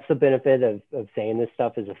that's the benefit of saying this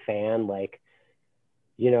stuff as a fan. Like,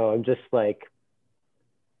 I'm just like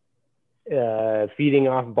feeding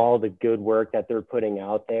off of all the good work that they're putting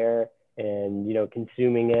out there, and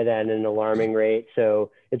consuming it at an alarming rate.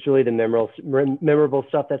 So it's really the memorable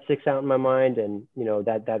stuff that sticks out in my mind, and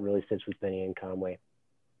that really sits with Benny and Conway.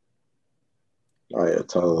 Oh yeah,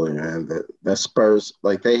 totally, man. That Spurs,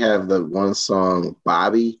 like, they have the one song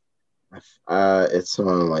Bobby. It's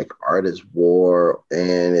on like Artist War,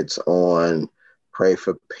 and it's on Pray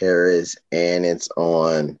for Paris, and it's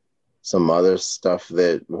on some other stuff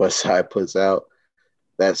that Westside puts out.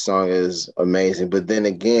 That song is amazing. But then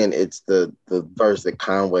again, it's the verse that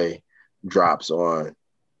Conway drops on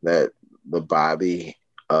the Bobby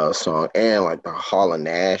song, and like the Hall and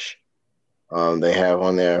Nash they have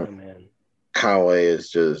on there. Oh, man. Conway is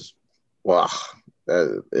just, wow,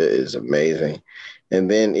 that is amazing.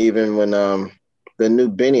 And then even when the new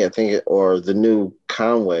Benny, I think, or the new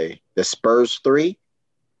Conway, the Spurs 3,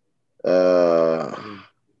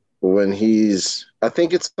 when he's, I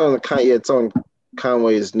think it's on it's on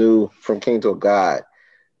Conway's new From King to a God.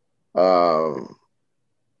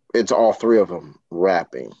 It's all three of them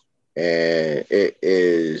rapping, and it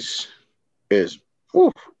is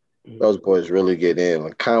whew, those boys really get in.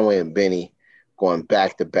 Like Conway and Benny going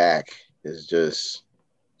back to back is just,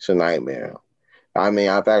 it's a nightmare. I mean,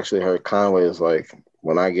 I've actually heard Conway is like,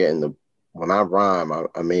 when I rhyme,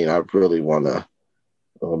 I mean, I really want to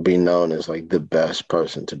be known as like the best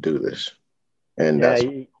person to do this. And yeah, that's,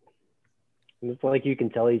 it's like you can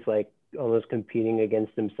tell he's like almost competing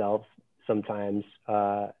against himself sometimes.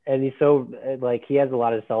 And he's so, like, he has a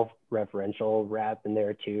lot of self-referential rap in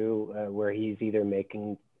there too, where he's either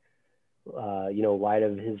making, light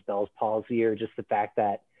of his Bell's palsy, or just the fact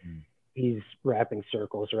that he's wrapping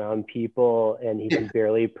circles around people and he can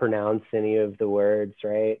barely pronounce any of the words,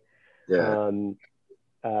 right?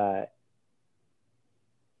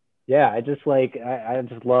 yeah. I just like, I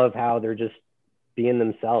just love how they're just being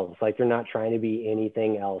themselves. Like they're not trying to be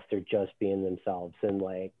anything else. They're just being themselves. And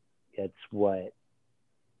like, it's what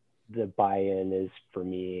the buy-in is for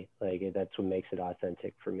me. Like that's what makes it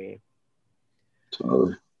authentic for me.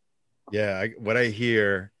 Totally. Yeah. What I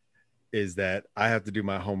hear is that I have to do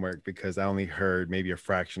my homework because I only heard maybe a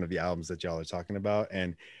fraction of the albums that y'all are talking about.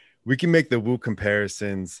 And we can make the Wu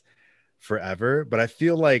comparisons forever, but I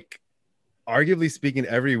feel like, arguably speaking,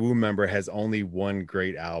 every Wu member has only one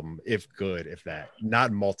great album, if good, if that,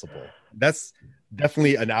 not multiple. That's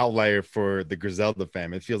definitely an outlier for the Griselda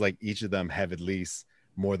fam. It feels like each of them have at least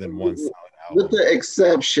more than one solid album. With the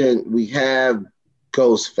exception, we have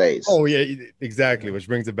Ghostface. Oh yeah, exactly. Which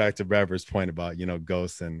brings it back to Bradford's point about, you know,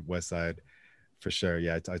 Ghost and Westside, for sure.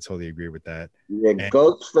 Yeah, I totally agree with that. Yeah,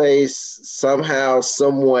 Ghostface somehow,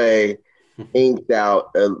 some way inked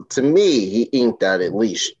out. To me, he inked out at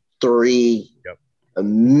least 3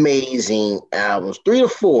 amazing albums, 3 to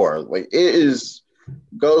 4. Like it is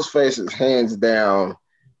Ghostface's hands down.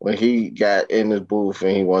 When he got in his booth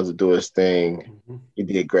and he wanted to do his thing, he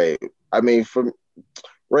did great. I mean, for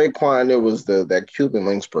Raekwon, it was that Cuban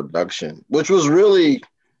Links production, which was really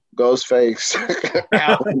Ghostface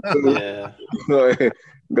album. Yeah.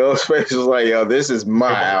 Ghostface was like, yo, this is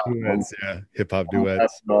my album. Duets, yeah, hip-hop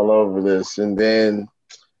duets. All over this. And then,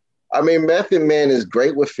 I mean, Method Man is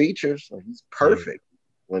great with features. Like, he's perfect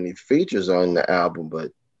when he features on the album,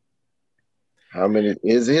 but how many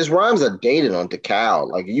his rhymes are dated on Decal.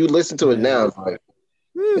 Like you listen to it now, it's like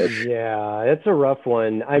yeah, it's a rough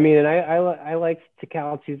one. I mean, and I like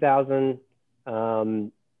Decal 2000,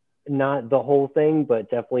 not the whole thing, but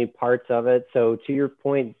definitely parts of it. So to your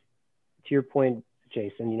point,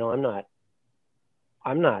 Jason, you know,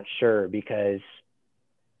 I'm not sure because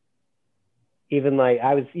even like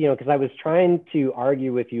I was, you know, because I was trying to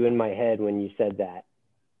argue with you in my head when you said that,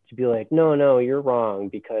 to be like, no, you're wrong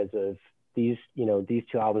because of these 2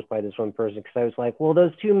 albums by this one person. Because I was like, well,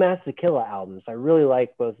 those 2 Master Killa albums, I really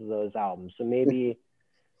like both of those albums. So maybe,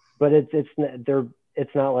 but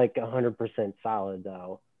it's not like 100% solid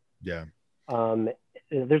though. Yeah.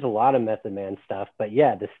 There's a lot of Method Man stuff, but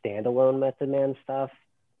yeah, the standalone Method Man stuff.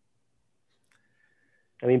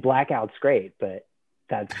 I mean, Blackout's great, but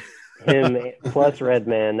that's him plus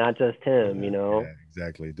Redman, not just him, you know? Yeah,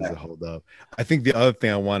 exactly. Does it hold up? I think the other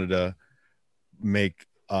thing I wanted to make,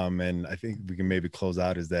 and I think we can maybe close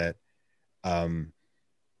out, is that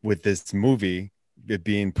with this movie, it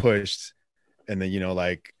being pushed, and then, you know,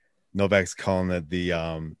 like Novak's calling it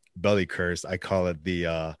the belly curse. I call it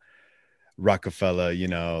the Rockefeller, you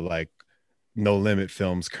know, like No Limit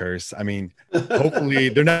Films curse. I mean, hopefully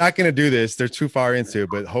they're not going to do this. They're too far into it,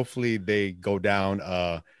 but hopefully they go down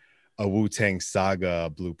a Wu-Tang Saga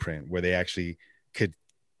blueprint where they actually could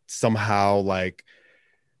somehow like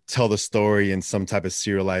tell the story in some type of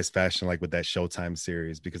serialized fashion, like with that Showtime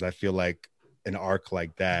series, because I feel like an arc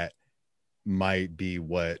like that might be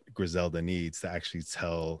what Griselda needs to actually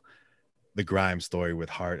tell the grime story with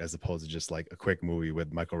heart, as opposed to just like a quick movie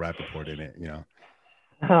with Michael Rappaport in it, you know?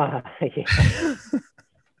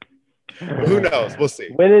 Who knows? We'll see.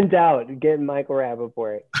 When in doubt, get Michael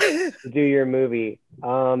Rappaport to do your movie.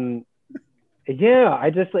 Yeah,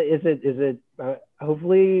 I just, is it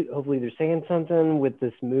hopefully they're saying something with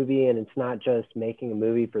this movie, and it's not just making a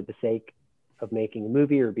movie for the sake of making a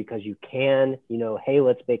movie, or because you can, you know, hey,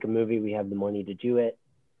 let's make a movie, we have the money to do it.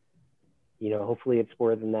 You know, hopefully it's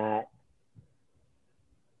more than that.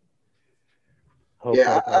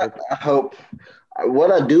 I hope.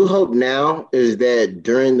 What I do hope now is that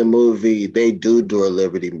during the movie they do a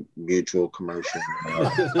Liberty Mutual commercial.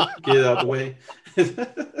 Get it out the way.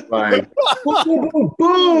 Like, boom, boom,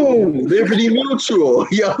 boom, Liberty Mutual.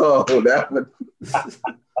 Yo, that would.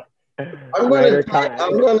 I'm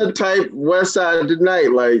gonna type West Side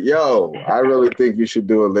tonight. Like, yo, I really think you should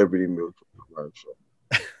do a Liberty Mutual commercial.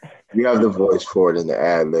 You have the voice for it in the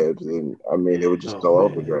ad libs, and I mean, it would just go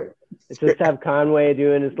over great. Just have Conway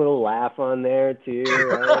doing his little laugh on there too.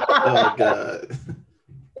 Right? Oh God.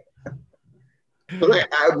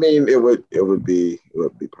 I mean, it would be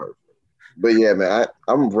perfect. But yeah, man,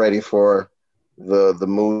 I'm ready for the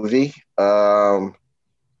movie. I'm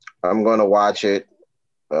gonna watch it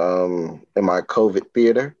in my COVID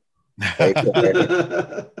theater,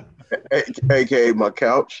 aka my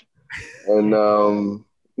couch, and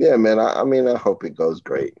yeah, man. I mean, I hope it goes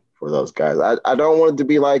great for those guys. I don't want it to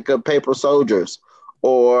be like Paper Soldiers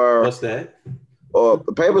or what's that? Or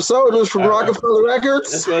Paper Soldiers from Rockefeller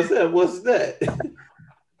Records. That's what I said. What's that?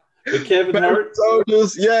 With Kevin Hart? Paper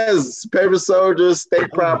Soldiers, yes. Paper Soldiers,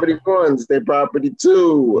 State Property 1, State Property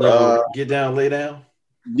 2. No, Get Down, Lay Down.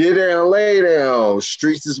 Get there and lay down.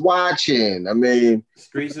 Streets is watching. I mean,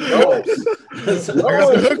 Streets is dope.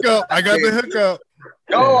 I got the hookup.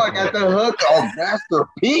 Oh, I got the hook. Oh, Master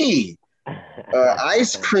P.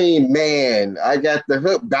 Ice Cream Man. I got the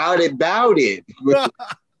hook. Bout it.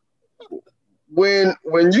 When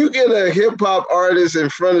you get a hip hop artist in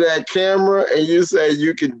front of that camera and you say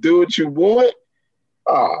you can do what you want,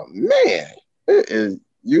 oh man,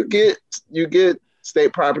 you get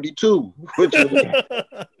state property too. Which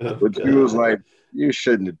was like, you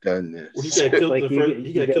shouldn't have done this. Well, he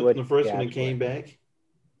got killed in the first one and came back.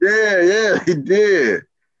 Yeah, he did.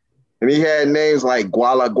 And he had names like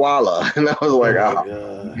Guala Guala. And I was like,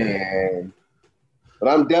 oh man. But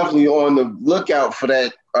I'm definitely on the lookout for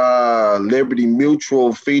that Liberty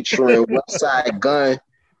Mutual featuring Westside Gun.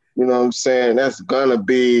 You know what I'm saying? That's gonna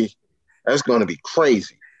be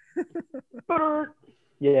crazy.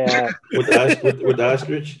 Yeah. With the ostrich.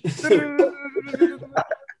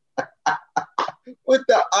 With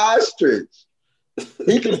the ostrich.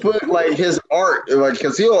 He can put like his art, like,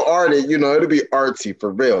 because he'll art it, it'll be artsy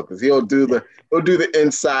for real. Because he'll do the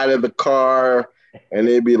inside of the car, and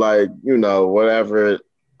it'd be like, whatever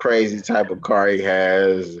crazy type of car he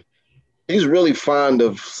has. He's really fond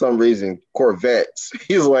of some reason Corvettes.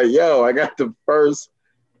 He's like, yo, I got the first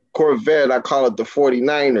Corvette. I call it the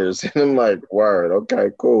 49ers, and I'm like, word, okay,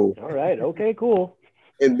 cool. All right, okay, cool.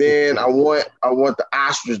 And then I want the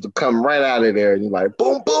ostrich to come right out of there, and you're like,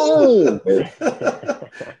 boom, boom.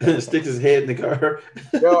 And sticks his head in the car.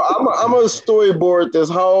 Yo, I'm gonna storyboard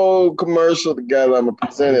this whole commercial together. I'm gonna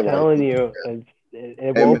present it. I'm telling you,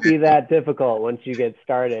 it won't be that difficult once you get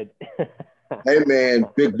started. Hey man,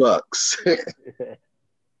 big bucks.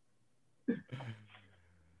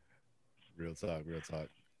 Real talk.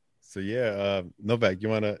 So yeah, Novak, you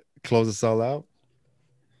want to close us all out?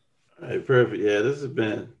 All right, perfect. Yeah, this has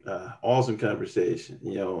been awesome conversation.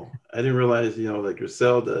 I didn't realize, like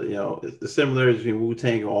Griselda, the similarities between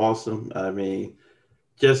Wu-Tang are awesome. I mean,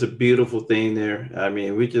 just a beautiful thing there. I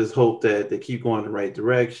mean, we just hope that they keep going in the right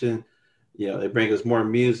direction. They bring us more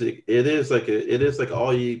music. It is like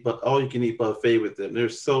all you can eat buffet with them.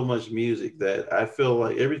 There's so much music that I feel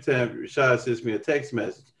like every time Rashad sends me a text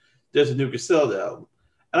message, there's a new Griselda album.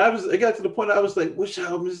 And I got to the point I was like, which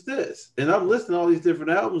album is this? And I'm listening to all these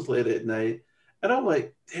different albums late at night. And I'm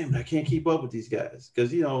like, damn, I can't keep up with these guys.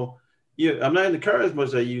 Because, I'm not in the car as much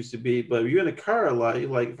as I used to be, but if you're in the car a lot, you're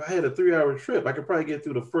like, if I had a 3-hour trip, I could probably get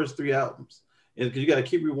through the first 3 albums. And because you got to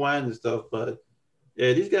keep rewinding stuff. But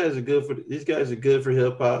yeah, these guys are good for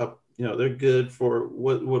hip hop. They're good for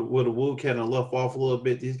what a Wu kind of left off a little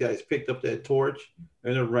bit. These guys picked up that torch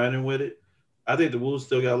and they're running with it. I think the Wolves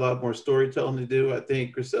still got a lot more storytelling to do. I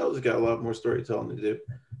think Griselda's got a lot more storytelling to do.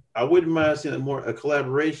 I wouldn't mind seeing a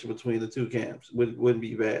collaboration between the two camps. Wouldn't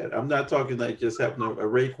be bad. I'm not talking like just having a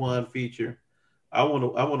Raekwon feature. I want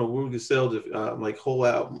a Wu Griselda like whole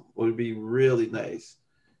album would be really nice.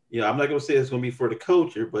 I'm not gonna say it's gonna be for the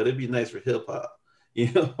culture, but it'd be nice for hip hop.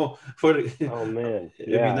 Oh man,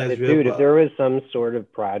 yeah, nice dude. If there was some sort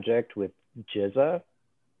of project with Jizza,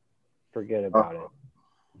 forget about it.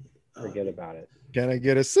 Forget about it. Can I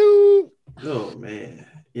get a suit? Oh man,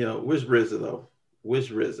 which RZA though? Which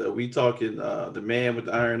RZA? We talking the man with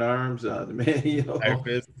the iron arms, the man, Iron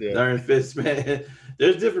Fist, yeah. Iron Fist, man.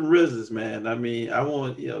 There's different RZAs, man. I mean, I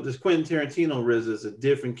want this Quentin Tarantino RZA is a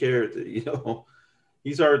different character.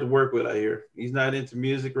 He's hard to work with. I hear he's not into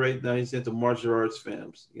music right now. He's into martial arts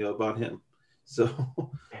films. About him. So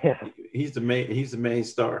yeah. He's the main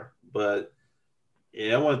star, but.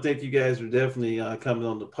 Yeah, I want to thank you guys for definitely coming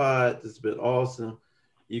on the pod. It's been awesome.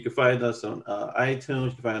 You can find us on iTunes.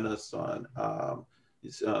 You can find us on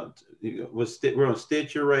we're on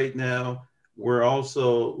Stitcher right now. We're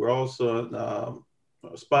also on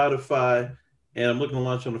Spotify, and I'm looking to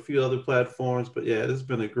launch on a few other platforms. But yeah, this has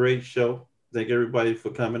been a great show. Thank everybody for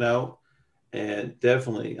coming out, and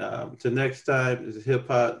definitely till next time. This is Hip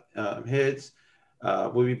Hop Heads.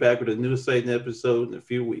 We'll be back with a new exciting episode in a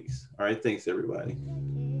few weeks. All right. Thanks, everybody.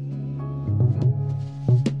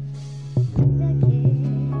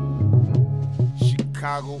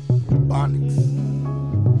 Chicago Bonics.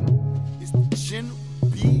 It's the General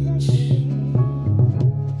Beach.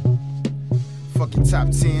 Fuck your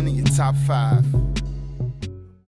top 10 and your top 5.